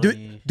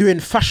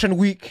fashion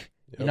week.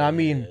 You know what I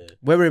mean?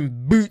 Wearing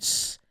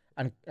boots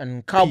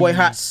and cowboy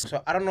hats.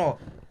 So I don't know.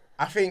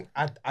 I think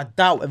I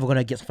doubt we're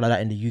gonna get something like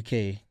that in the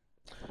UK.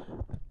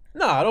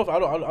 No, I don't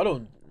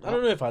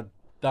know if I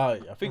doubt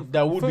it. I think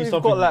that would be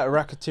something. Got like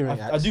racketeering.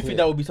 I do think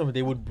that would be something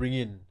they would bring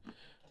in.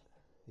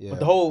 Yeah. But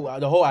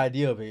the whole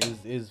idea of it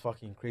is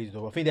fucking crazy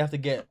though. I think they have to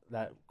get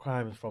like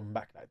crimes from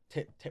back like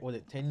was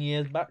it 10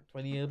 years back,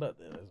 20 years back?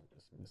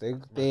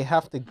 They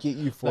have to get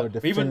you for a Like,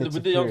 even definitive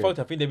with the young period. folks,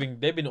 I think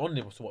they've been on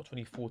them for what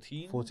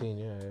 2014. 14,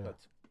 yeah. Like,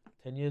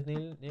 10 years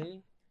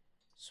nearly.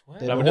 Swear.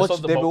 They've Like, been, when the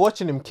they've been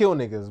watching him kill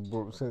niggas,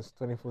 bro, since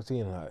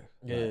 2014. Like,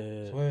 Yeah.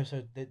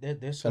 So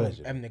they're sort of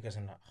Allegedly. M niggas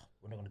and like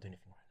we're not gonna do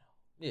anything right now.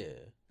 Yeah.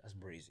 That's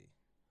brazy.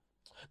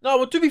 No,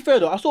 but to be fair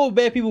though, I saw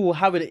bare people were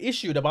having an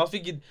issue. But I was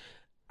thinking,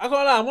 I can't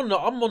lie, I'm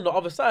on the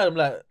other side. I'm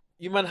like,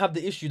 you man have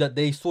the issue that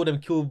they saw them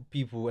kill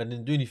people and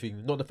didn't do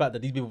anything, not the fact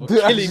that these people were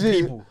killing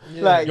Actually, people.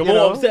 like, You're you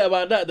more know, upset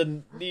about that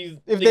than these.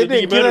 if niggas they being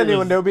didn't kill murderers.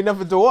 anyone, there'll be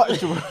nothing to watch,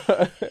 bro.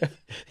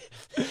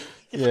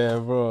 Yeah,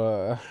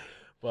 bro.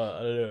 But I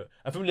don't know.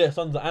 I think their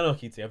Sons of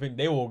Anarchy thing. I think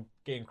they were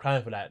getting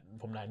crime for that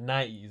from like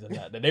 90s and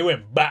that. Then they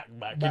went back,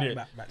 innit?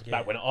 Yeah.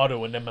 Back when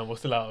Ardo and them man was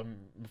still out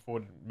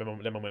before them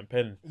man went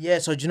pen. Yeah,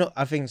 so do you know?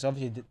 I think so.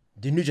 Obviously,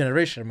 the new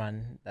generation,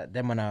 man, that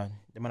them man are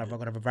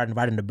gonna be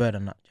riding the bird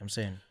and that. You know what I'm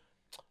saying.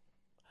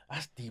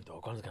 That's deep though.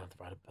 Gun's gonna have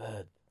to ride a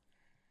bird.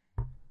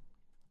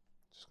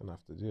 Just gonna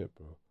have to do it,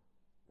 bro.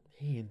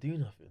 He ain't do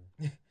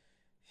nothing.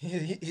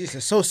 He's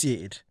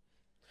associated.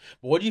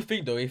 But what do you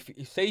think though? If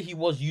say he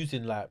was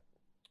using like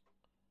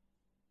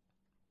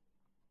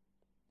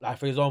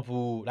for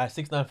example, like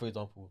 6ix9ine for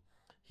example,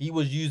 he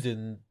was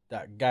using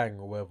that gang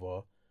or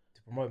whatever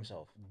To promote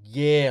himself.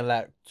 Yeah,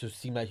 like to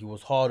seem like he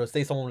was hard, or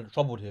say someone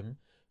troubled him,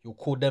 he'll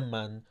call them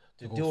man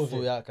to deal go with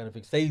sort it. it out kind of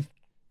thing. Say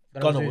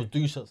That Gunner was was it.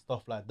 do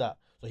stuff like that.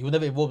 So he would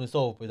never involve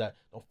himself, but he's like,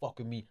 don't fuck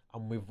with me,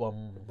 I'm with But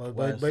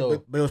YSL.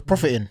 it was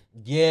profiting.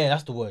 Yeah,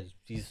 that's the word.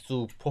 He's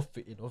still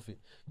profiting off it.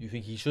 You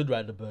think he should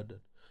ride the bird then?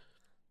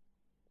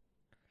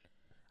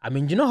 I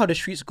mean, you know how the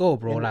streets go,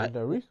 bro. In Like,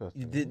 the Rico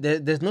thing,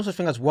 there's no such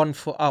thing as 1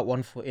 foot out,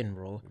 1 foot in,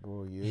 bro.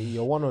 bro,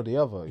 you're one or the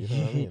other. You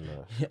know what I mean?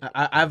 Like,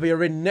 Either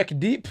you're in neck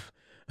deep,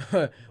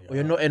 or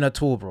you're not in at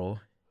all, bro.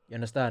 You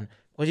understand?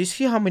 Because you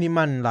see how many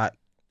man like.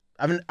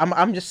 I mean,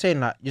 I'm just saying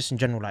like just in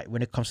general like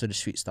when it comes to the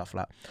street stuff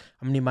like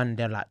how many man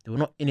they're like they were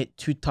not in it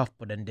too tough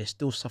but then they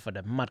still suffer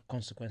the mad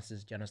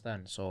consequences. Do you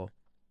understand? So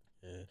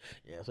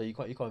Yeah. So you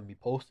can't be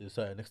posted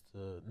certain next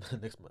to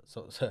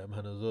certain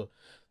man as well.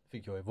 I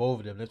think you're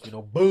involved with them. Next,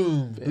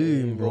 boom,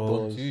 Boom,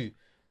 bro. Too.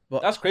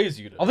 But That's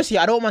crazy. You know? obviously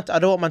I don't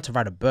want man to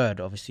ride a bird.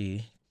 Obviously,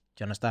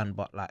 do you understand?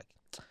 But like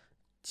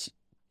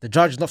the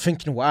judge is not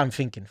thinking what I'm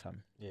thinking,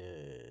 fam. Yeah.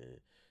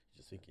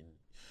 Just thinking.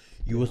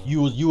 You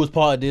was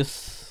part of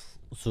this.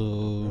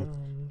 So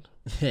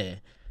Yeah,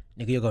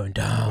 nigga, you're going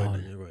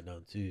down. you're going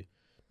down too.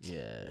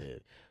 Yeah.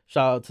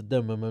 Shout out to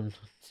them, man.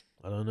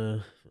 I don't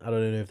know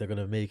if they're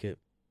gonna make it.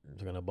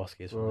 They're gonna bust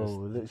case bro,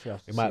 from we this. literally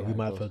have to We might see how it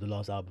have goes. heard the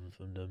last album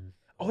from them.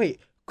 Oh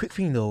wait, quick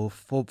thing though,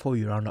 before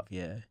we round up,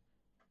 yeah.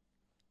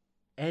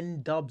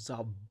 N-Dubz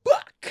are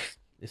back.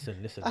 Listen.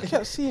 I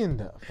kept seeing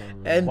that.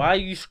 Fam. And Why are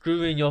you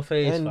screwing your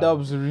face? fam?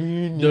 N-Dub's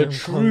reunion. The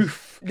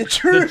truth. the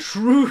truth. The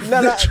truth.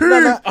 Nah, The nah,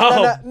 truth.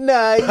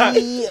 nah,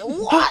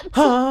 what?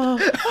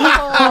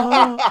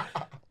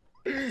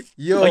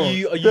 Yo, Are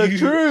you The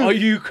truth. Are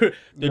you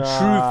the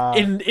Nah.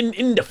 truth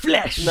in the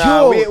flesh?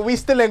 Nah, Yo. we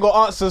still ain't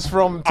got answers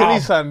from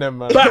Talisa and them,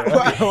 man.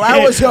 why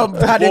was your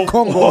dad in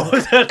Congo? What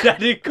was that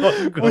dad in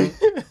Congo?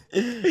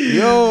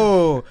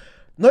 Yo,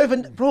 not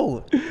even,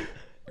 bro.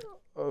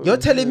 You're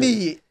telling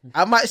me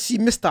I might see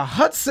Mr.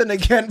 Hudson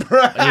again,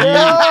 bro?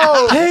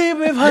 Hey,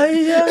 babe, how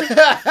you doing?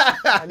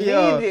 I need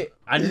Yo. it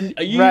And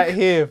are you right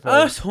here, fam.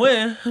 I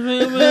swear.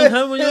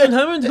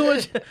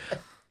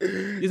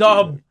 These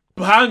are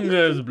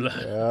bangers,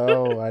 blood.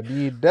 Yo, I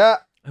need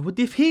that. I would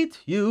defeat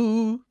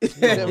you.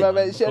 Never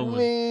mention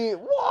me.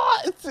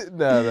 What?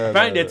 No.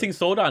 Apparently, their thing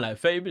sold out in like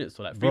 30 minutes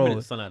or like 3 Bro,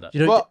 minutes, something like that.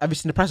 You know, But- have you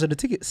seen the price of the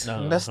tickets?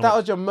 No,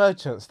 Nostalgia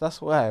merchants.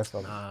 That's why,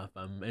 fam. Nah,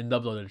 fam.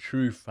 N-Dubs on the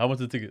truth. How much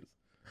the tickets?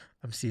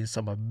 I'm seeing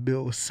some of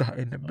Bill sat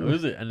in the What bill.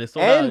 is it? And they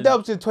sold out.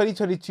 N-Dubs in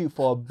 2022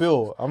 for a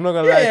bill. I'm not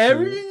gonna lie Yeah,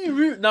 to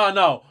you.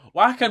 no.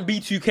 Why can't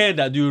B2K and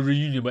that do a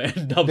reunion, but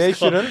N-Dubs They can't?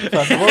 shouldn't.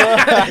 First of all.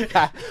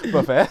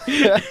 But fair.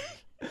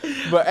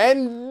 But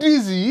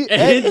N-Dizzy.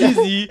 And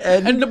Dizzy,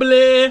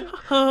 NAA.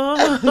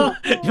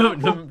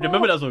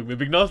 Remember that song with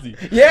Big Nasty?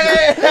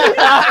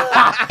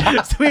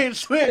 Yeah.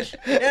 Switch.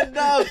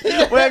 N-Dubs.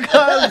 Where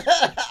comes?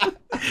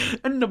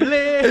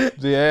 NAA.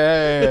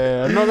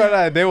 Yeah, I'm not gonna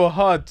lie, they were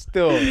hard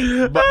still.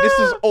 But this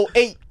was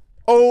 08.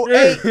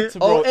 08,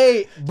 bro.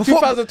 08. Before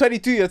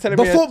 2022, you're telling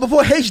me.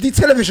 before HD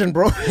television,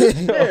 bro.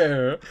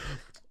 Yeah.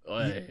 Oh,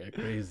 yeah,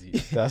 crazy.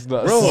 That's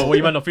not. Bro, what,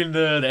 you might not feeling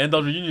the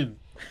N-Dubs reunion?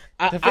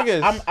 The thing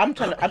is- I'm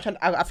trying. I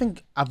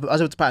think I was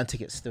able to buy a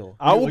ticket still.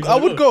 I would go. I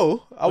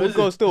What would is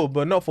go it? still,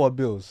 but not for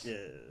bills. Yeah,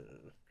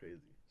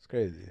 crazy. It's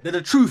crazy. They're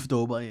the truth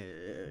though, but yeah,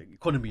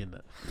 economy and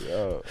that.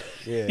 Yo,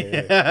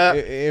 yeah.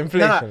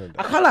 Inflation. Nah, and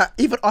I that. can't like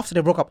even after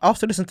they broke up. I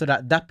also listened to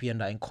that Dappy and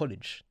that in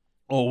college.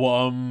 Oh,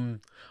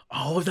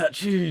 what was that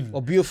tune?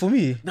 Or Beautiful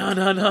Me. No.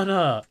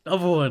 Another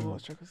one.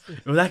 What track is this?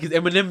 It was like his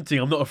Eminem thing.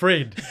 I'm not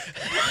afraid.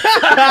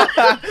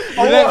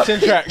 Redemption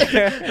track.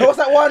 What's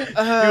that one? You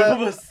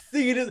remember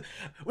singing this?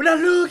 When I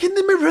look in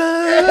the mirror,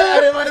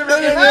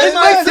 It's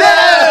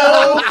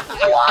myself.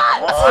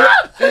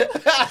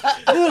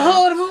 the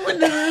heart of a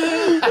winner.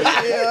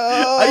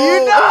 Are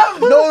you dumb?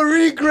 No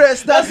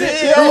regrets. That's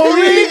it. No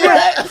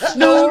regrets.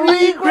 No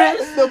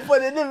regrets. No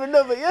funny, never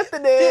know but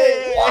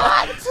yesterday.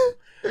 What?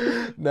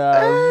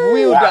 Nah,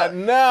 wheel that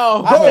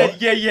now. I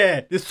said,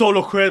 yeah. This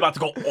solo career is about to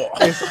go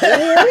off.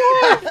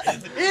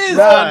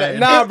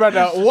 Nah,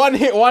 brother. One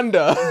hit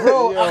wonder.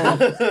 Bro,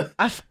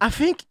 I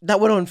think that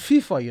went on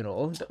FIFA, you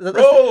know.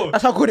 Bro.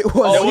 That's how good it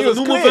was. There he was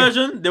a was normal clear.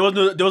 version. There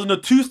wasn't a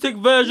two-stick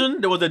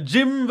version. There was a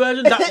gym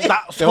version. That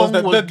There was song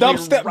the playing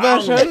dubstep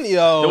round. version.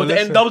 Yo, There was the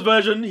listen. N-Dubs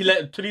version. He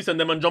let Talisa and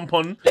them and jump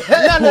on.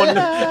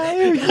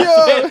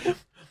 Yo.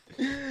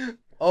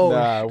 Oh,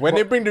 Nah, when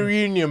they bring the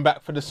reunion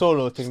back for the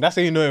solo thing, that's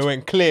how you know it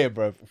went clear,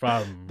 bro.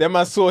 Fam. Then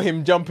I saw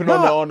him jumping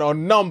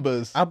on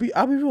numbers. I'll be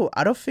real.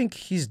 I don't think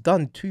he's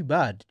done too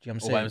bad. Do you know what I'm All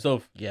saying? by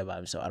himself. Yeah, by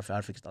himself. I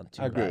don't think he's done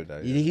too I bad. agree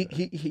with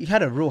that, He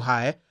had a real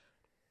high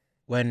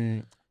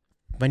when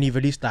he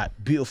released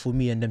that Beautiful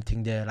Me and them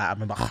thing there. Like I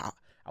remember, I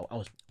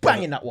was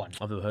banging that one.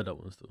 I've never heard that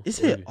one still. Is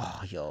Really? it?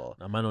 Oh, yo.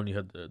 Nah, man only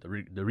heard the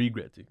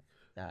regret thing.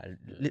 Nah,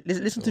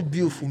 listen to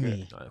Beautiful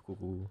Me Alright,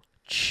 cool.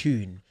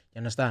 tune. You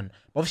understand?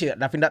 Obviously,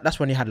 I think that's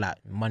when he had like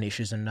money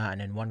issues and that,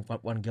 and then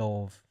one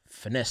girl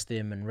finessed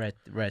him and red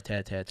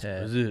tear.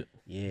 Is it?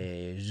 Yeah,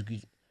 it was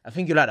good. I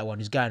think you like that one.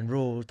 He's getting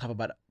real tough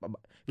about it.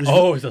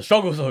 Oh, it's a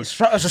struggle song.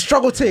 It's a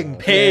struggle thing.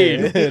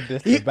 Pain.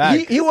 That's the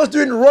bag. He was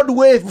doing Rod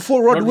Wave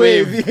before Rod Rod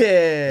Wave. Wave.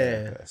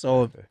 Yeah.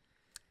 So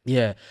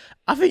yeah,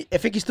 I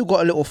think he's still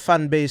got a little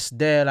fan base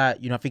there. Like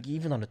I think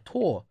even on the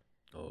tour.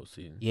 Oh,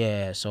 see.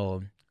 Yeah.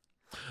 So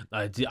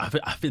I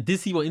did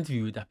see one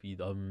interview with Dappy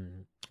a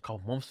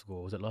couple months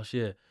ago. Was it last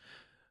year?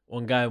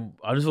 One guy,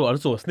 I just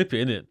saw a snippet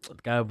in it. The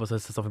guy must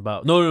have said something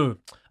about no.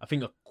 I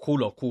think a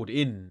caller called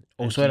in.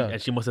 Oh, and swear.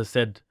 she must have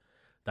said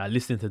that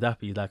listening to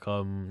Dappy, like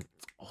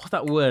what's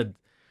that word?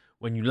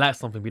 When you like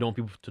something, but you don't want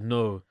people to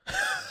know.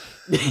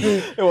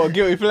 What,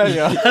 guilty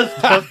pleasure?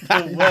 That's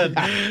the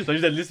word. So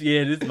she said, "Listen,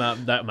 yeah, this is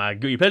my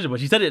guilty pleasure." But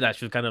she said it that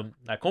she was kind of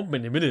like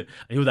complimenting him in it,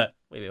 and he was like,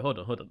 "Wait, hold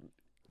on."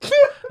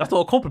 That's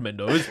not a compliment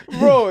though.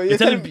 Bro, You're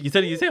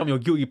saying I'm your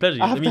guilty pleasure.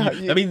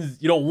 That means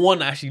you don't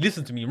want to actually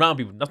listen to me around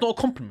people. That's not a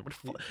compliment.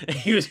 What the fuck?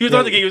 He was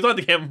trying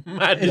to get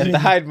mad. You have to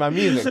hide my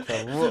music,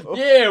 fam.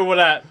 Yeah, well,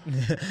 that.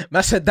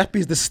 man said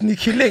Dappy's the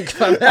sneaky link,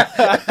 fam.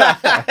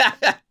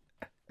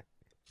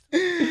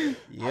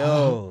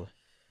 Yo.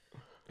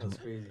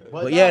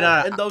 But yeah,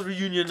 nah, N-Dubs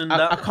reunion and I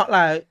that. can't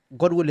lie.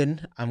 God willing,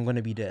 I'm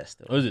gonna be there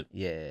still. Oh, is it?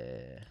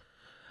 Yeah.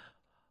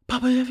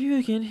 Papa, if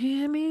you can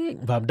hear me.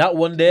 Fam, that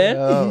one there.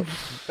 Yo,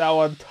 that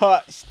one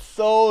touched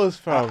souls,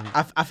 fam.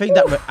 I think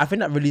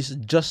that release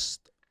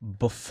just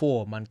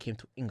before man came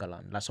to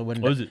England. Like so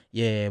when Oh, is it?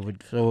 yeah,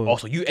 so Oh,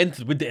 so you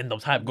entered with the end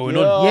of time going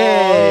Yo, on.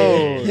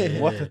 Yeah.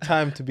 What a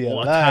time to be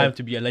What alive. a time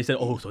to be alive. They said,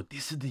 oh, so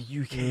this is the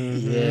UK.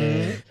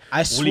 yeah, I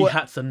Woolly swear.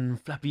 hats and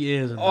flappy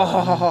ears. And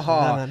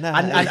Oh,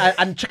 Nah.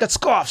 and checkered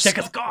scarves. check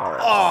a scar.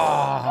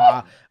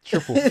 Oh,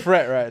 Triple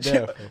threat right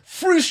there.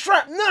 free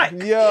strap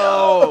Nike.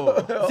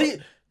 Yo. See,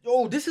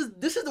 yo, this is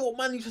what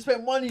man used to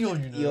spend money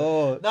on, you know.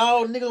 Yo.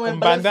 Now niggas went On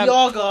bandana.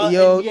 Balenciaga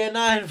Yo. in year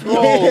 9, bro.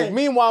 Bro,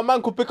 meanwhile,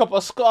 man could pick up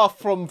a scarf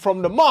from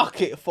the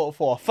market for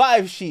a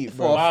 5 sheet,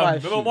 bro. For a Wow,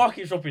 five remember sheet.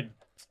 market shopping?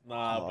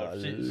 Nah,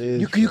 bro. Shit.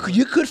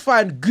 You could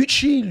find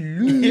Gucci,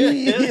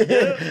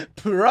 Louis,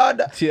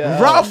 Prada,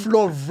 Yeah. Ralph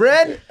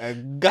Lauren.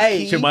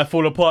 Hey, Shit might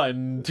fall apart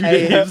in 2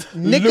 Hey, days.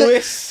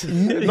 Louis,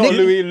 not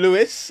Louis,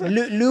 Louis.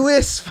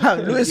 Louis, fam.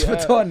 Louis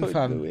Vuitton,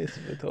 fam. Louis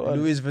Vuitton.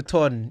 Louis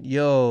Vuitton,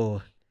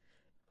 yo.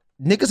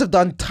 Niggas have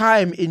done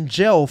time in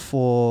jail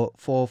for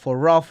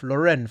Ralph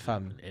Lauren,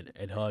 fam.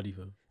 Ed Hardy,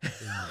 fam.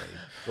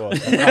 God,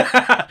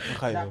 I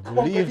can't even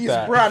believe Congolese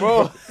that, brand,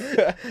 bro.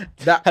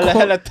 That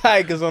hella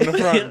tigers on the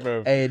front,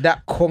 bro. hey,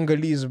 that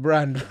Congolese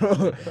brand,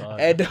 bro.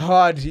 Ed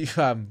Hardy,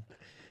 fam.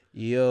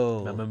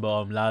 Yo. I remember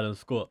Lylan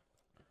Scott.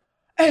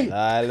 Hey.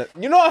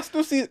 You know, I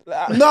still see.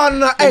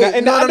 No, hey,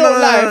 in the adult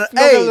life,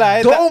 not hey, gonna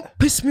lie, don't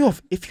piss me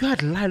off. If you had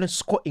Lylan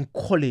Scott in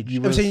college,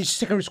 I'm was- saying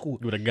secondary school,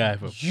 You were the guy,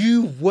 fam.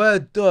 you were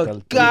the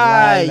The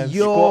guy, Lylan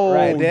yo. Scott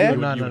right there.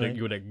 No, no,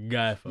 You were the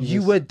guy, fam.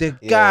 You were the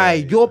Yeah, guy.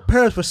 yeah. Your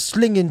parents were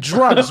slinging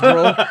drugs,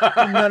 bro.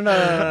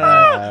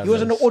 No. You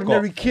wasn't an Scott.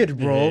 ordinary kid,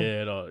 bro.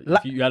 Yeah, no. Li-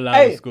 If you had Lylan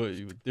Hey. Scott,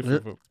 you were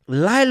different, fam.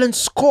 Lylan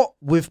Scott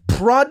with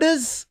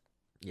Pradas.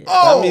 Yeah.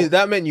 Oh,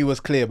 That meant you was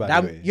clear, by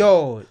the way.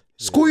 yo,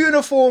 school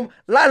uniform,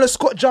 Lylan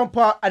Scott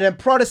jumper, and then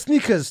Prada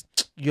sneakers.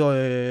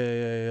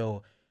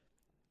 Yo.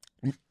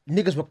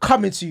 Niggas were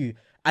coming to you.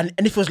 And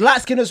if it was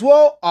light skin as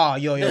well,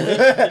 yo.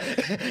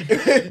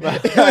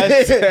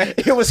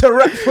 It was a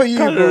wrap for you,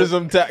 bro.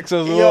 Colorism tax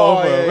as Yo,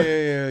 well, bro.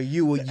 yo.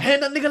 You were, And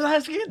that nigga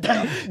light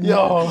skin.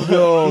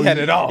 Yo, he had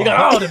it all. He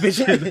got all the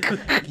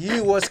bitches.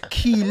 you was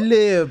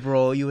clear,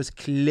 bro. You was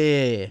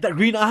clear. That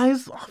green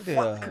eyes. Oh,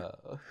 Yeah.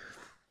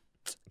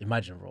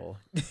 Imagine, bro.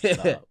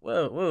 nah, what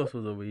else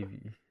was a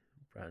wavy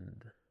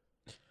brand?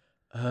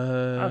 I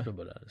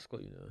remember that.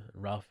 Scott, you know,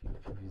 Ralphie.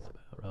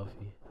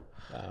 Ralphie.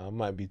 I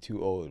might be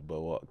too old,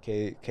 but what?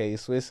 K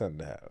Swiss and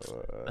that.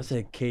 I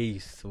said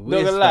Case. Not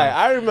gonna lie,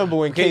 I remember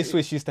when K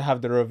Swiss used to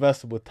have the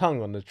reversible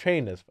tongue on the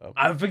trainers, fam.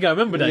 I think I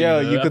remember that. Yeah,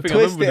 you know? you I could think I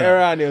twist it remember that.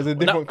 around. It was a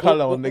different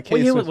color on the What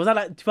K year Swiss. was that?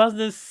 Like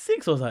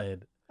 2006 or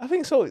something? I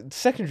think so.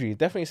 Secondary,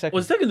 definitely secondary.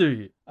 Was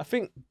secondary? I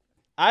think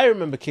I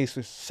remember K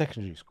Swiss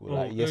secondary school,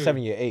 like year Okay.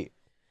 7, year 8.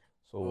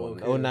 So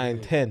Okay, 09,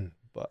 okay. 10,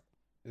 but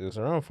it was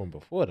around from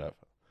before that.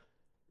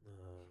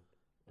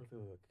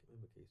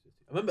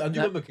 I do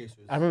remember Case.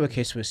 I remember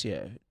K Swiss,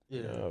 yeah.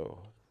 Yeah. Yo,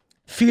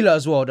 Feeler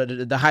as well,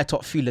 the high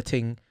top feeler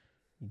thing.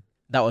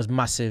 That was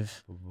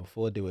massive.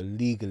 before they were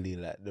legally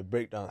like the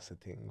breakdancer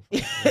thing.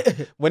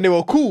 When they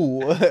were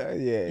cool, yeah,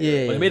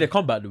 Yeah. But they made a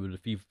comeback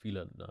with the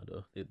feeler now,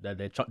 though.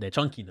 They're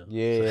chunky now.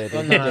 yeah.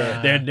 Oh, They, no,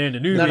 no, They're in the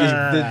new No, wave. no,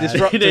 no, the no.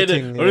 disruptor They're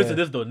thing. listen to Yeah.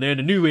 this though. They're in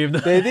the new wave now.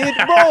 They did,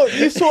 bro.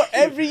 You saw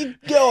every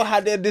girl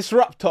had their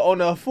disruptor on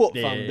her foot,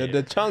 fam. Yeah.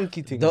 The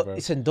chunky thing, Tho- bro.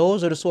 Listen,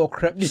 those are the sort of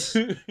creps.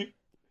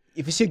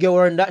 If you see a girl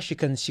wearing that, she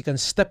can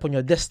step on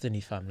your destiny,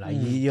 fam. Like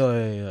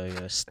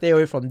yo. Stay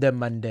away from them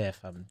man there,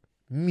 fam.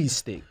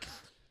 Mistake.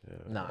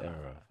 Nah.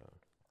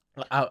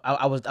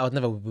 I was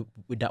never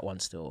with that one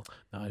still.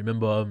 I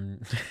remember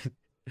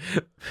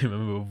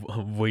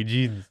Voy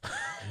Jeans.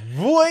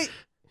 Boy,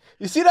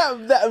 you see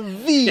that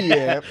V?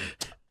 Yeah.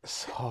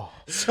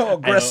 So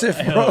aggressive,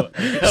 I know.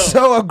 bro.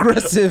 So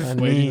aggressive.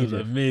 Voy Jeans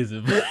was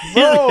amazing.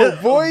 Bro,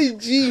 boy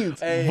jeans.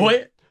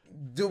 Voy.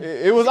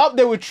 It was up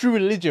there with True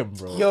Religion,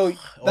 bro. Yo,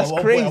 That's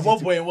crazy. At one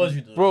point it was,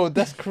 you know. Bro,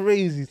 that's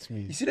crazy to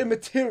me. you see the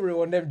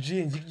material on them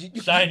jeans. You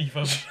Shiny,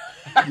 fam.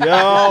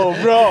 Yo,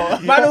 bro.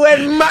 man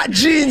wearing matte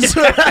jeans.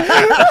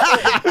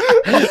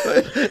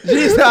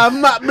 Jeans that are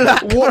matte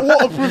black.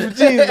 Waterproof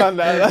jeans and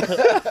that.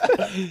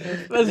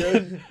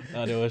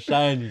 Nah, they were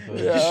shiny, fam.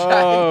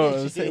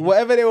 Yo,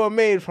 whatever they were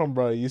made from,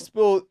 bro. You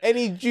spill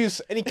any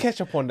juice, any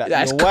ketchup on that,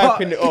 That's you're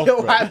wiping it off, You're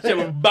bro. wiping Shit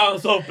would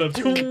bounce off them.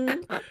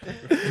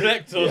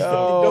 Reflect or something.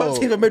 Yo.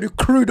 Don't even made with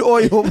crude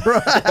oil, bro.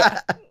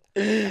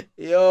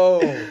 Yo.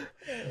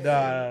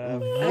 Nah.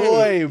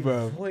 Boy,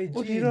 bro. Voy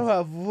What do you jeans. know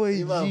about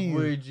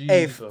voy jeans?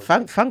 Hey,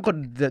 thank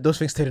God that those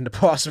things stayed in the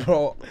past,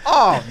 bro.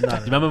 Oh, no. Do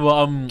you remember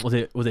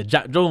was it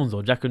Jack Jones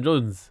or Jack and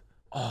Jones?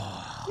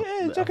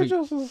 Yeah, Jack think and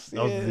Jones was.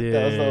 that was- Yeah,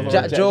 yeah. that was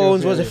Jack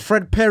Jones, was it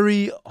Fred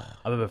Perry?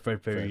 I remember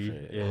Fred Perry.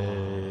 Fred Perry.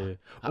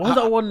 Yeah. What was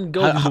that one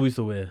girl used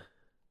to wear?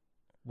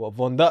 What,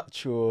 Von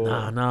Dutch or.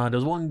 Nah. There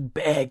was one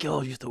bad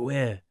girl used to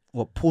wear.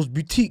 What, Paul's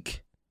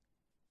Boutique?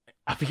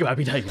 I think it might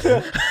be that. You know?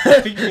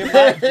 I think it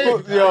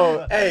might be.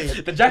 Yo, Hey,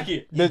 The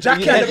jacket. the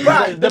jacket and the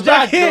bag. The The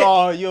bag. jacket.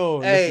 Oh,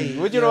 yo. Hey,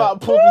 Listen, what do you know yo.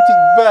 about Paul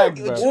Boutique bag,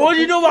 bro? What do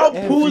you know about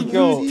Paul's Every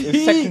girl is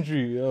Boutique?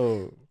 secondary,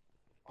 yo.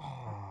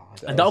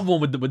 And that other one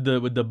with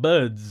the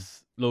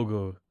birds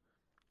logo.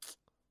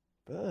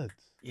 Birds.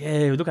 Yeah,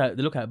 they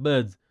look at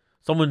birds.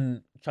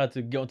 Someone tried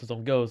to get onto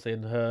some girl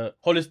saying her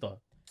Hollister.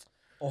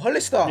 Oh,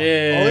 Hollister. Yeah.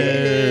 Oh,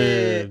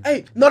 yeah.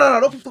 Hey, no.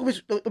 Don't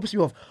piss me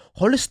off.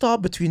 Hollister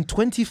between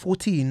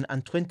 2014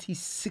 and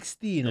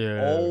 2016.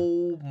 Yeah.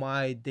 Oh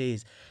my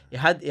days. It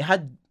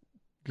had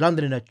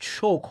London in a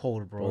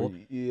chokehold, bro.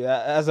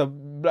 Yeah, as a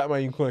black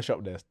man, you couldn't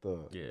shop there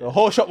still. Yeah. The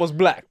whole shop was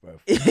black, bro.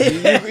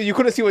 you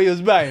couldn't see what he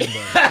was buying,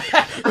 bro.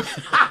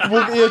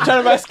 You're trying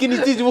to buy skinny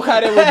jeans, you walk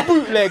out there with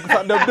bootleg,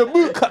 the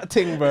boot cut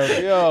thing, bro.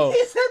 Yo.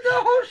 He said the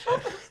whole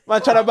shop.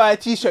 Man, trying to buy a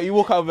t-shirt, you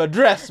walk out with a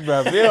dress,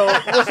 bro. Yo,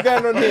 what's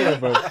going on here,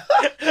 bro?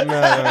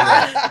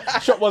 No.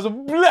 Shop was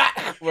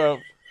black, bro.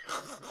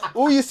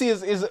 All you see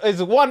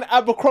is one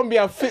Abercrombie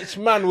and Fitch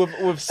man with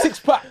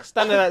 6-pack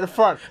standing at the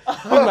front.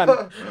 Big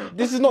man,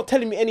 this is not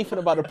telling me anything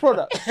about the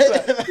product.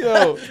 Like,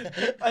 yo,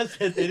 I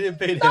said they didn't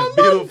pay their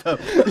bill, fam.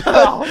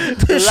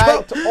 The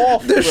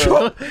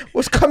shop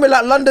was coming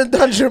like London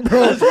Dungeon,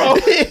 bro.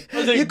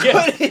 You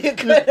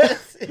couldn't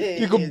see.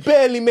 You could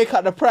barely make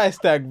out the price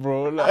tag,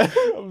 bro. Like,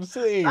 I'm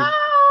saying.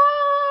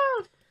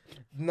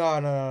 No.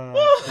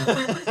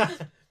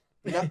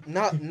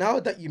 Now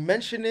that you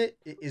mention it,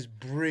 it is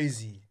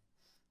brazy.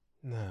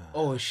 Nah.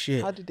 Oh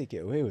shit. How did they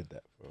get away with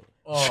that, bro?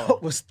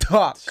 Shop was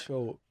dark.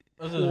 So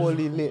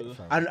poorly lit,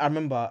 fam. I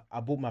remember I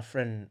bought my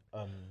friend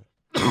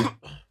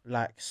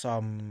like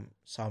some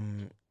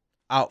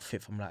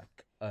outfit from like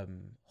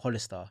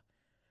Hollister.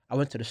 I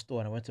went to the store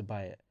and I went to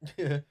buy it.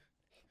 Yeah.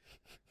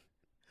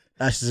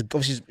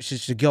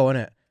 She's a girl,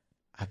 innit?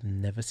 I've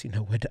never seen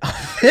her wear the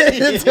outfit.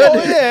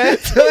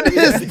 To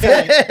this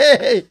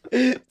day.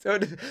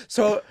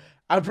 So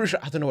I'm pretty sure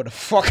I don't know what the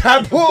fuck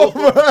I bought,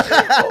 bro.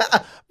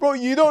 Bro,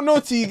 you don't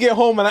know till you get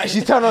home and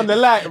actually turn on the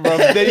light, bro.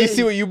 Then you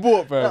see what you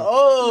bought, bro.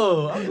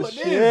 Oh, I got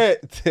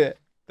this. Shit.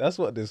 That's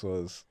what this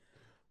was.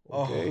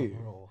 Okay.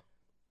 Oh,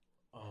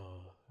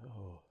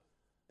 Bro.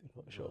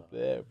 Shop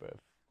there, bro.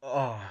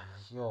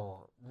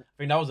 yo. I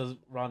think that was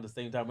around the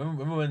same time.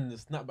 Remember when the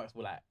snapbacks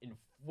were like in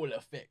full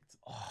effect?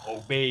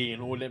 Obey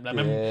and all them. Like,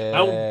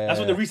 that's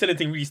when the reselling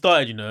thing really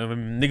started, you know.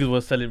 When niggas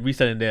were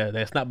reselling their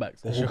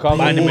snapbacks. Chicago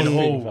buying them in the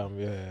thing, hole. fam.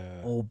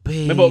 Yeah.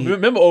 Obey.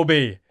 Remember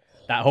Obey?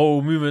 That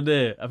whole movement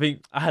there. I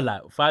think I had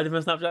like 5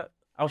 different Snapchats.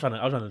 I was trying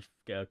to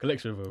get a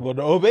collection of them. What,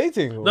 the Obey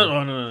thing? Or?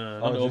 No.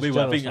 Not the just Obey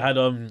one. I think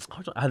general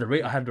I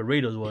had the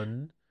Raiders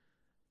one.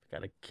 I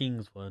had the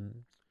Kings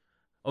one.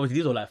 Obviously,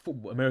 these are like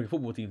American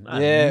football teams.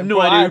 I had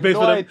no idea who pays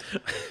for them.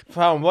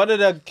 Fam, one of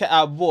the cap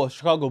I bought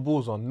Chicago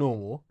Bulls on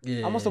normal.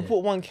 Yeah. I must have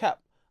bought one cap.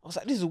 I was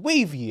like, this is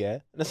wavy, yeah?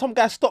 And then some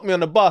guy stopped me on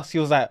the bus. He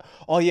was like,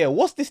 oh yeah,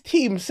 what's this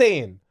team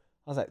saying?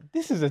 I was like,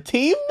 this is a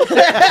team?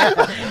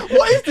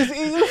 What is this?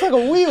 It looks like a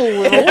wheel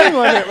with a wing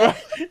on it, bro.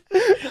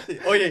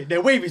 Oh yeah,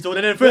 they're wavy, so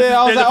they're in first,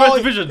 Yeah, I was they're like,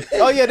 in the first division.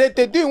 Oh yeah,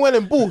 they're doing well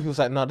in ball. He was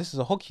like, no, this is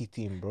a hockey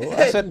team, bro.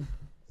 I said,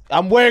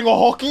 I'm wearing a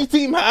hockey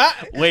team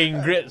hat. Wayne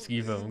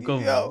Gretzky, fam. Come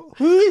on. Yo,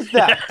 who is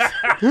that?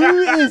 Who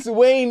is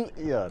Wayne?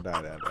 Yeah,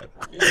 no.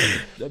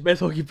 The best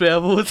hockey player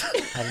of all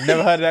time. I've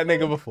never heard of that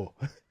nigga before.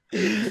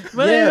 Man,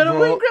 bro.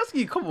 Wayne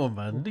Gretzky, come on,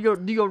 man. Do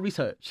your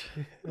research.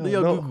 Do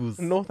your Googles.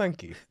 No,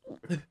 thank you.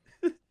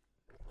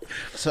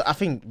 So I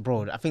think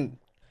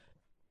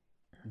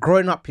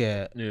growing up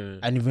here, Yeah.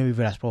 and even we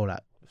realized, bro,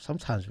 like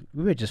sometimes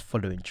we were just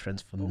following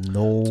trends for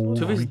no.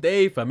 To this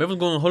day, fam,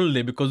 everyone's going on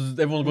holiday because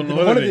everyone's going on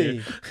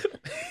holiday.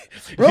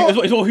 Bro.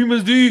 It's what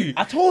humans do.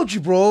 I told you,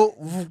 bro.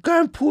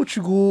 Going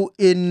Portugal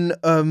in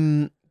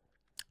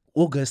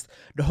August,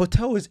 the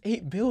hotel is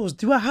 $8.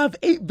 Do I have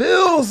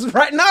 $8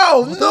 right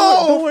now? No,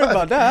 Don't worry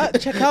about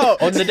that. Check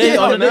out On the day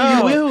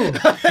you will. No,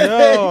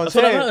 That's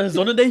what matters.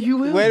 On the day you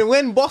will.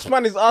 when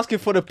Bossman is asking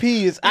for the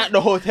P's at the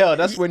hotel,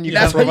 that's when you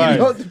That's can when you provide.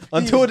 know the P's.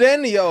 Until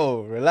then,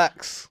 yo,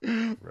 relax.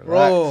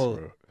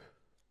 Bro.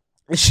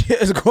 Shit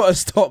has got to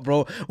stop,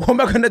 bro. What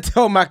am I gonna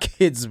tell my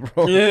kids,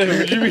 bro? Yeah,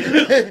 what do you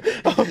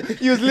mean?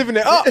 You was living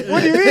it up.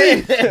 What do you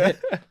mean?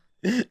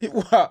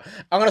 What?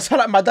 I'm gonna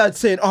sound like my dad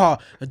saying,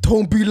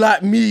 don't be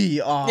like me.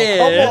 Come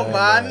on,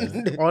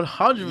 man.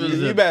 100%.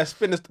 You better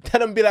spin this.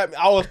 Tell them be like,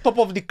 I was top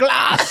of the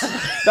class.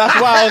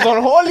 That's why I was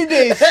on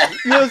holidays.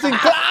 You was in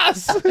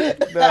class.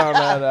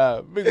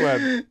 No. Big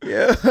man.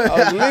 Yeah.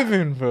 I was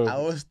living, bro. I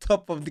was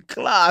top of the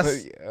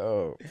class.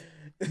 Yo.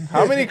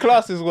 How many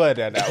classes were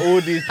there that all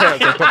these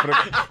parents are top of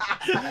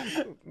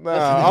the...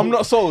 Nah, I'm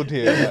not sold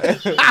here.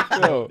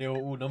 Yo, They were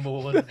all number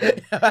one.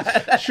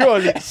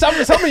 surely, some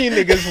of you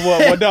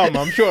niggas were dumb,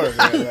 I'm sure of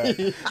it.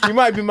 Like, you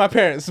might be my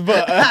parents,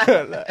 but...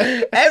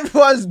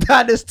 Everyone's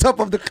dad is top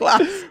of the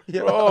class.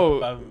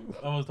 bro,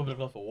 I was top of the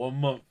class for 1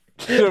 month.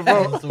 bro.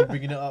 I'm still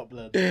bringing it up,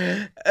 blood.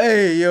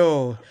 Hey,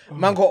 yo.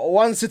 Man got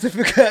one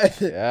certificate.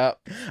 Yeah.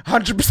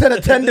 100%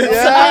 attendance.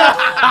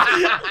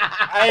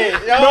 Hey,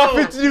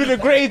 nothing to do with the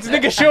grades,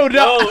 nigga showed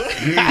up.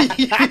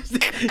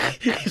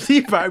 You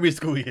see primary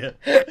school, yeah?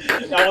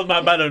 That was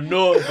my band of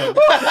notes, fam.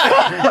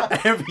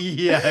 Every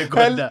year I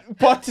got that.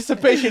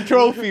 Participation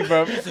trophy,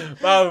 bro.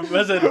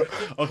 I said,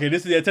 okay,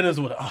 this is the attendance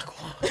order.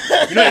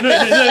 You know,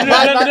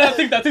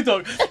 that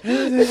TikTok.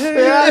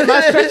 Yeah,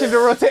 man stretching the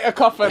rotator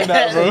cuff and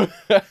that, bro.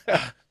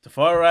 The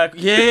Far right.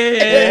 Yeah,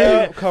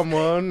 Yeah. come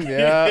on.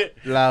 Yeah,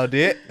 loud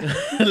it.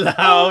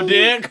 Loud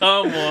it.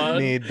 Come on.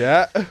 Need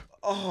that.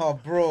 Oh,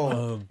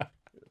 bro.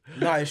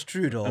 Nah, it's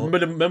true though.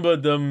 Remember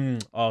them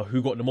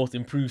who got the most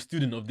improved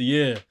student of the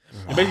year?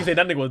 They basically said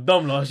that nigga was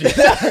dumb last year.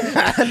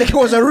 I think it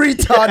was a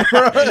retard,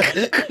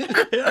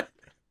 bro.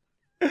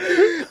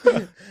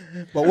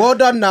 But well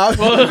done now.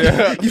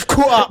 You've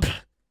caught up.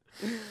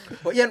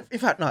 But yeah, in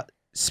fact, no.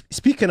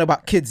 Speaking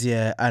about kids,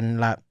 yeah, and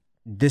like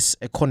this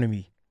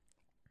economy,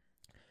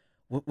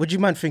 what do you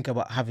man think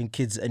about having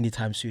kids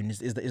anytime soon?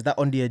 Is that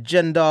on the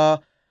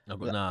agenda? I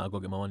gotta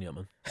get my money up,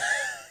 man.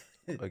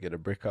 I get a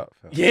brick up.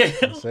 Fam. Yeah.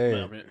 I'm saying.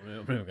 I'm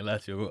not gonna lie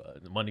to you.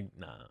 The money,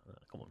 nah,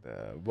 come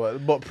on.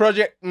 But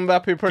Project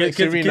Mbappe, Project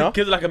Serena,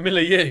 Kids are like $1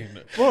 million. You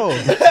know? bro.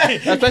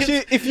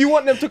 Especially if you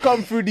want them to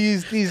come through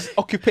these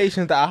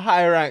occupations that are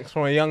high ranks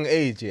from a young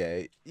age,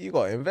 yeah, you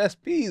gotta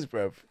invest peas,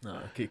 bro.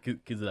 Nah,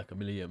 kids are like $1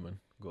 million, man.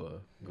 Go.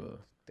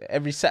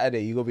 Every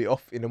Saturday you gotta be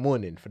off in the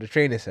morning for the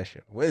training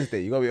session.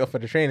 Wednesday you gotta be off for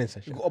the training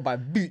session. You gotta buy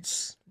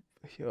boots.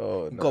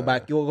 Yo, You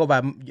gotta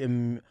buy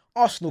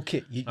Arsenal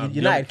kit,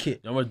 United kit.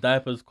 You know how much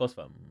diapers cost,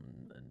 fam?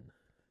 And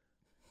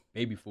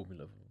baby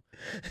formula.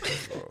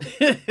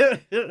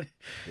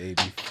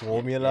 Baby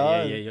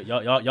formula. Yeah.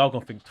 Y'all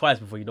gonna think twice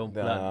before you don't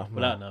pull Nah, out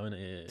now,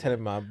 innit? Yeah.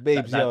 Telling my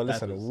babes, That- yo, that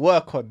listen, was-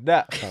 work on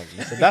that, fam.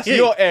 Listen, that's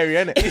your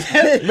area,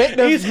 innit?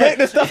 make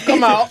the stuff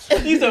come out.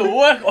 He said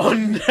work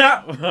on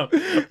that, fam.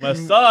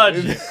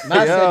 Massage.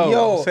 Man said,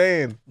 yo, I'm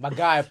saying, my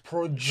guy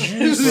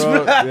produced.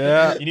 bro,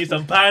 yeah, You need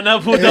some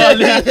pineapple,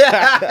 darling.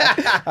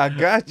 I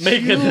got you.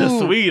 Make it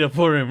sweeter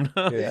for him.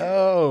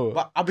 Yo,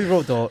 But I'll be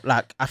real though,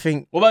 like I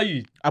think What about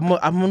you? I'm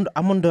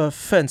on the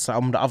fence.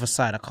 I'm on the other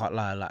side. I can't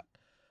lie. Like,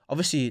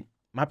 obviously,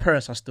 my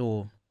parents are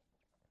still,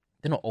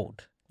 they're not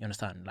old. You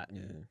understand? Like,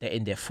 they're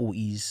in their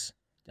 40s.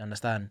 You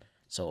understand?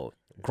 So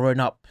growing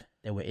up,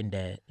 they were in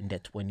their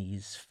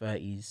 20s,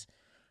 30s,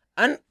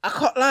 and I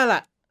can't lie.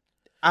 Like,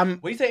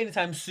 When you say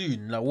anytime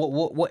soon, like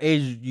what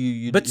age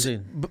you but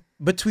saying?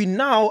 between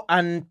now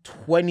and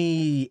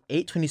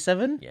 28,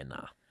 27. Yeah,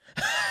 nah.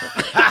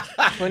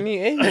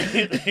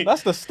 28.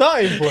 That's the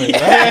starting point.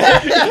 Right?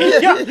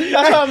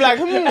 That's why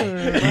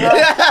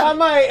I'm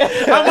like,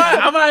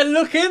 I might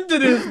look into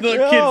this kid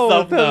Yo,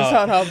 stuff doesn't now.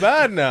 sound how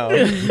bad now.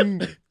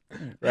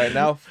 Right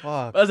now,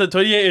 fuck. I said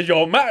 28 is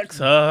your max.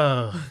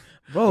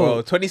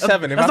 Bro,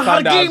 27. If That's I how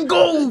found the out, game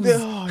goes.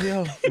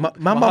 yo, My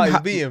my mum heart is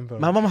had beating, bro.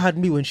 my mum had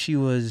me when she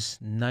was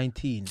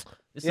 19.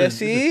 Yeah,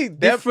 see,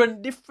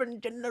 different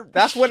generation.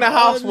 that's when the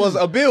house was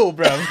a bill,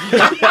 bro.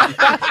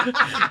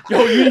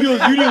 Yo, you knew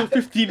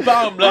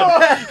 £15,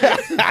 blood.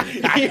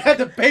 He had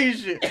to pay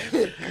shit.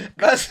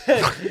 That's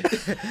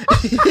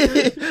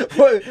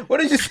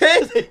what did you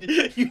say?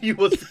 You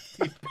was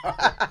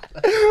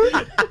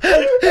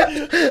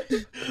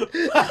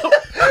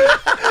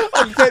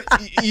I'm saying,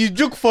 you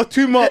joke for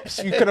 2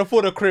 months, you can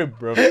afford a crib,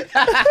 bro.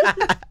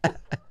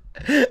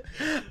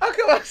 How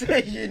come I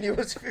say uni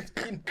was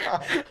 £15?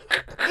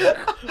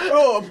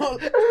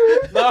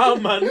 nah,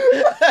 man.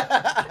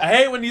 I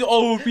hate when these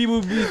old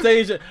people be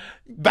saying shit.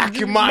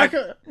 Back in my,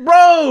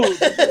 Bro.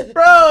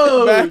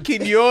 back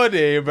in your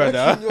day,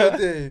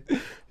 brother.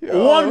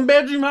 One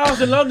bedroom house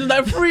in London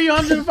like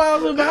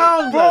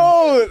 £300,000.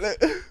 Bro,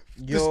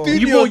 Yo, the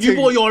You studio bought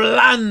thing. your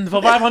land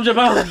for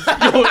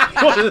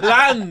 £500. your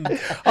land.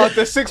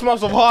 After 6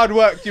 months of hard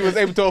work, you was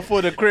able to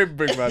afford a crib,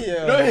 big man.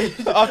 Yeah.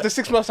 After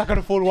 6 months, I could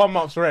afford 1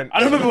 month's rent.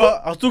 I remember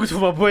I was talking to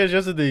my boys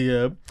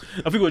yesterday. I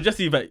think it was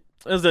Jesse. But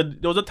there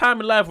was a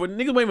time in life when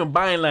niggas weren't even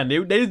buying land.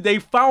 They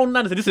found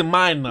land and said, "This is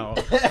mine now.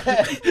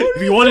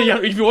 if you want it,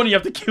 you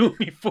have to kill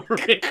me for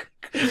it."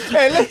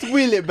 Hey, let's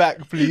wheel it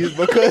back, please,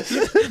 because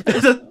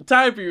There's a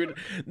time period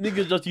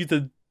niggas just used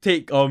to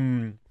take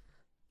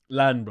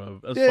land, bro.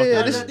 That's fucking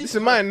ridiculous. this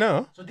is mine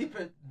now. So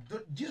Deepa,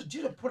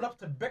 you pull up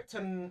to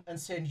Beckton and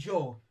saying,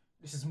 "Yo,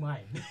 this is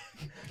mine."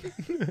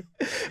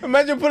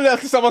 Imagine pulling out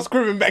to someone's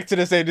crib back to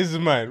the say, "This is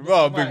mine."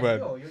 Oh, big man.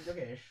 Yo, you're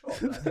getting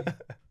shot, man.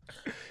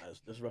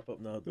 Let's wrap up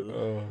now, though.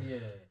 Oh. Yeah.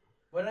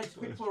 Well, let's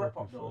wrap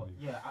up though.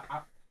 Yeah,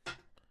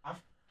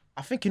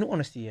 I think in all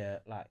honesty, yeah,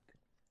 like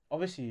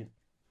obviously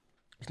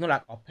it's not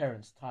like our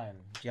parents' time.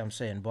 Do you know what I'm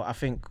saying? But I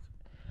think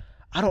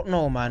I don't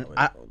know, man.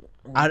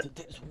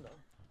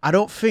 I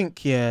don't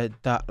think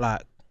that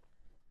like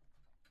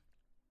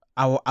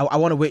I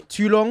want to wait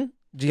too long.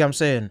 Do you know what I'm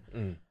saying?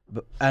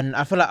 But, and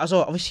I feel like as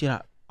well, obviously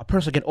like our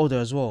parents are getting older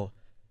as well.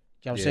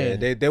 Do you know what I'm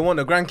saying? They want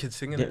the grandkids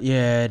singing.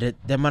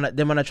 Them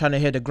man are trying to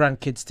hear the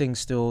grandkids thing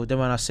still. Them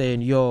man are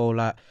saying, yo,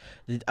 like,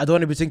 I don't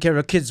want to be taking care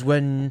of kids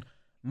when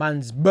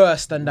man's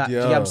burst and that. Do you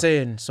know what I'm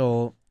saying?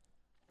 So,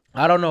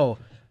 I don't know.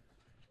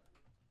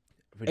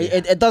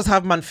 It does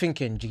have man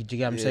thinking. Do you get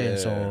what I'm saying?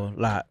 So,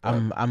 like,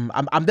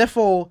 I'm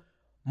therefore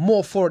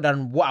more for it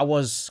than what I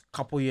was a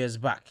couple years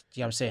back. Do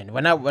you know what I'm saying?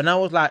 When I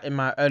was like in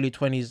my early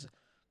 20s,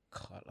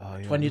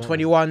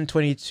 21,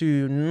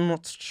 22,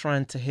 not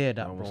trying to hear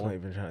that, I was bro. not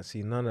even trying to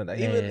see none of that.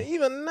 Yeah.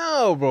 Even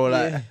now, bro.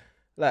 Like,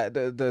 like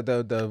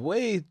the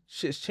way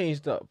shit's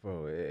changed up,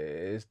 bro.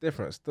 It's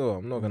different still.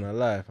 I'm not gonna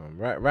lie, fam.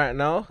 Right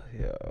now,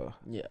 Yeah.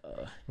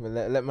 but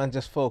let man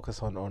just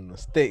focus on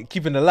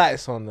keeping the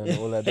lights on and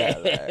all of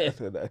that. Like,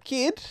 a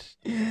kid.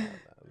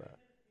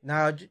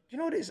 Now, you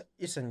know what it is?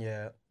 Listen,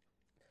 yeah.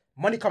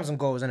 Money comes and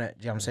goes, innit?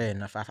 Do you know what I'm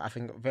saying? I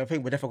think we're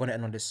definitely gonna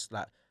end on this.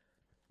 Like,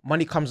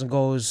 money comes and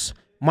goes.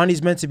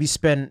 Money's meant to be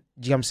spent.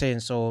 Do you know what I'm saying?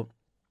 So,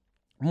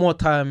 more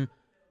time.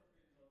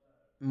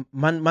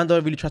 Man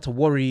don't really try to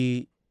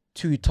worry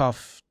too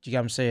tough. Do you get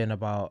what I'm saying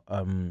about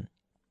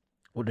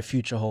what the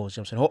future holds?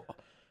 You know what I'm saying?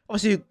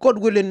 Obviously, God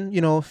willing,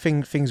 you know,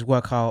 things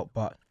work out,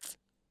 but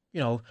you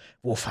know,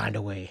 we'll find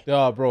a way.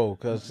 Yeah, bro,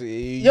 because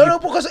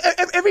because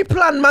every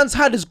plan man's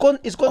had is gone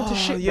to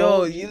shit,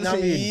 bro.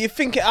 You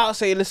think it out,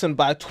 say, listen,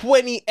 by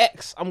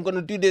 20x, I'm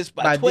gonna do this.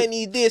 By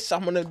 20 this,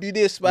 I'm gonna do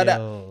this. By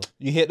that,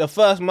 you hit the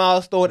first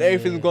milestone,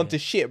 everything's gone to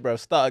shit, bro.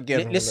 Start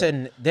again.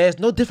 Listen, there's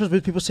no difference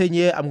with people saying,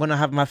 yeah, I'm gonna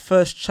have my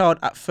first child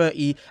at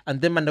 30, and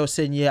then man they were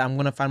saying, yeah, I'm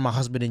gonna find my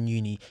husband in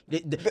uni.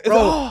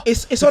 Bro,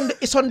 it's on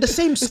the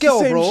same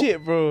scale, it's the same bro.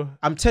 Shit, bro.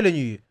 I'm telling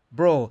you,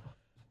 bro.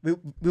 We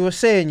were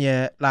saying,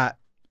 yeah, like,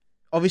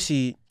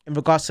 obviously, in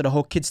regards to the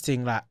whole kids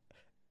thing, like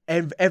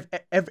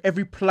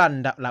every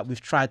plan that like we've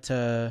tried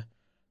to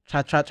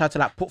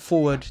like put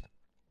forward,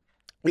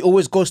 it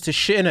always goes to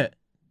shit, innit?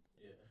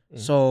 Yeah.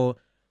 So,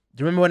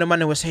 do you remember when the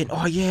man was saying,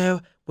 "Oh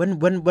yeah, when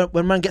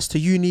man gets to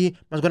uni,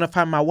 man's gonna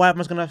find my wife,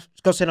 man's gonna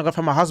say I'm gonna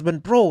find my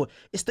husband, bro."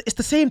 It's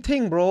the same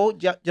thing, bro.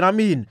 Do you know what I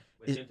mean?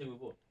 Same thing with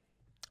what?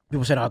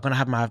 People said, "Oh, I'm gonna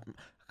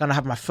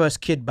have my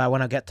first kid by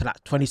when I get to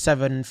like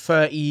 27,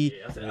 30.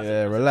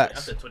 Relax.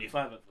 I said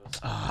 25 at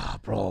first.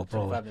 Bro.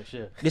 25 next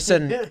year.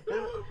 Listen,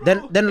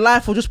 then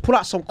life will just pull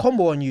out some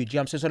combo on you. Do you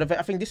know what I'm saying? So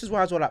I think this is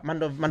why as well, like, man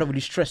don't really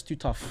stress too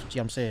tough. Do you know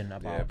what I'm saying?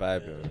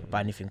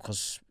 About anything,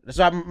 because that's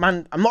why,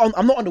 man, I'm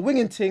not on the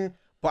winging thing,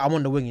 but I'm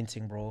on the winging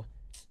thing, bro.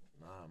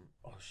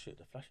 Oh shit,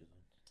 the flash is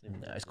on.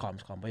 Yeah, it's calm,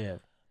 but yeah.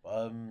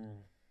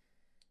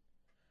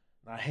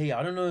 Hey,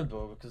 I don't know,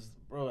 bro, because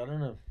I don't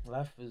know.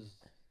 Life is.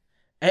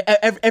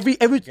 Every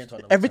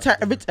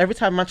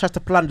time man tries to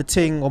plan the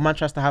thing, or man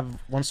tries to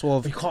have one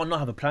sort of, you can't not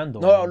have a plan though.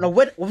 No.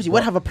 Obviously,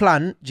 we'd have a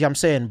plan. Do you know what I'm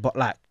saying? But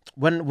like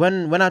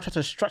when I try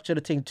to structure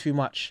the thing too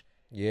much,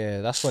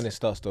 yeah, that's when it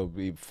starts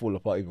to fall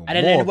apart even more.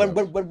 And then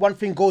when one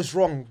thing goes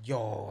wrong,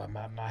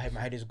 my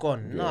head is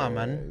gone. Nah,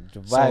 man.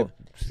 The vibe,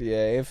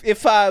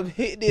 if I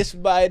hit this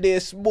by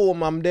this,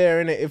 boom, I'm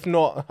there, innit? If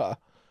not,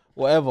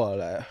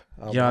 whatever.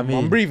 Like,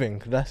 I'm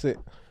breathing. That's it.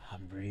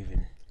 I'm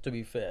breathing. To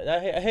be fair,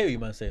 I hear what you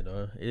man saying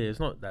though. It's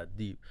not that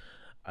deep.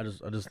 I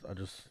just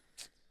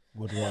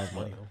would rather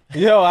money.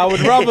 Yo, I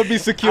would rather be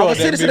secure. I was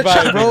saying this in the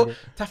chat, bro.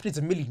 Taff needs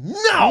 $1 million.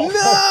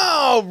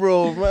 No,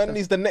 bro. Man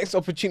needs the next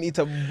opportunity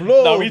to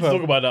blow. No, we need to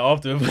talk about that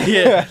after. But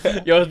yeah,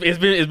 yo, it's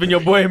been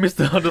your boy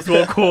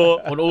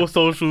Mr_Core on all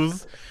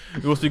socials.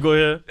 You also go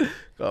here.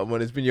 Come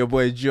on, it's been your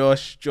boy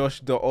Josh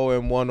the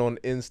OM1 on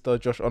Insta,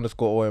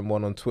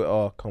 Josh_OM1 on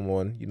Twitter. Come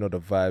on, you know the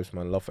vibes,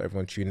 man. Love for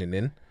everyone tuning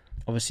in.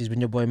 Obviously, it's been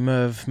your boy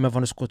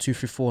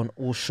Merv_234 on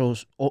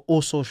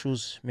all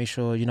socials. Make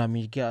sure, you know what I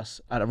mean, you get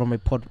us at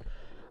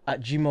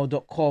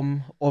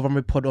runwaypod@gmail.com or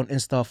runwaypod on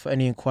Insta for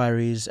any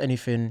inquiries,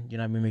 anything, you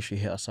know what I mean, make sure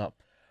you hit us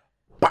up.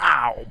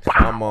 Bow.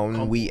 Come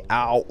on, we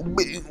out.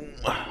 Boom.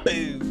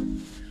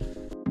 Boom.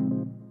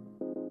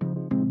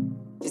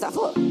 Is that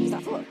foot?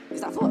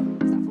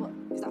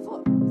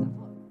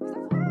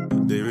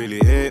 They really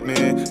hate me,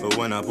 but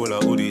when I pull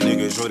out all these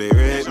niggas, they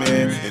rate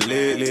me. And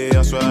lately,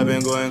 I swear I've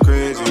been going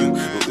crazy.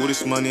 With all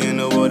this money in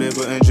the world, they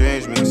couldn't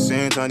change me.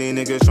 Same time these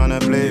niggas tryna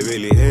play,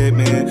 really hate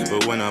me.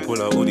 But when I pull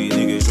out all these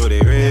niggas, they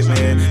rate me.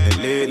 And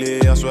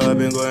lately, I swear I've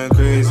been going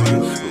crazy.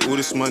 With all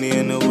this money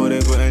in the world, they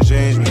couldn't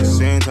change me.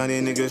 Same time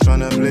these niggas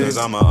tryna play. Cause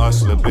I'm a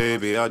hustler,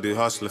 baby, I do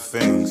hustler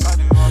things.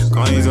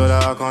 Can't use all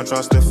that, I can't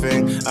trust a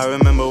thing. I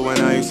remember when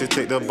I used to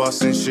take the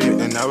bus and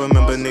shit. And I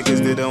remember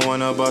niggas didn't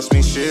wanna bust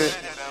me shit.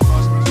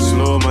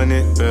 Slow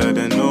money, better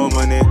than no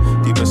money.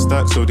 Deep a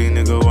stack, so these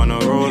niggas wanna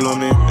roll on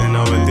me. And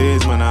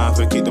nowadays, man, I have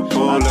to keep the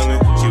pole on me.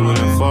 She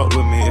wouldn't fuck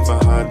with me if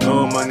I had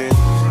no money.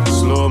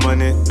 Slow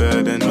money,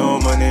 better than no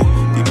money.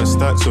 Deep a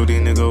stack, so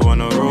these niggas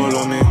wanna roll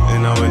on me.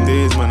 And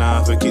nowadays, man, I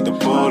have to keep the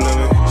pole on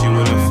me. She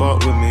wouldn't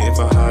fuck with me if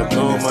I had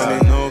no money.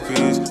 No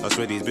peace, I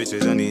swear these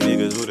bitches and these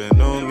niggas wouldn't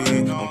know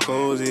me. I'm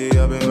cozy,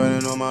 I've been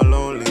grinding on my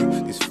lonely.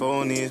 These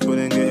phonies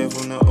couldn't get it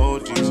from the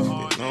OGs. They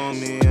know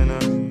me and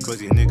cause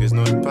these niggas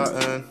know the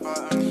pattern.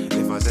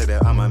 If I said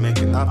that I might make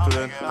it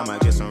happen, I might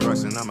get some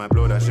rocks and I might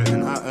blow that shit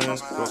in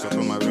Hattons. Woke up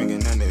on my ring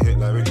and then it hit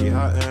like Ricky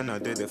Hatton. I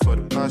did it for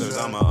the passion. Cause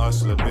I'm a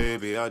hustler,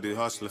 baby, I do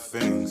hustler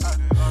things.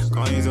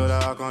 Can't use all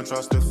that, I can't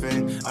trust a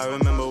thing. I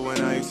remember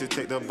when I used to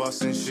take the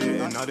bus and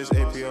shit. And now this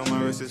AP on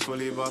my wrist is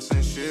fully bust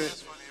and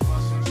shit.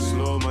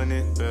 Slow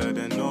money, better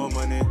than no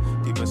money.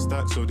 Deep a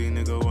stack, so these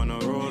niggas wanna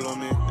roll on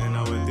me. And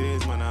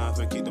nowadays, man, I have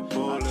to keep the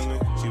pole on me.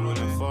 She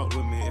wouldn't fuck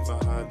with me if I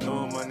had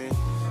no money.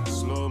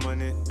 Slow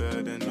money,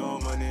 better than no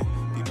money.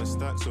 Deep a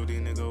stack, so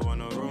these niggas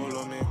wanna roll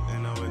on me.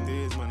 And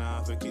nowadays, man, I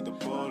have to keep the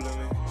pole on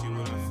me. She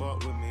wouldn't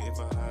fuck with me if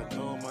I had